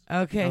write books.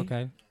 Okay.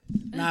 Okay.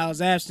 Niles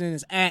Ashton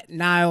is at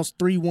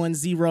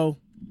Niles310.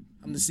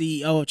 I'm the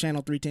CEO of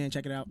Channel 310.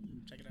 Check it out.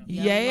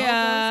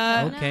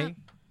 Yeah. Okay.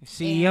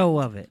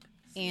 CEO of it.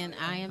 And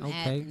I am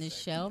Okay. at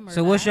Nichelle Murdoch.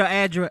 So what's your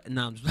address?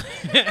 No, I'm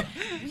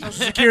just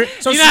Security.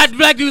 you know how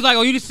black dudes like,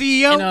 oh, you the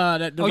CEO?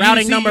 And the Oh, you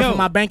routing the number CEO? for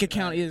my bank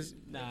account is.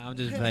 Nah, I'm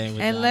just playing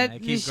with And y'all. let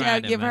Keep Michelle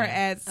grinding, give her man.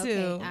 ads too.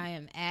 Okay, I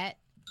am at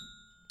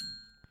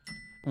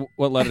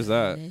What letter's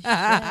that?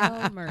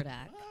 Nichelle Murdoch.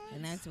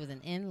 And that's with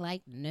an N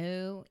like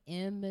no,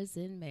 M as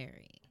in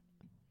Mary.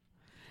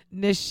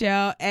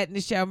 Nichelle at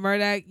Nichelle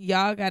Murdoch.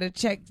 Y'all gotta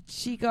check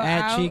Chico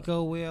At out.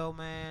 Chico Will,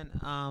 man.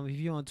 If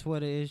you on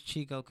Twitter, it's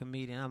Chico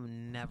Comedian.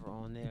 I'm never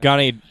on there. Got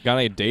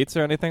any dates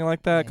or anything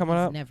like that coming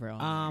up? Never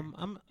on.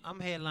 I'm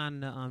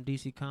headlining the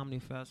DC Comedy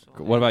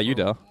Festival. What about you,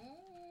 Del?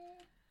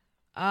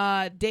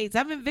 Dates.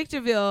 I'm in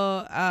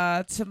Victorville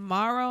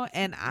tomorrow,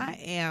 and I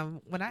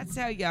am. When I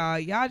tell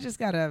y'all just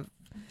gotta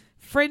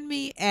friend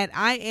me at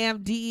I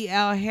am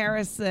DEL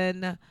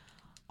Harrison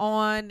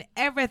on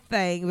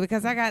everything,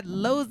 because I got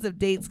loads of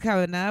dates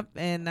coming up,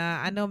 and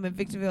I know I'm in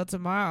Victorville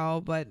tomorrow,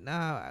 but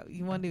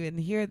you won't even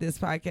hear this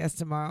podcast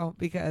tomorrow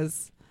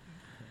because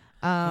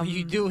When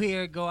you do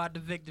hear it, go out to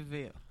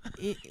Victorville.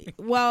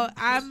 well,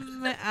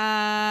 I'm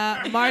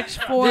March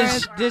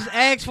 4th. Just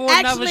ask for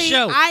another Actually,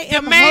 show. I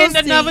am Demand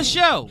hosting- another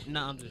show.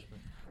 No, I'm just.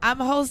 I'm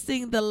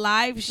hosting the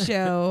live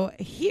show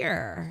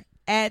here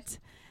at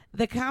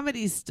the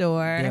Comedy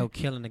Store. They're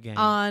killing the game.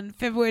 On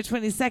February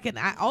 22nd,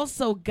 I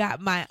also got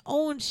my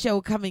own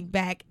show coming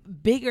back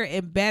bigger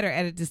and better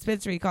at a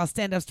dispensary called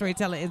Stand Up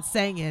Storyteller in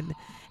Singing.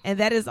 And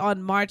that is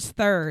on March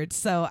 3rd.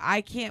 So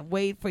I can't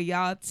wait for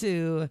y'all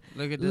to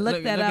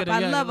look that up. I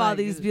love all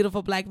these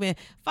beautiful black men.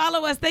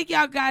 Follow us. Thank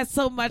y'all guys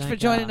so much for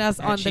joining us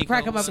on the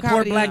Crack 'em Up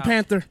Comedy Black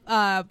Panther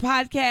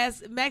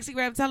podcast.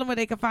 Maxigram, tell them where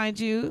they can find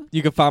you.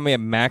 You can find me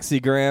at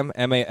Maxigram,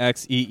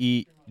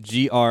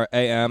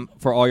 MAXEEGRAM,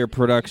 for all your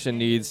production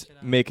needs,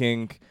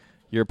 making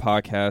your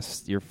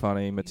podcast, your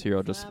funny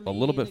material just a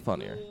little bit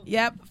funnier.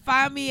 Yep.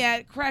 Find me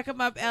at Crack 'em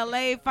Up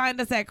LA.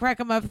 Find us at Crack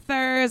 'em Up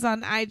Thurs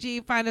on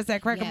IG. Find us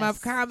at Crack 'em Up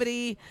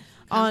Comedy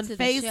on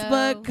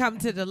Facebook. Come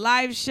to the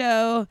live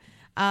show.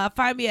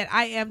 Find me at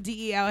I am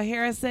DEL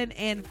Harrison.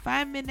 And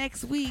find me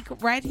next week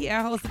right here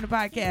hosting the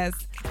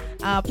podcast.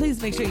 Please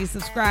make sure you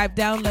subscribe,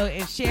 download,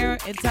 and share,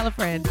 and tell a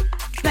friend.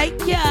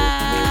 Thank ya.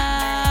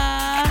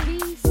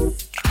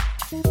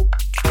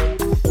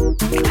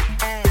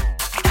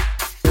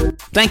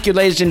 Thank you,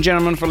 ladies and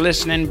gentlemen, for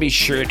listening. Be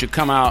sure to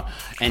come out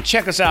and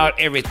check us out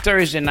every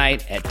Thursday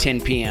night at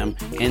 10 p.m.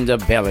 in the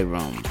Belly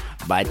Room.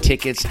 Buy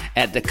tickets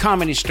at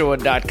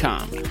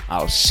thecomedystore.com.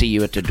 I'll see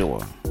you at the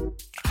door.